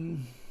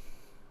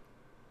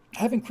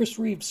having Chris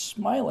Reeves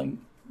smiling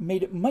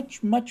made it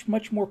much, much,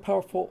 much more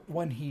powerful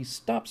when he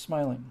stopped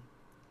smiling.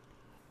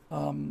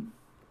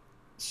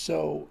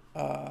 So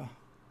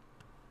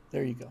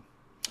there you go.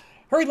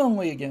 Harry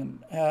Lonely again.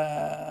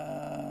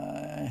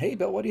 Hey,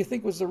 Bill, what do you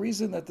think was the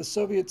reason that the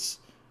Soviets?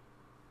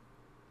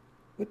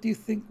 What do you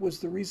think was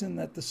the reason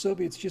that the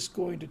Soviets just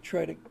going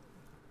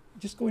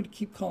to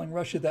keep calling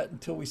Russia that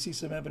until we see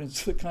some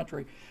evidence to the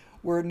contrary?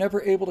 We're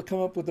never able to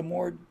come up with a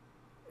more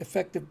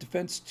effective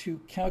defense to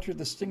counter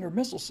the Stinger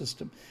missile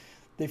system.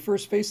 They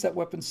first faced that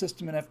weapon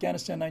system in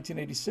Afghanistan in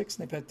 1986,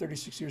 and they've had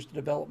 36 years to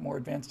develop more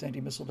advanced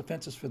anti-missile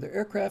defenses for their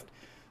aircraft.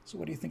 So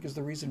what do you think is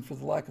the reason for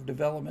the lack of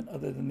development,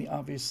 other than the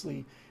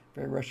obviously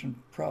very Russian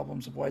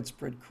problems of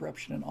widespread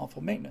corruption and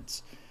awful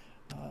maintenance?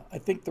 I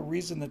think the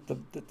reason that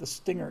the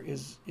Stinger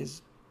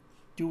is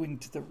doing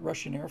to the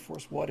Russian Air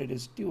Force what it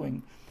is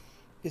doing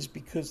is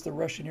because the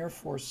Russian Air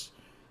Force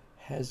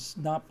has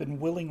not been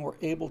willing or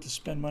able to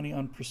spend money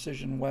on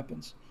precision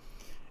weapons.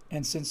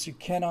 And since you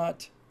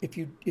cannot, if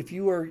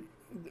you are,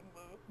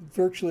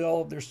 virtually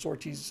all of their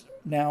sorties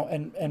now,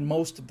 and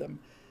most of them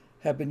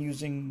have been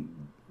using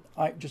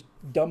just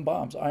dumb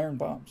bombs, iron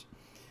bombs.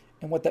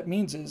 And what that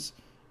means is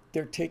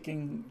they're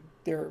taking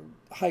their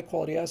high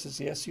quality assets,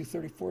 the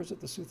Su-34, is it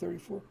the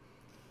Su-34?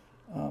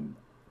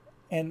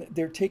 And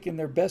they're taking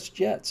their best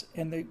jets,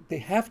 and they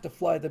have to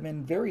fly them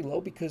in very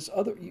low because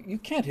you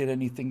can't hit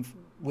anything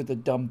with a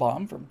dumb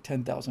bomb from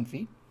 10,000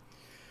 feet.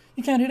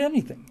 You can't hit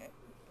anything.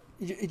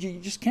 You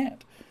just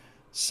can't.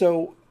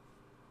 So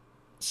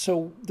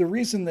the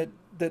reason that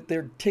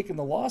they're taking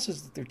the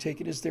losses that they're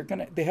taking is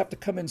they have to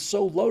come in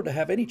so low to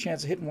have any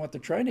chance of hitting what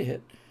they're trying to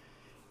hit,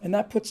 and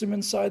that puts them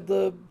inside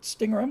the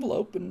Stinger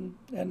envelope, and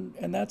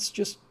that's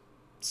just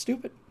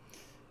stupid.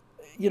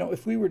 You know,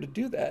 if we were to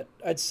do that,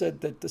 I'd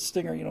said that the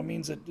Stinger, you know,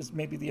 means that it's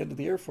maybe the end of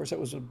the Air Force. That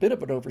was a bit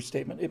of an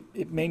overstatement.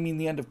 It may mean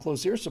the end of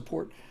close air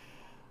support,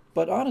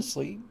 but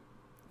honestly,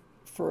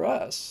 for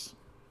us,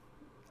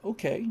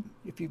 okay,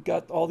 if you've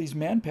got all these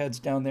man pads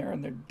down there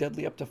and they're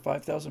deadly up to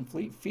 5,000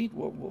 feet,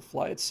 we'll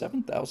fly at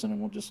 7,000 and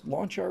we'll just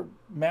launch our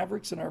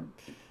Mavericks and our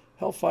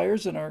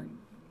Hellfires and our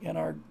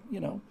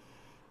you know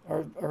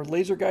our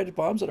laser guided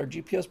bombs and our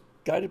GPS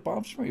guided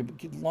bombs from you.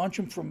 You can launch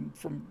them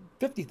from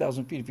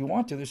 50,000 feet if you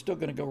want to. They're still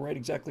going to go right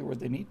exactly where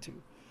they need to.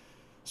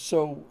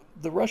 So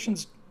the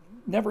Russians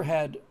never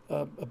had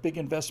a big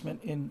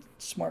investment in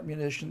smart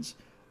munitions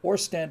or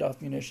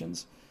standoff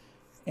munitions,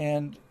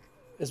 and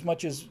as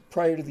much as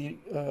prior to the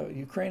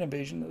Ukraine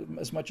invasion,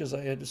 as much as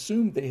I had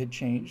assumed they had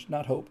changed,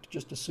 not hoped,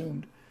 just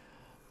assumed,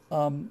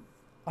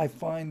 I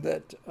find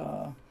that,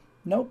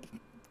 nope,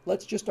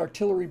 let's just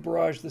artillery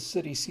barrage the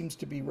city seems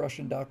to be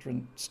Russian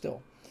doctrine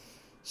still.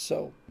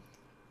 So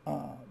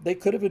they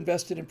could have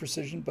invested in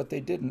precision, but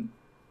they didn't.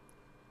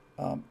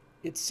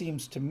 It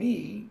seems to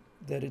me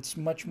that it's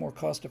much more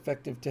cost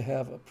effective to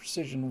have a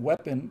precision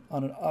weapon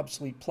on an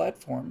obsolete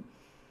platform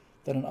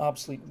than an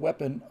obsolete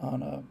weapon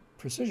on a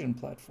precision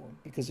platform,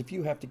 because if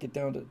you have to get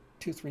down to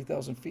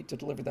 2,000-3,000 feet to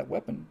deliver that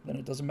weapon, then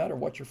it doesn't matter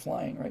what you're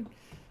flying, right?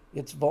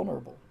 It's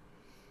vulnerable.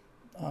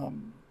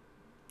 I'm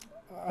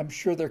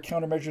sure their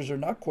countermeasures are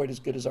not quite as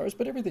good as ours,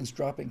 but everything's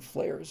dropping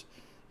flares,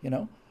 you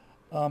know.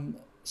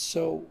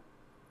 So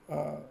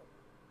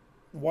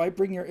why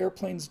bring your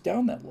airplanes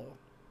down that low?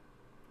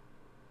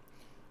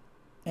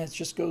 And it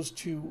just goes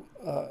to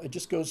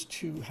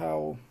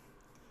how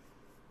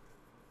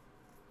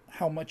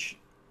much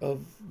of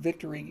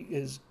victory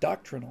is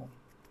doctrinal,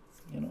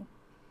 you know,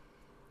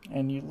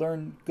 and you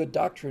learn good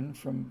doctrine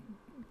from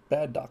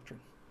bad doctrine.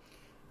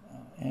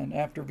 And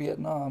after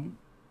Vietnam,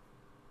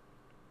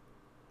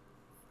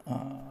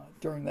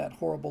 during that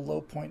horrible low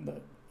point in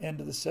the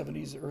end of the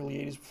 70s, early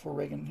 80s, before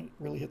Reagan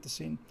really hit the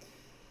scene,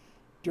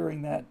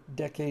 during that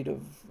decade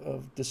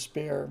of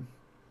despair,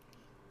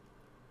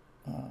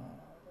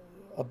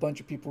 a bunch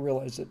of people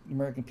realized that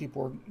American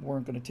people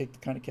weren't going to take the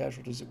kind of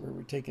casualties that we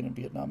were taking in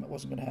Vietnam. It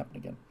wasn't going to happen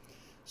again.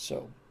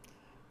 So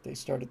they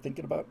started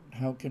thinking about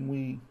how can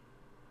we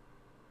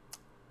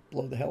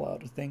blow the hell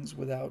out of things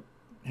without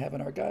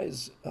having our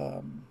guys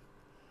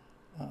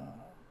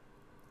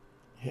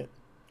hit.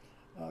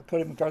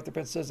 Cody MacArthur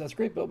Pence says, that's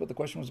great, Bill, but the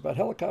question was about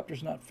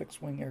helicopters, not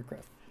fixed-wing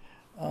aircraft.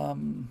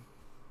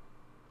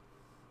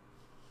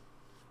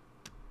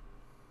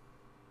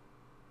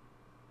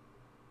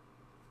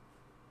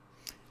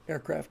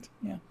 Aircraft,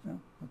 yeah,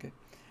 okay.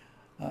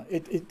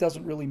 It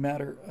doesn't really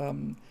matter.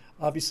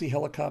 Obviously,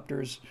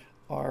 helicopters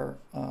are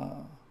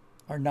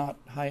not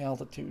high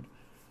altitude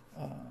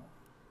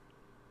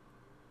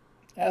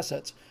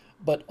assets,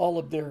 but all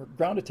of their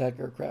ground attack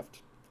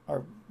aircraft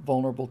are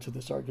vulnerable to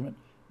this argument.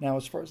 Now,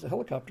 as far as the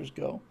helicopters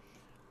go,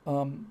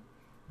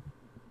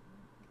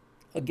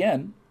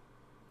 again,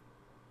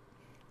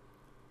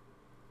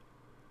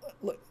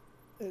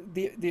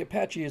 the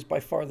Apache is by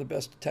far the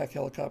best attack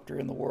helicopter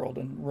in the world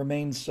and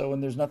remains so,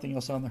 and there's nothing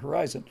else on the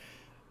horizon.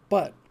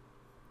 But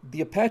the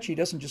Apache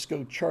doesn't just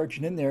go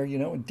charging in there,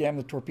 and damn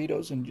the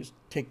torpedoes and just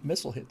take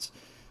missile hits.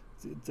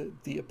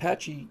 The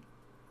Apache,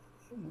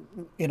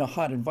 in a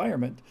hot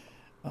environment,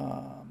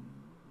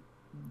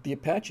 the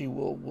Apache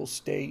will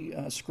stay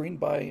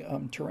screened by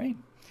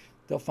terrain.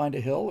 They'll find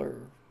a hill or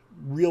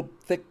real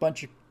thick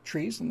bunch of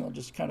trees, and they'll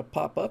just kind of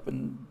pop up,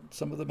 and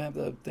some of them have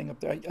the thing up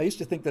there. I used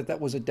to think that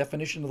was a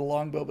definition of the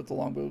longbow, but the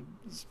longbow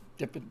is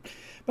different.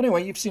 But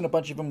anyway, you've seen a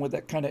bunch of them with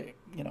that kind of,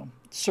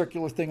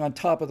 circular thing on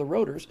top of the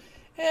rotors,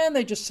 and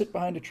they just sit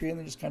behind a tree, and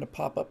they just kind of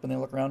pop up, and they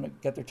look around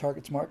and get their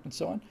targets marked and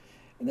so on.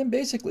 And then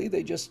basically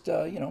they just,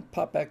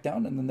 pop back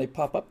down, and then they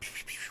pop up,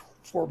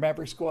 4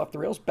 Mavericks go off the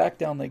rails, back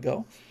down they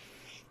go.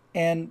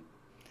 And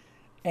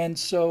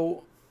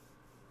so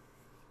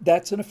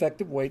that's an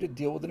effective way to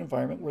deal with an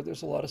environment where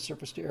there's a lot of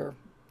surface-to-air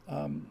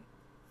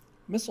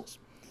missiles,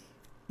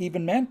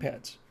 even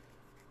man-pads.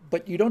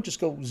 But you don't just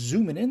go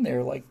zooming in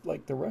there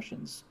like the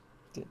Russians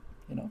did,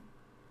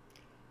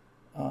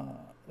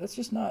 That's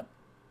just not...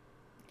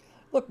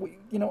 Look,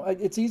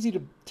 it's easy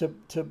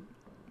to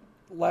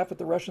laugh at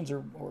the Russians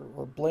or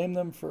blame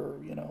them for,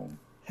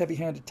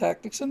 heavy-handed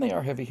tactics, and they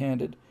are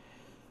heavy-handed.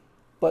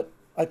 But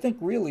I think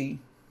really,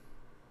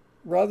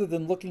 rather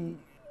than looking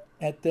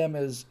at them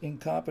as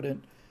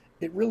incompetent,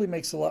 it really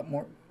makes a lot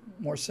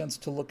more sense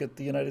to look at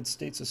the United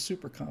States as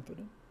super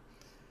competent.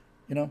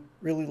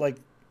 Really like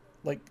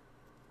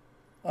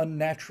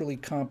unnaturally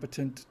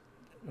competent.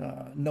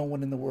 No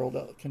one in the world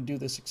can do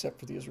this except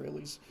for the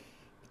Israelis.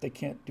 But they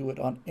can't do it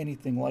on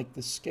anything like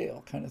this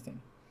scale kind of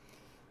thing.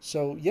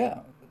 So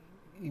yeah,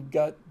 you've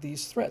got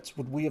these threats.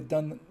 Would we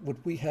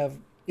have,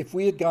 if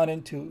we had gone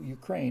into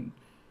Ukraine,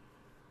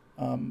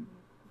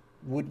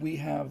 would we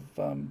have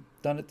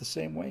done it the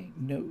same way?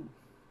 No.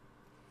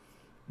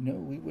 No,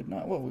 we would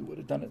not. Well, we would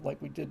have done it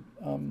like we did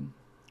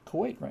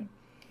Kuwait, right?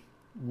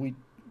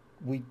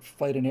 We'd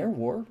fight an air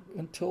war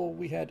until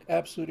we had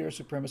absolute air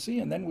supremacy,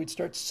 and then we'd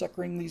start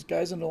suckering these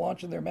guys into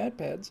launching their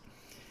MADPADs.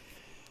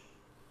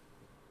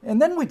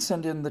 And then we'd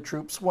send in the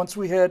troops once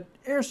we had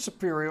air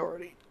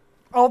superiority.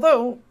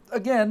 Although,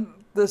 again,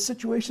 the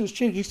situation is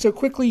changing so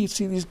quickly. You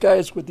see these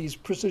guys with these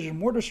precision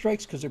mortar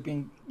strikes because they're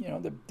being,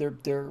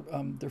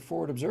 their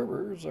forward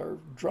observers are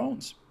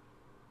drones.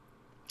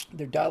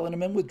 They're dialing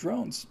them in with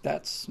drones.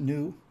 That's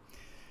new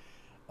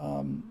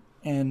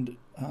and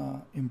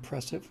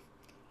impressive.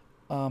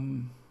 Oh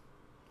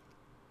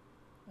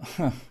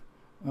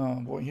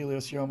boy,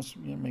 Helios, you almost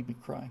make me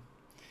cry.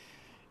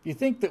 If you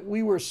think that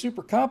we were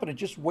super competent,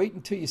 just wait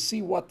until you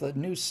see what the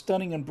new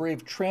stunning and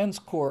brave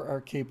TransCorps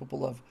are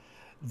capable of.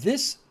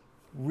 This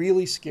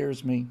really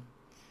scares me.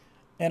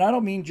 And I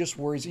don't mean just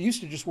worries. It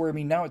used to just worry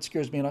me. Now it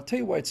scares me. And I'll tell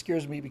you why it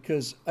scares me,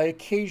 because I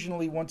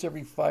occasionally, once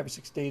every 5 or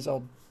 6 days,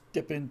 I'll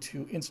dip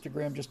into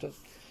Instagram just to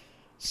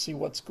see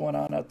what's going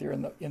on out there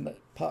in the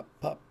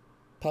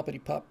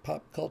poppity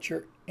pop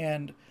culture.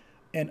 And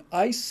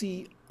I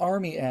see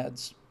Army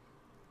ads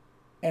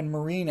and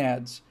Marine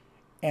ads,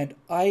 and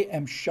I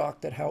am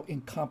shocked at how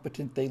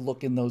incompetent they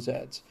look in those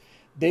ads.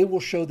 They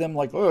will show them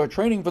like, oh,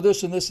 training for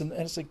this and this, and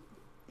it's like,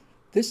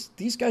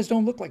 these guys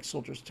don't look like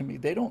soldiers to me.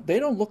 They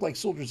don't look like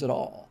soldiers at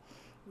all.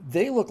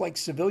 They look like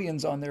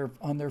civilians on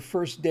their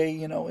first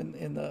day, in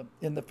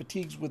the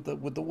fatigues with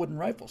the wooden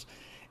rifles.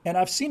 And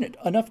I've seen it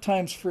enough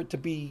times for it to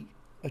be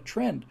a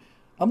trend.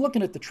 I'm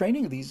looking at the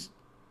training of these.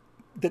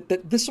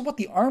 That this is what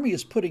the Army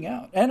is putting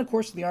out, and of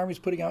course the Army is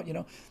putting out.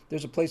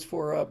 There's a place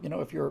for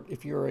if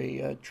you're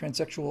a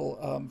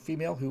transsexual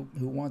female who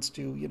wants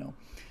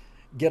to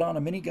get on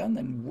a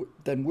minigun,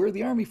 then we're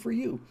the Army for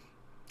you.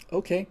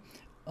 Okay,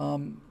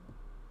 I'm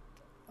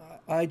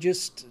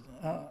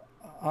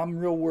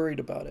real worried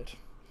about it.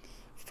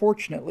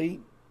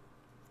 Fortunately,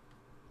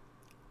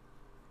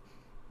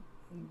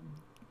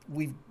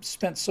 we've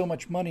spent so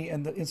much money,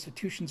 and the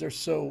institutions are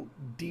so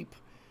deep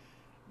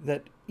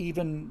that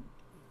even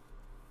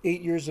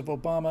 8 years of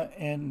Obama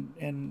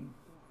and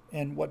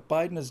what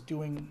Biden is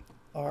doing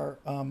are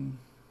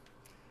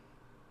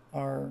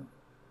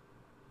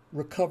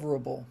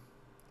recoverable,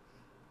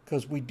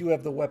 because we do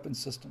have the weapon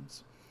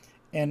systems,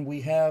 and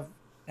we have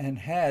and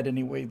had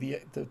anyway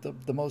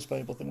the most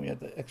valuable thing. We had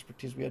the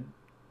expertise. We had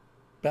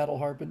battle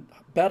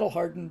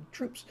hardened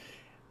troops,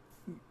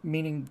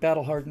 meaning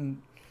battle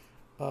hardened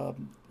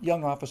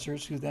young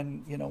officers who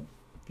then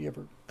if you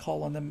ever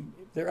call on them,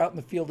 they're out in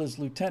the field as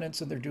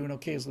lieutenants and they're doing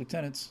okay as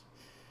lieutenants.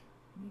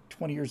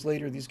 20 years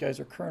later, these guys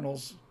are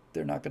colonels.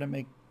 They're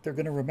going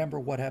to remember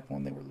what happened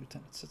when they were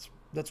lieutenants.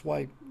 That's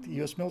why the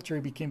U.S. military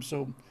became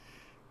so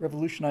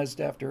revolutionized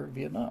after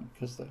Vietnam,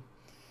 because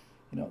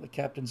The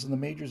captains and the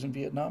majors in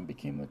Vietnam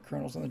became the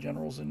colonels and the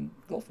generals in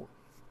Gulf War.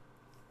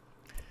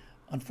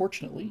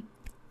 Unfortunately,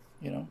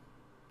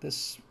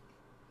 this.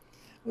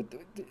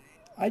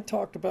 I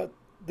talked about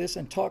this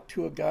and talked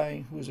to a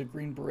guy who was a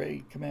Green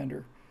Beret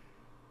commander.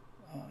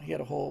 He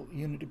had a whole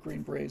unit of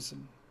Green Berets,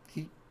 and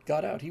he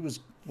got out. He was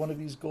one of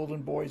these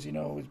golden boys,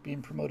 was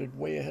being promoted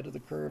way ahead of the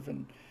curve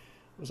and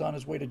was on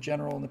his way to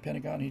general in the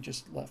Pentagon. He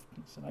just left.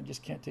 He said, I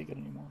just can't take it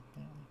anymore.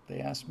 They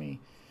asked me,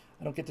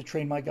 I don't get to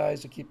train my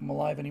guys to keep them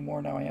alive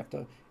anymore. Now I have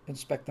to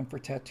inspect them for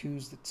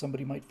tattoos that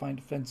somebody might find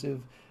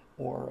offensive,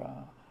 or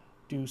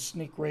do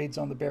sneak raids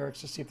on the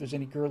barracks to see if there's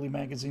any girly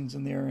magazines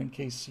in there in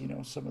case,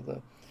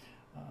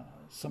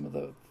 some of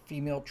the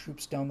female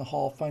troops down the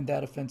hall find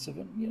that offensive.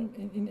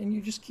 And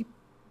you just keep,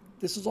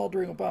 this is all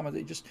during Obama.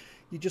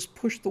 You just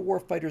push the war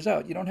fighters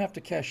out. You don't have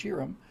to cashier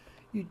them.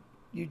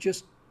 You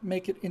just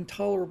make it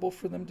intolerable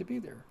for them to be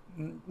there.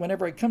 And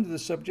whenever I come to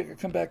this subject, I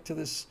come back to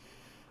this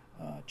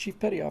chief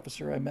petty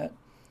officer I met,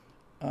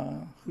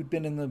 who'd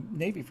been in the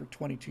Navy for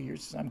 22 years.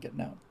 He said, I'm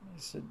getting out. I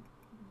said,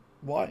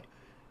 why?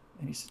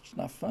 And he said, it's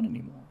not fun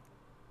anymore.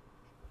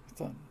 I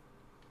thought,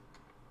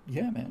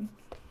 yeah, man.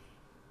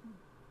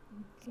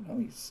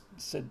 He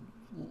said,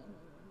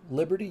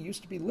 liberty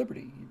used to be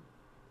liberty.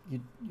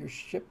 Your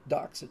ship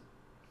docks at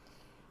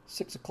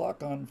 6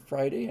 o'clock on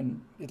Friday,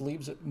 and it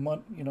leaves at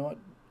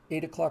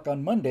 8 o'clock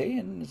on Monday.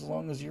 And as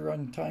long as you're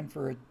on time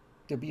for it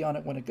to be on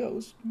it when it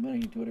goes, you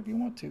do whatever you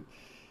want to.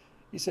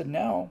 He said,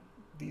 now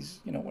these,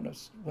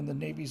 when the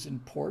Navy's in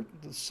port,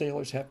 the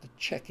sailors have to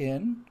check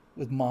in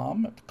with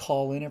mom, have to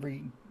call in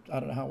every, I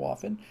don't know how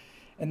often,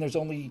 and there's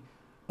only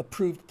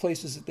approved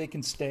places that they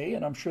can stay,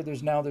 and I'm sure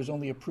there's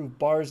only approved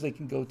bars they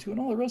can go to, and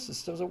all the rest of the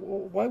stuff. So,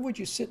 well, why would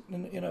you sit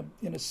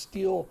in a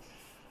steel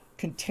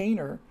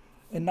container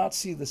and not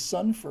see the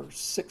sun for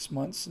 6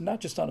 months? And not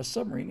just on a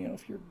submarine.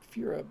 If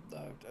you're a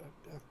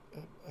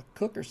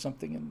cook or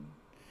something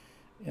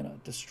in a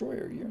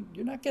destroyer,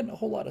 you're not getting a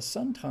whole lot of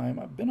sun time.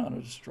 I've been on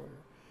a destroyer,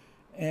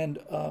 and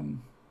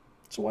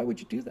so why would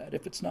you do that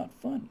if it's not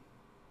fun?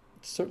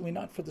 It's certainly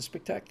not for the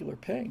spectacular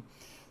pay.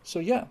 So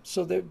yeah,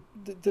 so the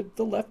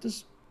left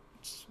is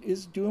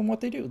doing what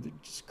they do. They're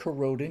just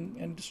corroding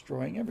and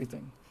destroying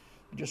everything.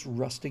 They're just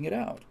rusting it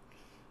out.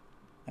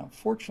 Now,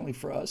 fortunately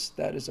for us,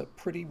 that is a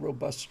pretty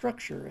robust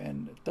structure,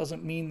 and it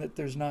doesn't mean that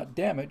there's not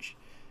damage.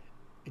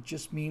 It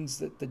just means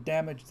that the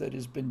damage that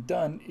has been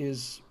done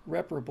is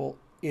reparable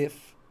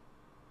if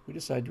we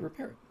decide to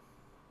repair it.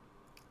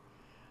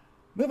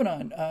 Moving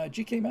on,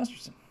 G.K.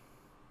 Masterson.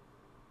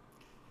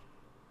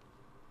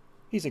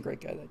 He's a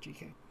great guy, that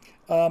G.K.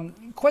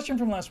 Question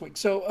from last week.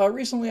 So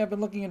recently I've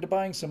been looking into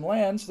buying some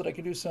land so that I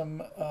can do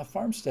some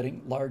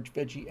farmsteading, large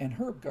veggie and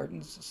herb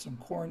gardens, some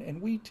corn and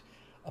wheat,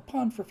 a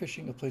pond for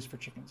fishing, a place for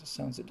chickens. It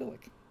sounds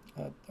idyllic.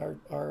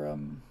 Our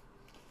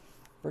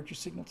Virtue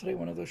Signal today,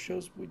 one of those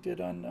shows we did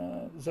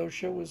on Zoe's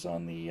show, was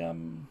on the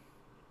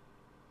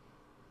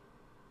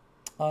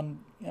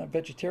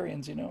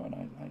vegetarians, and I'm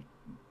going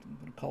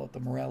to call it the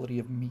morality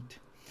of meat.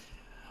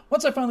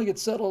 Once I finally get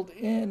settled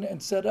in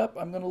and set up,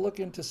 I'm going to look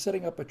into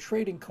setting up a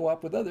trading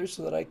co-op with others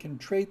so that I can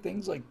trade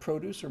things like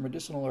produce or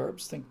medicinal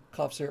herbs, think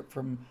cough syrup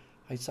from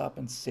hyssop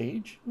and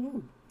sage,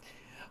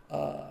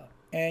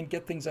 and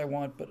get things I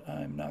want, but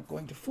I'm not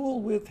going to fool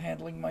with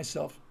handling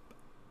myself,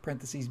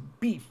 parentheses,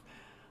 beef.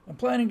 I'm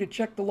planning to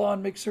check the law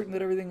and make certain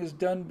that everything is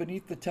done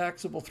beneath the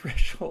taxable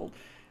threshold,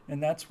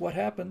 and that's what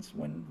happens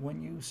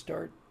when you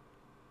start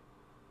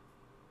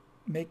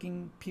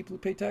making people who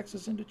pay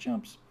taxes into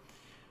chumps.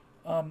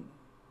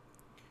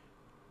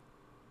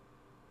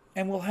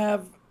 And we'll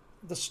have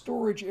the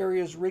storage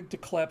areas rigged to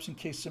collapse in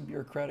case some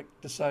bureaucratic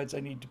decides I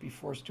need to be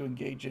forced to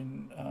engage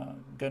in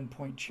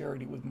gunpoint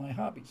charity with my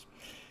hobbies.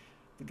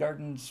 The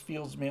garden's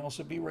fields may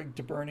also be rigged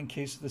to burn in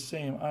case of the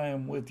same. I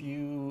am with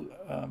you,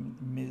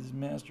 Ms.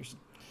 Masterson.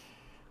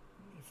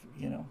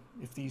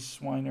 If these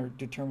swine are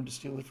determined to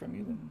steal it from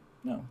you, then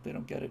no, they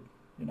don't get it.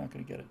 You're not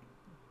going to get it.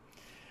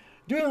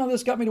 Doing all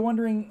this got me to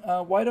wondering,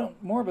 why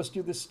don't more of us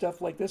do this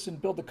stuff like this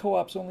and build the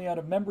co-ops only out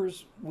of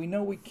members we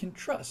know we can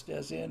trust,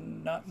 as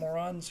in not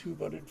morons who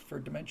voted for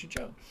Dementia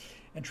Joe,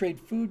 and trade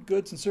food,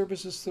 goods, and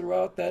services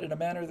throughout that in a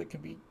manner that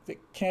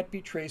can't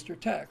be traced or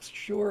taxed.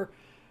 Sure,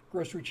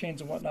 grocery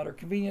chains and whatnot are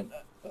convenient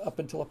up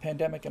until a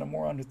pandemic and a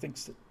moron who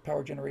thinks that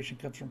power generation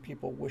comes from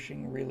people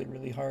wishing really,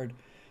 really hard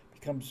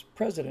becomes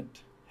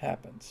president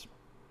happens.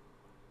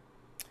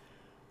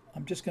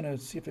 I'm just going to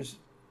see if there's...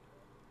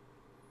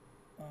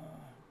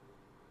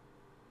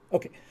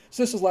 Okay,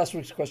 so this is last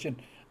week's question.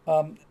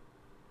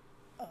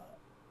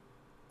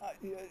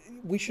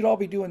 We should all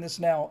be doing this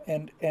now,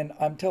 and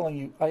I'm telling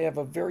you, I have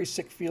a very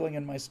sick feeling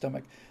in my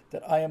stomach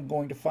that I am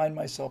going to find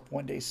myself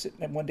one day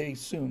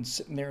soon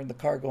sitting there in the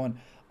car going,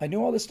 I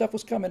knew all this stuff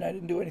was coming, I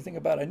didn't do anything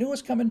about it. I knew it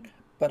was coming,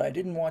 but I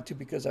didn't want to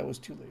because I was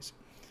too lazy.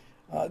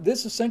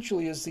 This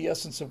essentially is the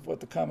essence of what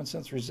the Common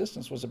Sense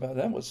Resistance was about.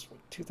 That was,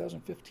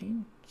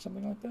 2015,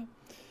 something like that?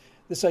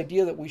 This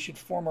idea that we should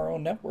form our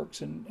own networks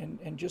and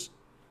just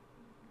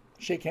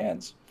shake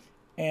hands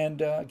and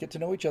get to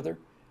know each other.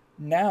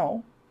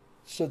 Now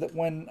so that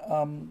when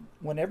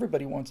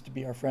everybody wants to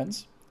be our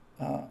friends,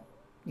 uh,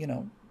 you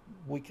know,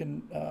 we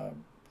can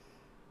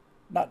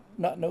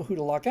not know who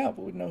to lock out,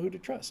 but we know who to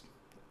trust.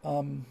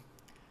 Um,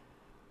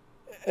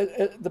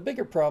 the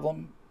bigger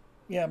problem,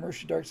 yeah,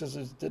 Marisha Dark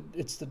says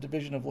it's the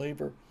division of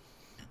labor.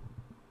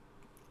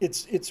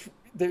 It's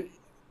there.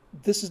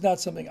 This is not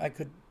something I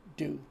could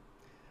do.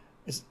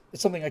 It's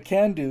something I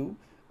can do,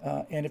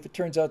 and if it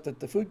turns out that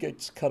the food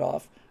gets cut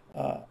off,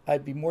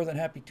 I'd be more than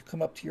happy to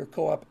come up to your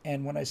co-op.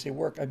 And when I say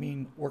work, I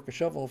mean work a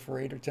shovel for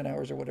 8 or 10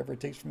 hours or whatever it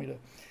takes for me to,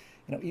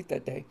 eat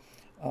that day.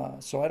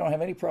 So I don't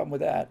have any problem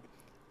with that.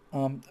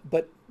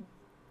 But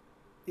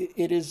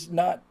it is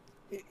not.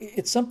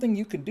 It's something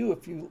you can do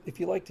if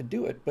you like to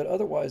do it, but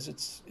otherwise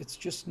it's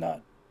just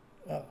not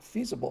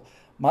feasible.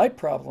 My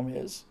problem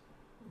is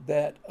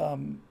that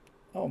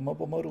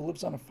Mobile Moto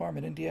lives on a farm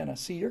in Indiana.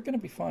 See, you're going to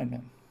be fine,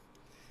 man.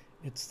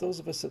 It's those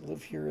of us that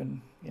live here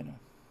and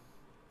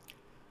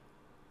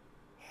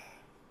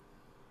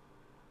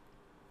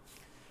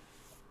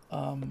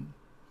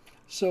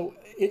So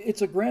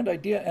it's a grand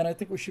idea, and I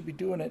think we should be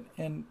doing it.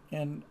 And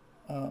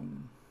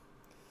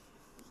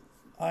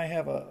I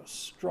have a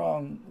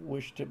strong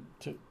wish to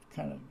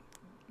kind of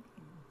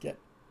get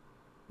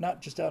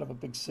not just out of a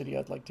big city.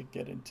 I'd like to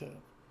get into a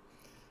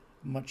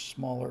much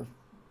smaller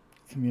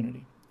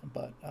community,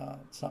 but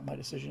it's not my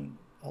decision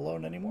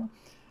alone anymore.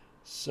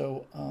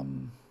 So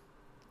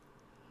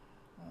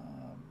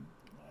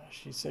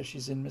she says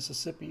she's in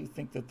Mississippi. You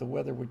think that the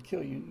weather would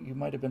kill you. You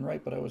might have been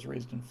right, but I was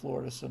raised in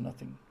Florida, so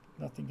nothing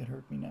can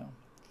hurt me now,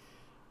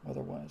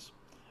 weather-wise.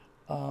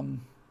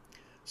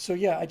 So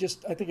yeah, I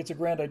think it's a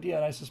grand idea,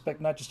 and I suspect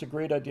not just a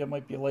great idea, it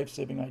might be a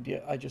life-saving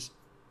idea. I just,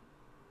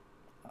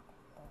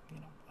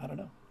 I don't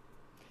know.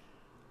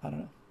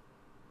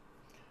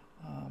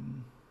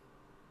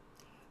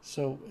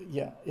 So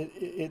yeah,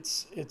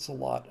 it's a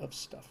lot of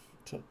stuff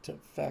to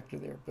factor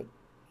there, but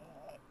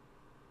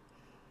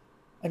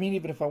I mean,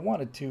 even if I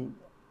wanted to,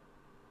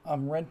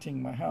 I'm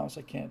renting my house.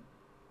 I can't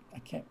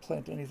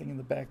plant anything in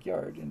the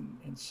backyard,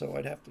 and so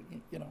I'd have to,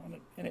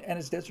 and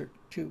it's desert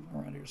too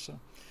around here, so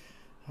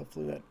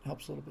hopefully that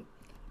helps a little bit.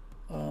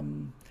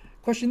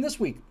 Question this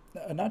week.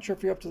 I'm not sure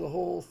if you're up to the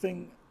whole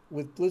thing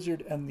with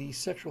Blizzard and the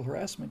sexual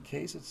harassment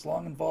case. It's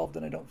long involved,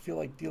 and I don't feel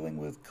like dealing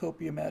with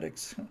copium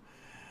addicts.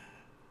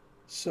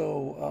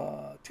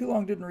 So too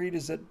long didn't read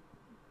is that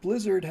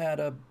Blizzard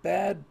had a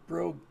bad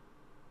programmer,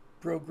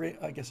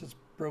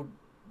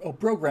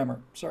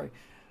 sorry.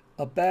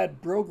 A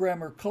bad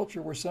programmer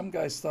culture where some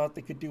guys thought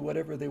they could do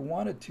whatever they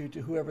wanted to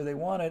whoever they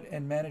wanted,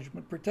 and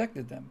management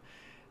protected them.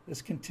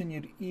 This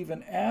continued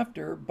even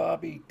after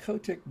Bobby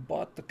Kotick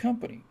bought the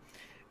company.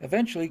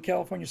 Eventually,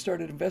 California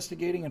started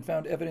investigating and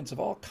found evidence of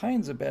all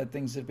kinds of bad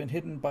things that had been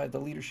hidden by the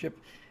leadership,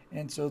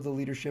 and so the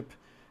leadership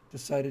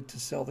decided to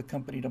sell the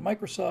company to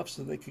Microsoft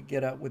so they could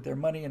get out with their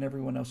money and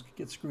everyone else could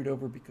get screwed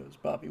over, because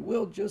Bobby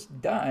will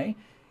just die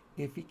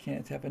if he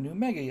can't have a new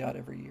mega yacht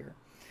every year.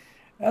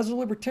 As a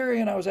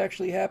libertarian, I was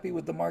actually happy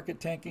with the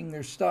market tanking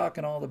their stock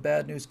and all the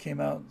bad news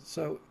came out.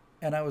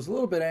 And I was a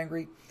little bit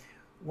angry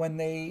when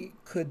they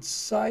could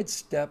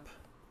sidestep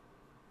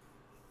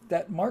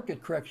that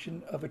market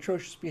correction of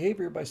atrocious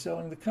behavior by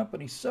selling the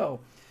company.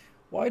 So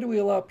why do we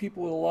allow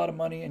people with a lot of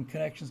money and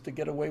connections to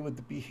get away with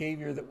the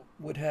behavior that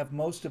would have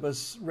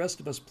rest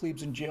of us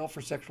plebes in jail for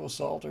sexual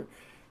assault or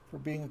for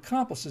being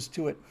accomplices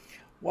to it?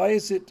 Why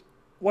is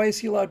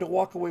he allowed to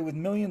walk away with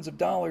millions of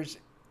dollars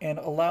and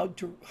allowed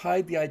to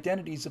hide the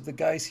identities of the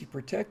guys he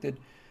protected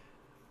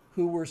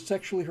who were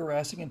sexually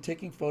harassing and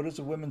taking photos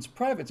of women's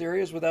private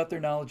areas without their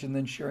knowledge and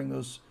then sharing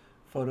those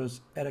photos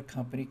at a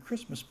company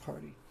Christmas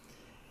party?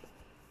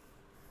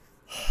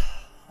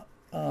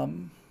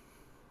 I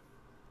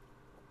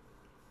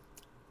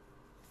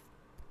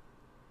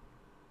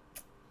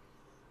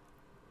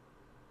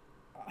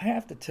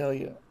have to tell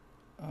you,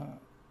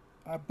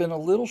 I've been a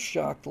little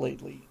shocked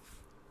lately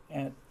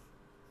at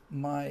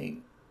my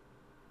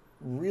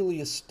really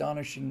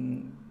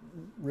astonishing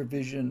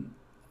revision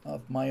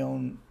of my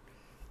own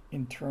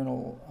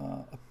internal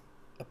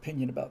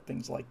opinion about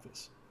things like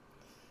this.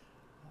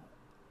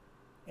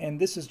 And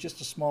this is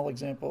just a small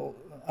example.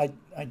 I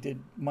did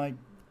my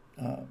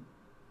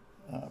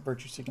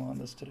virtue signal on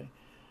this today.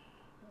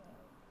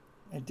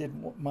 I did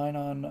mine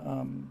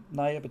on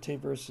naivete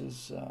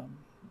versus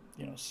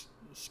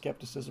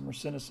skepticism or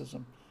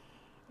cynicism,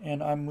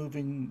 and I'm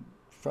moving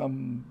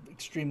from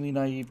extremely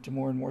naive to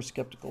more and more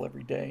skeptical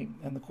every day.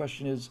 And the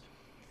question is,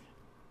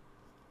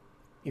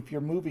 if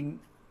you're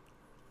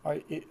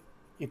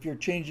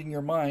changing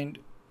your mind,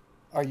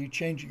 are you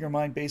changing your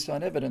mind based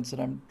on evidence?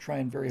 And I'm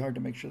trying very hard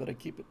to make sure that I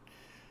keep it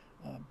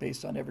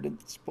based on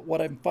evidence. But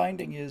what I'm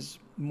finding is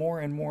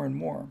more and more and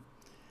more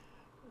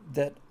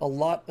that a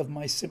lot of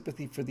my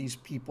sympathy for these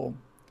people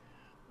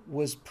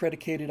was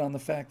predicated on the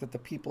fact that the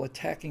people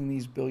attacking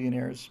these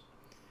billionaires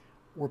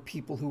were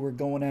people who were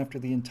going after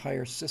the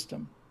entire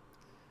system.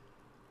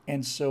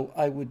 And so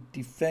I would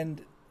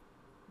defend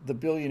the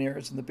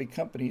billionaires and the big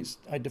companies.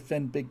 I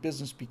defend big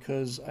business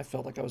because I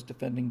felt like I was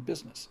defending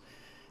business.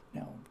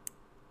 Now,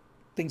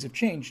 things have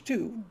changed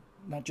too.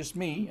 not just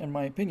me and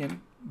my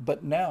opinion,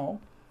 but now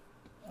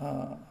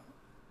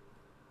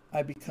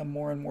I become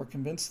more and more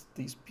convinced that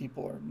these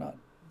people are not,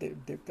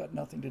 they've got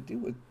nothing to do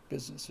with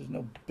business. There's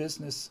no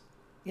business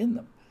in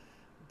them.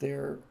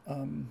 They're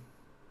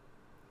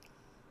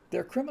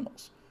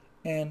criminals.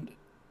 And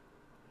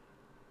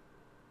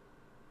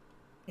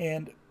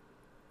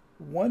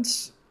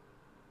once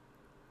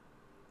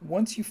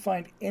you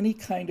find any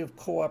kind of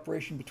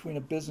cooperation between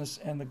a business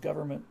and the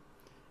government,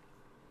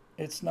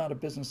 it's not a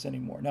business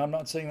anymore. Now, I'm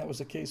not saying that was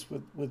the case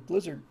with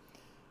Blizzard,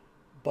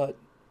 but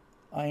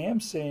I am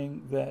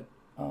saying that,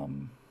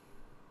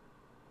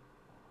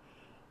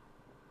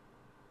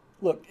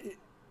 look,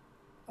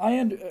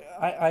 I'm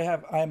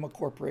a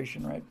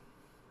corporation, right?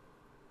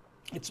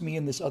 It's me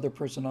and this other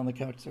person on the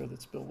couch there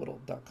that's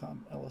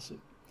BillWhittle.com LLC.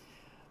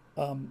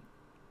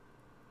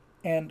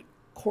 And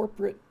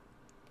corporate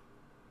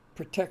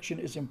protection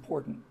is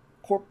important.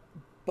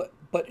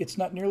 But it's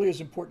not nearly as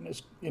important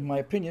as, in my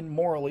opinion,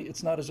 morally,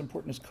 it's not as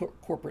important as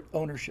corporate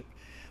ownership.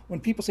 When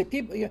people say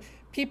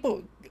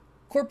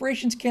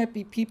corporations can't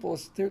be people,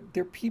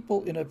 they're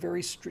people in a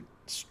very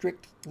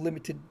strict,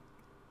 limited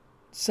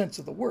sense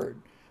of the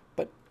word.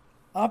 But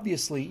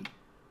obviously,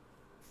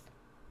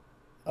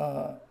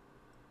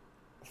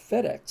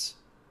 FedEx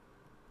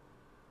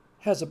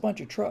has a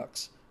bunch of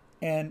trucks,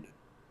 and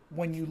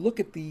when you look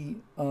at the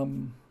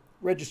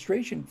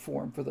registration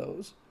form for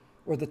those,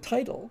 or the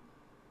title,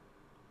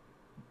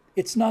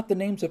 it's not the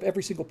names of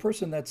every single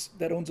person that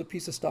owns a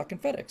piece of stock in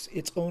FedEx.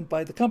 It's owned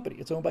by the company.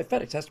 It's owned by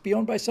FedEx. It has to be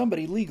owned by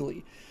somebody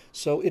legally.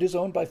 So it is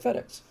owned by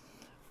FedEx.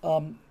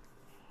 And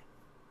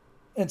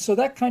so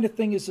that kind of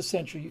thing is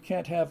essential. You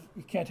can't have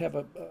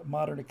a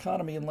modern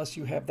economy unless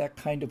you have that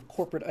kind of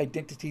corporate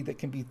identity that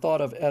can be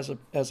thought of as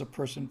a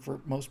person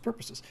for most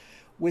purposes.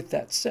 With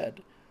that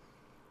said,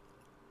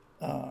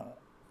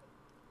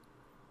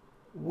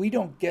 we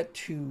don't get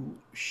to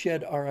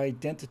shed our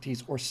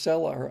identities or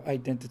sell our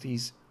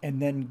identities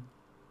and then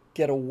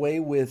get away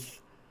with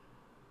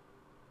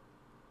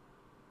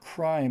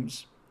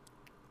crimes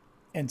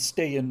and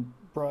stay in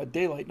broad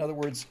daylight. In other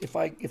words, if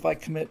I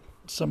commit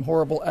some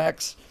horrible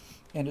acts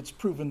and it's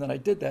proven that I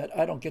did that,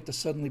 I don't get to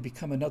suddenly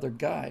become another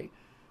guy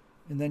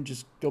and then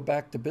just go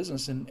back to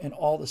business and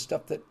all the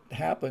stuff that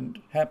happened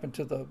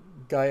to the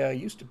guy I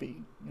used to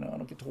be. I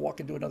don't get to walk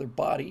into another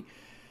body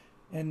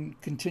and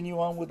continue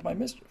on with my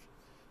mischief.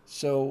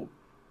 So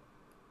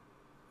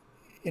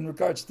in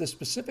regards to this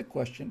specific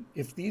question,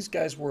 if these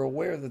guys were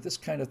aware that this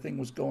kind of thing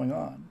was going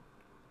on,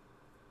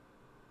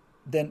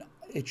 then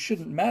it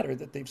shouldn't matter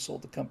that they've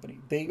sold the company.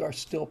 They are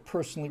still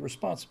personally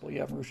responsible.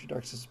 Marusha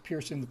Dark says,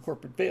 piercing the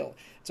corporate veil.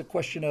 It's a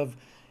question of,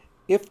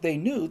 if they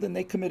knew, then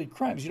they committed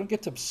crimes. You don't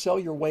get to sell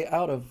your way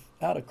out of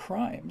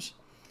crimes.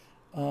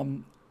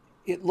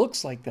 It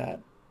looks like that.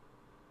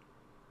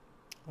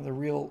 The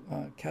real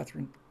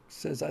Catherine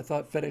says, I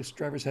thought FedEx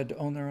drivers had to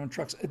own their own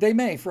trucks. They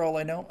may, for all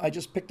I know. I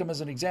just picked them as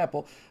an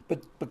example.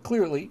 But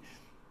clearly,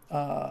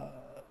 the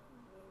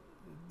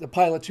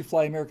pilots who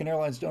fly American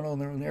Airlines don't own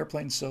their own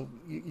airplanes, so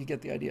you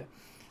get the idea.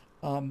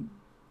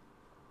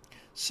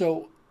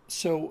 So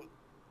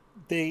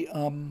they...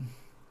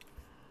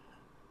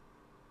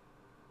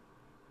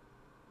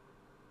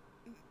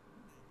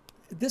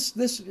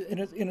 This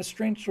in a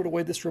strange sort of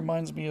way, this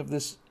reminds me of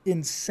this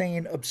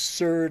insane,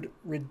 absurd,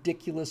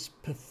 ridiculous,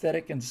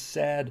 pathetic, and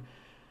sad.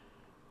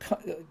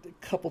 A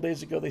couple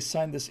days ago, they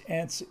signed this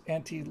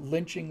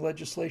anti-lynching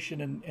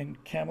legislation,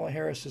 and Kamala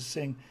Harris is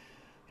saying,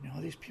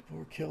 all these people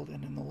were killed,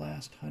 and in the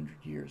last 100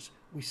 years,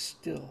 we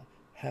still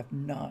have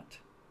not,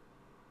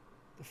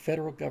 the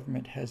federal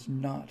government has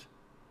not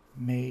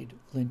made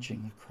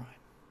lynching a crime.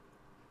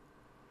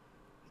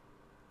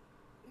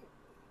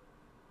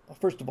 Well,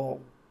 first of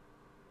all,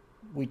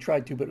 we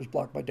tried to, but it was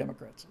blocked by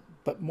Democrats.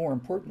 But more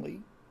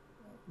importantly,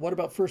 what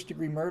about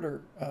first-degree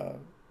murder,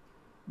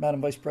 Madam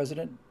Vice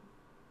President?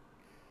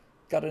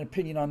 Got an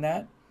opinion on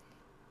that?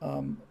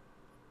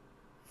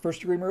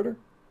 First-degree murder?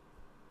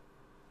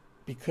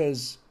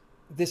 Because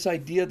this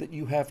idea that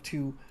you have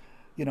to,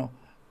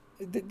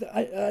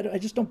 I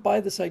just don't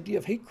buy this idea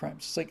of hate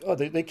crimes. It's like, oh,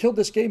 they killed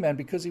this gay man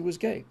because he was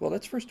gay. Well,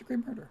 that's first-degree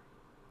murder.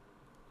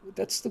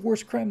 That's the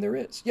worst crime there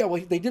is. Yeah,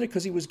 well, they did it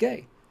because he was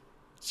gay.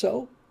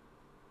 So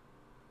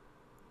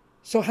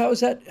how is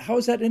that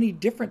any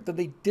different than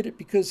they did it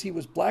because he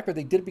was black, or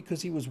they did it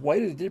because he was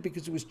white, or they did it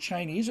because he was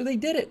Chinese, or they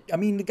did it? I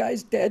mean, the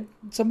guy's dead.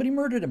 Somebody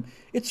murdered him.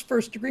 It's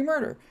first-degree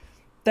murder.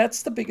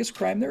 That's the biggest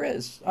crime there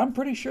is. I'm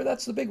pretty sure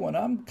that's the big one.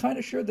 I'm kind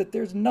of sure that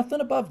there's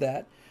nothing above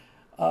that.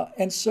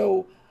 And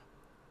so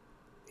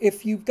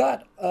if you've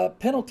got a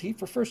penalty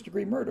for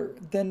first-degree murder,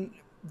 then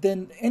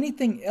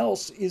anything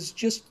else is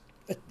just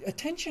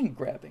attention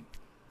grabbing.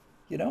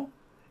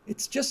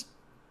 It's just,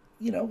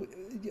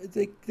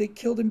 they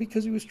killed him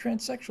because he was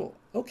transsexual.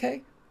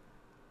 Okay,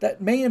 that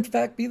may in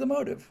fact be the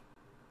motive,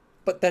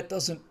 but that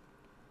doesn't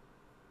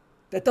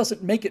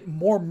make it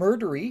more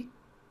murdery,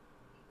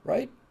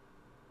 right?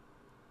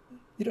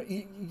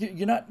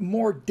 You're not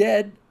more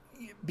dead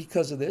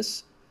because of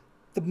this.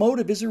 The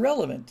motive is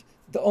irrelevant.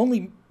 The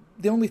only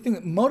thing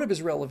that motive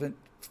is relevant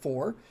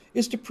for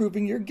is to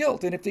proving your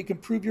guilt. And if they can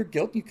prove your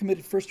guilt and you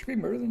committed first-degree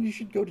murder, then you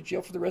should go to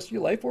jail for the rest of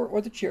your life,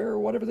 or the chair, or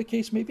whatever the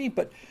case may be.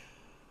 But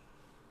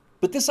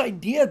this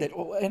idea that,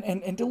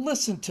 and to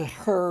listen to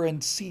her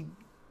and see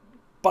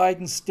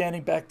Biden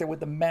standing back there with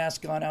the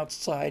mask on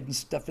outside and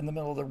stuff in the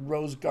middle of the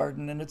Rose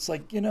Garden, and it's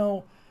like,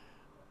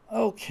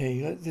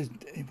 okay,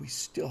 we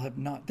still have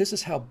not. This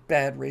is how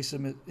bad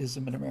racism is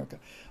in America.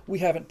 We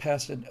haven't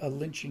passed a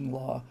lynching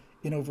law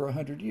in over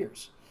 100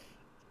 years.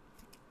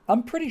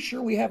 I'm pretty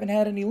sure we haven't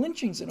had any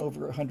lynchings in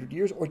over 100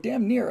 years, or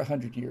damn near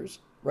 100 years,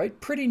 right?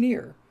 Pretty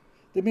near.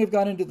 They may have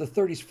gone into the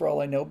 30s for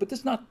all I know, but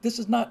this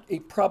is not a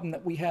problem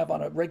that we have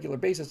on a regular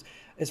basis.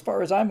 As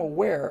far as I'm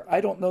aware,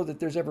 I don't know that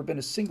there's ever been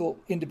a single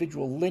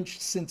individual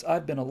lynched since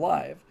I've been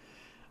alive.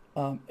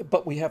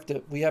 But we have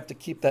to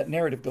keep that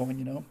narrative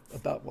going,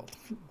 about, well,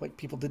 white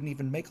people didn't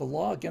even make a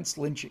law against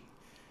lynching.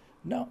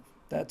 No,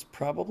 that's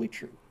probably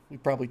true. We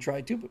probably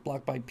tried to, but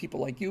blocked by people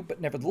like you.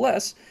 But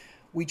nevertheless,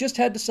 we just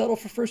had to settle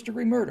for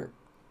first-degree murder,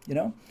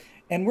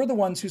 And we're the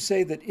ones who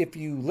say that if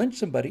you lynch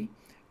somebody,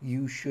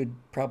 you should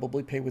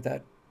probably pay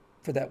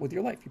for that with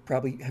your life. You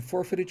probably have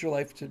forfeited your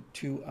life to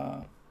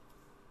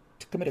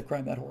commit a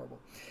crime that horrible.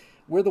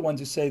 We're the ones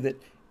who say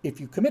that if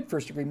you commit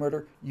first-degree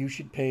murder, you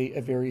should pay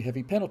a very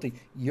heavy penalty.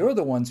 You're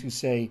the ones who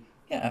say,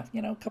 yeah,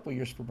 a couple of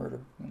years for murder,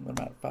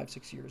 about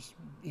 5-6 years,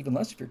 even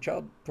less if you're a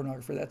child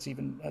pornographer. That's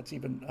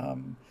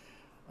even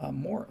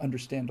more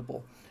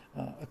understandable,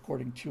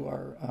 according to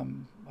our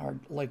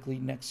likely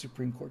next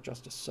Supreme Court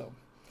justice. So,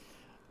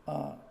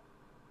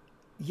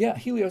 yeah,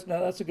 Helios. Now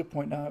that's a good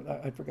point. Now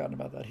I'd forgotten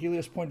about that.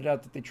 Helios pointed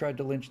out that they tried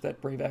to lynch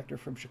that brave actor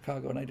from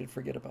Chicago, and I did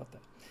forget about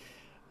that.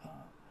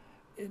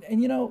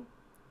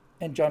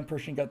 And John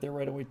Pershing got there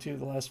right away too.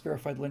 The last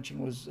verified lynching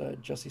was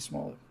Jussie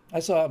Smollett. I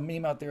saw a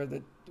meme out there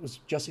that was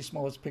Jussie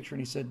Smollett's picture, and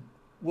he said,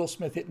 "Will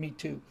Smith hit me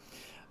too."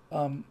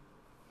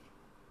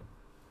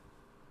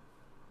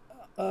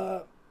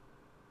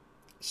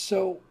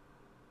 So,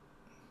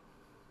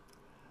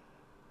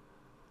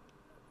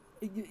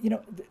 I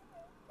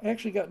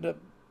actually got into.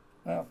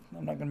 Well,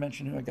 I'm not going to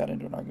mention who I got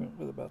into an argument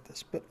with about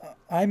this, but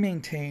I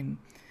maintain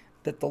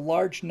that the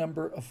large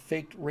number of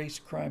faked race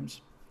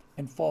crimes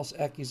and false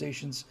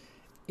accusations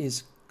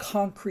is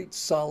concrete,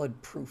 solid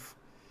proof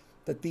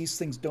that these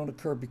things don't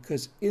occur,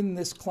 because in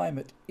this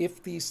climate,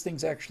 if these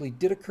things actually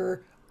did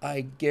occur,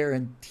 I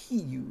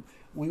guarantee you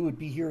we would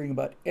be hearing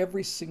about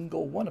every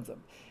single one of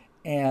them.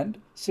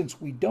 And since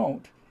we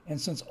don't, and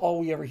since all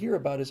we ever hear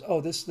about is,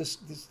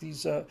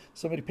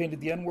 somebody painted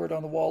the N-word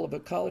on the wall of a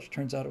college,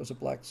 turns out it was a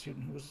black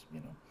student who was,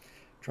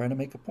 trying to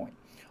make a point.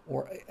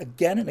 Or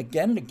again and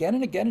again and again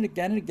and again and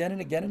again and again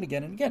and again and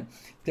again and again.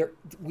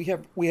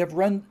 We have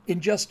run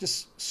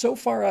injustice so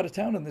far out of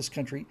town in this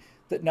country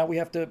that now we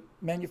have to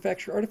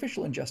manufacture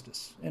artificial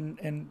injustice,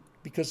 and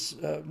because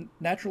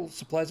natural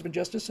supplies of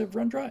injustice have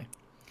run dry.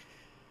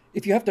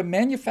 If you have to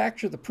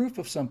manufacture the proof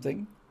of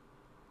something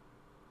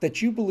that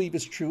you believe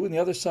is true and the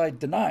other side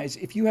denies,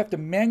 if you have to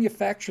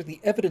manufacture the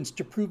evidence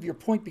to prove your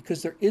point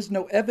because there is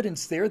no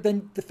evidence there,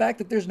 then the fact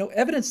that there's no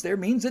evidence there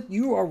means that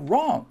you are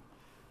wrong.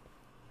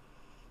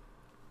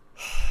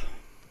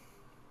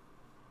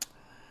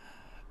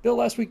 Bill,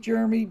 last week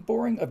Jeremy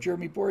Boring of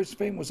Jeremy Boring's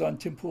fame was on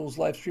Tim Pool's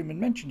live stream and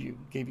mentioned you.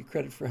 Gave you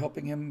credit for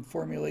helping him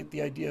formulate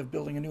the idea of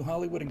building a new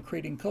Hollywood and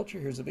creating culture.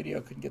 Here's a video.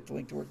 I couldn't get the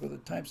link to work with a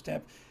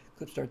timestamp.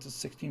 Clip starts at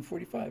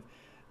 16:45.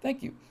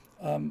 Thank you.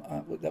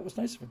 That was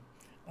nice of him.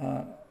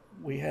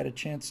 We had a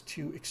chance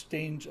to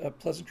exchange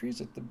pleasantries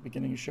at the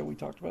beginning of the show. We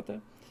talked about that.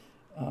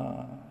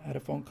 Had a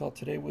phone call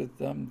today with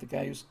the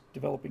guy who's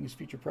developing his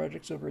future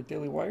projects over at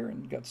Daily Wire,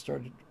 and got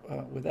started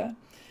with that.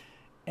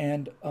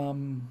 And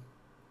I'm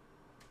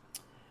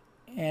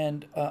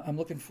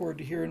looking forward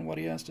to hearing what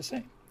he has to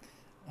say.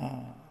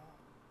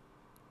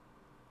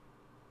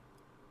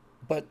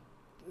 But,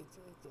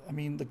 I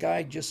mean, the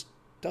guy just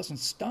doesn't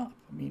stop.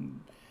 I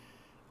mean,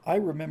 I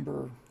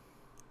remember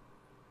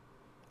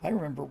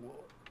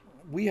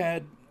we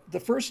had the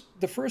first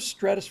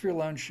Stratosphere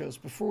Lounge shows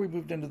before we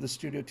moved into the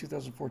studio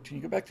 2014.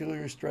 You go back to the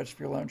earlier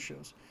Stratosphere Lounge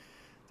shows.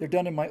 They're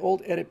done in my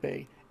old edit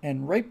bay,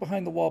 and right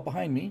behind the wall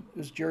behind me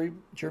is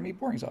Jeremy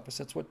Boring's office.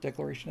 That's what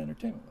Declaration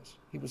Entertainment was.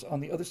 He was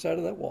on the other side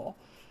of that wall.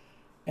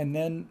 And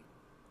then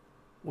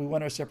we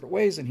went our separate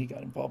ways, and he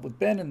got involved with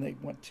Ben, and they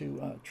went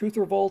to Truth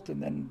Revolt,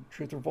 and then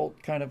Truth Revolt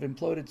kind of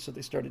imploded, so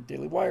they started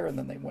Daily Wire, and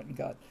then they went and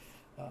got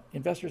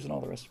investors and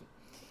all the rest of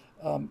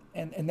it.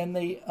 And then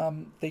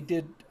they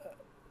did,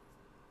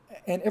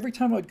 and every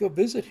time I'd go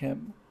visit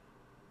him,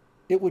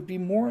 it would be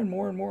more and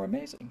more and more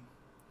amazing.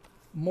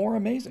 More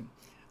amazing.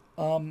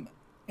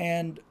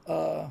 And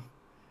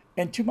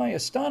to my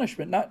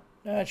astonishment,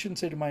 I shouldn't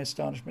say to my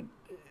astonishment,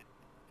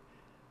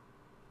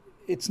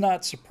 it's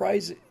not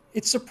surprising.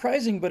 It's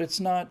surprising, but it's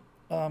not.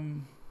 Let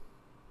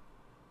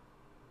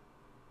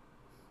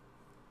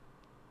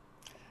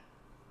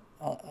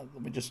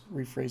me just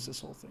rephrase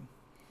this whole thing.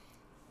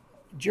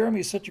 Jeremy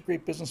is such a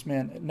great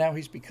businessman, and now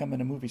he's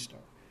becoming a movie star.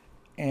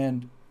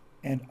 And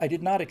I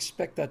did not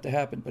expect that to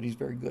happen, but he's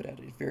very good at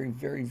it. He's very,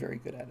 very, very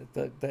good at it.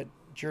 That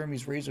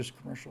Jeremy's Razors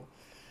commercial,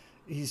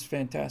 he's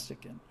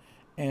fantastic in.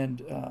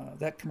 And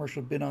that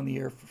commercial had been on the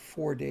air for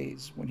 4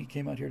 days when he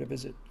came out here to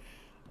visit.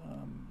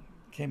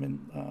 Came in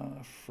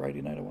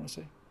Friday night, I want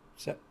to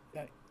say.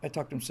 I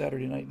talked to him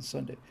Saturday night and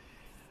Sunday.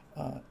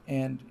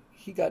 And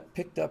he got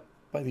picked up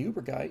by the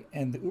Uber guy,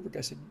 and the Uber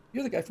guy said,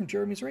 "You're the guy from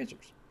Jeremy's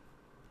Razors."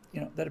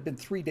 That had been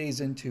 3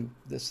 days into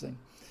this thing.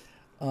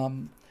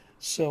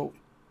 So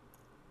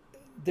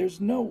there's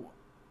no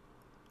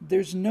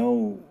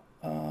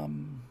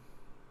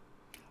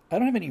I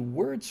don't have any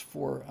words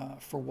for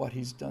what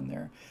he's done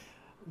there.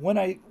 When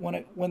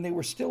they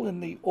were still in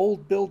the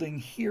old building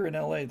here in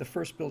LA, the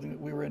first building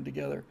that we were in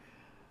together,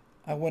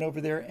 I went over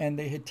there and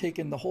they had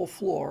taken the whole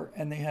floor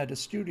and they had a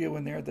studio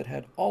in there that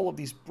had all of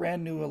these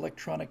brand new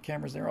electronic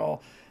cameras. They're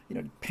all,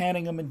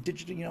 panning them and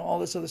digital, all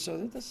this other stuff.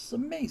 This is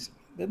amazing.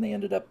 Then they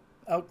ended up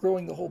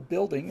outgrowing the whole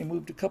building and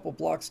moved a couple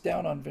blocks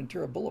down on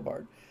Ventura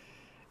Boulevard.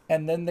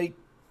 And then the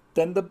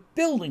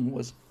building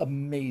was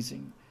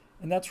amazing.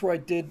 And that's where I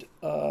did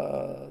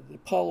the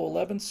Apollo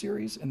 11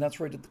 series, and that's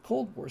where I did the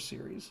Cold War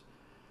series.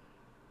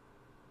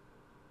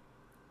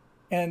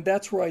 And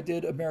that's where I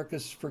did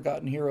America's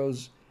Forgotten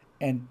Heroes.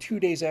 And 2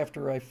 days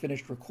after I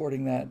finished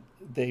recording that,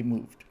 they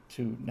moved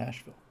to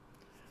Nashville.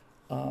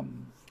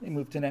 They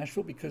moved to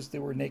Nashville because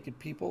there were naked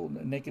people,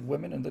 naked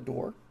women in the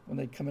door when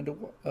they'd come in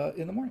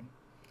the morning.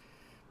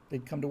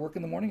 They'd come to work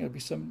in the morning. There'd be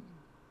some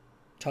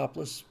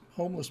topless,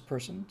 homeless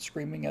person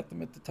screaming at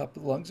them at the top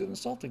of the lungs and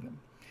assaulting them.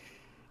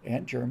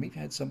 And Jeremy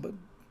had some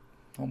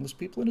homeless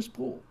people in his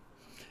pool.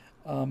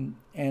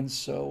 And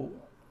so,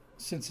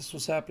 since this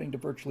was happening to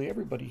virtually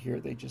everybody here,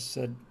 they just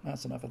said,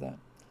 that's enough of that.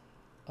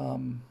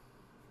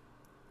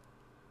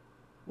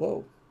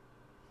 Whoa.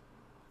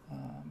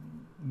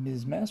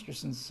 Ms.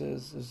 Masterson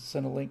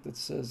sent a link that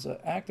says,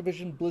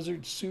 Activision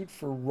Blizzard sued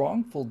for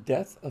wrongful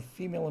death of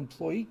female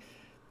employee.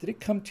 Did it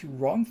come to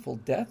wrongful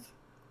death?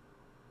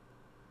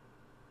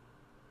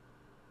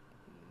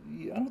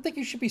 I don't think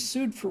you should be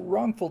sued for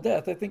wrongful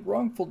death. I think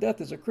wrongful death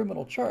is a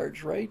criminal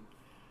charge, right?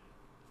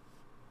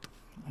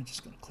 I'm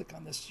just going to click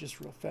on this just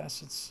real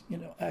fast. It's,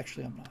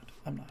 actually I'm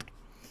not.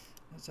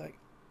 It's like,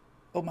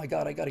 oh my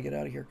God, I got to get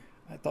out of here.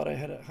 I thought I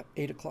had a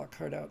 8 o'clock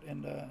card out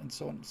and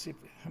so on. See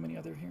how many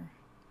other here.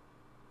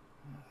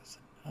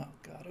 Oh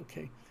God,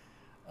 okay.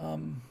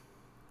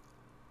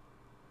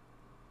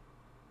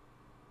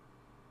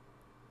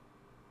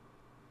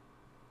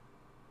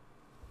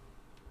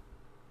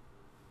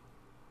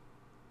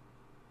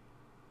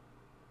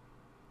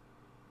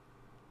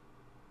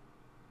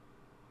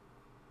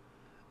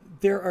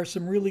 There are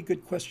some really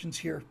good questions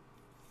here,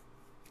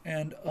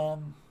 and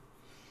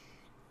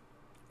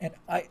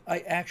I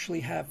actually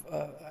have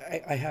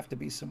I have to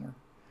be somewhere.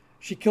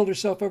 She killed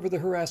herself over the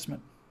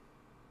harassment.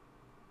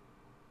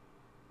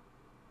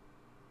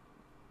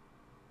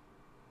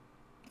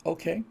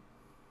 Okay.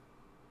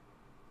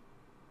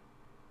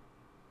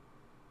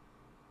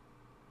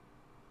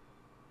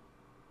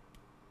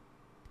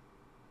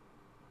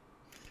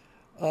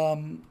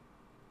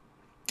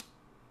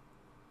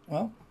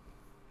 Well.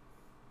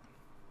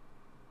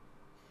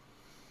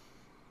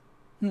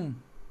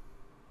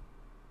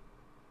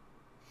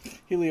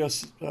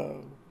 Helios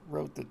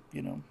wrote that,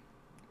 you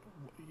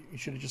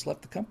should have just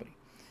left the company.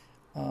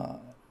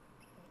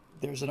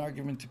 There's an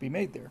argument to be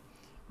made there,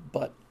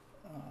 but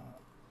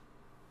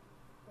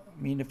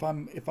I mean, if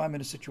I'm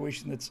in a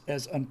situation that's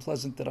as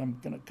unpleasant that I'm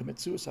going to commit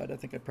suicide, I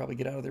think I'd probably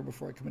get out of there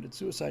before I committed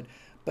suicide.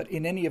 But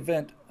in any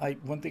event,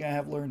 one thing I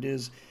have learned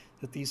is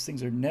that these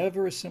things are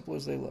never as simple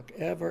as they look,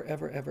 ever,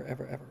 ever, ever,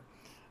 ever, ever.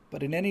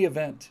 But in any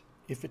event,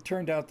 if it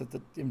turned out that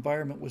the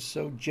environment was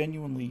so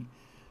genuinely,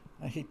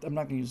 I'm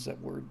not going to use that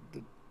word,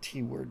 the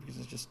T word, because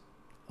it's just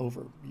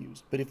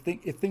overused. But if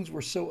things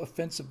were so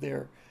offensive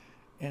there,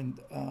 and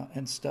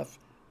stuff,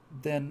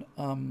 then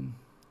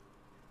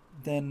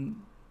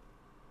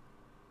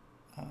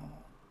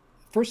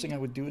first thing I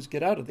would do is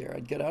get out of there.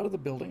 I'd get out of the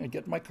building. I'd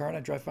get in my car and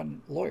I'd drive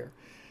find a lawyer.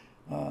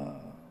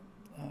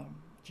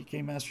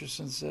 G.K.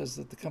 Masterson says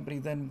that the company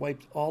then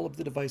wiped all of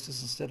the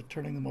devices instead of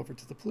turning them over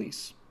to the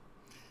police.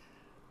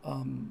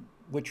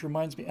 Which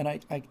reminds me, and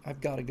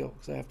I've got to go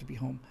because I have to be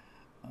home.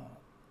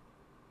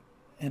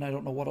 And I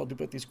don't know what I'll do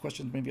about these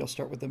questions. Maybe I'll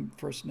start with them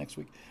first next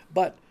week.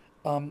 But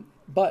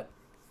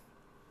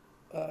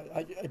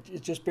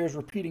it just bears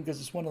repeating because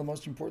it's one of the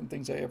most important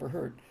things I ever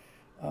heard.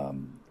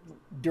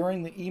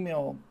 During the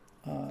email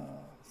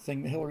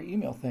thing, the Hillary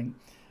email thing,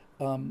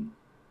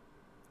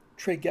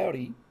 Trey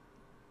Gowdy,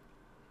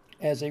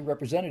 as a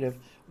representative,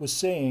 was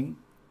saying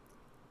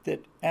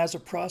that as a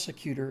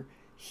prosecutor,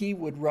 he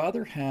would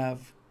rather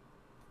have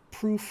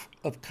proof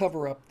of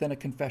cover-up than a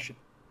confession.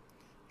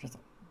 I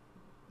thought,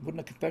 wouldn't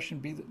a confession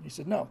be that? He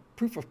said, no,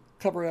 proof of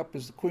cover-up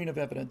is the queen of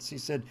evidence. He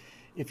said,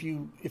 if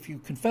you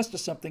confess to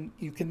something,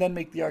 you can then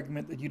make the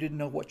argument that you didn't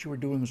know what you were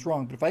doing was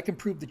wrong. But if I can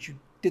prove that you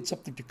did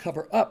something to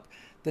cover up,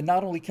 then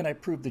not only can I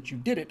prove that you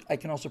did it, I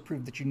can also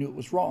prove that you knew it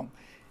was wrong.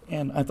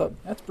 And I thought,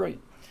 that's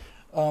brilliant.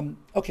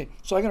 Okay,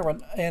 so I'm going to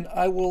run, and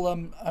I will.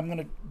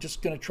 I'm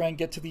just going to try and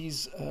get to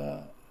these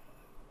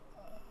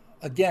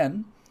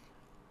again.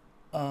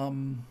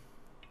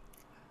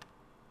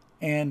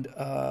 And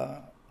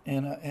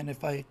And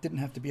if I didn't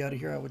have to be out of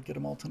here, I would get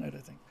them all tonight, I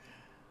think.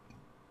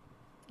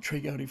 Trey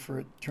Gowdy for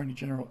Attorney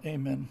General.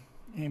 Amen.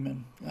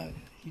 Amen.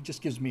 He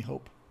just gives me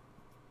hope.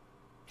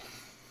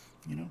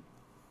 You know,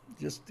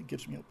 just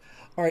gives me hope.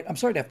 All right, I'm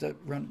sorry to have to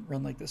run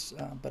like this,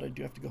 but I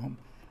do have to go home.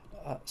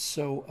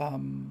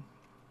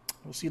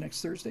 We'll see you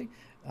next Thursday.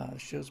 The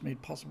show's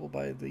made possible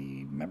by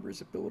the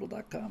members at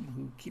BillWhittle.com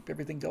who keep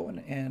everything going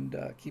and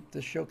keep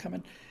the show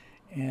coming.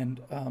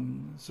 And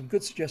some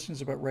good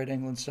suggestions about right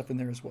angle and stuff in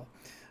there as well.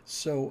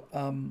 So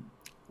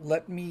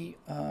let me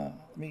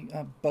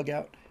bug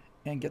out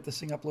and get this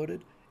thing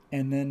uploaded,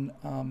 and then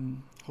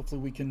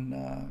hopefully we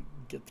can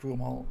get through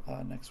them all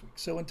next week.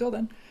 So until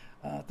then,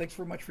 thanks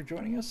very much for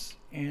joining us,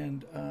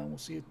 and we'll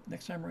see you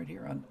next time right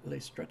here on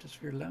Le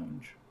Stratosphere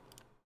Lounge.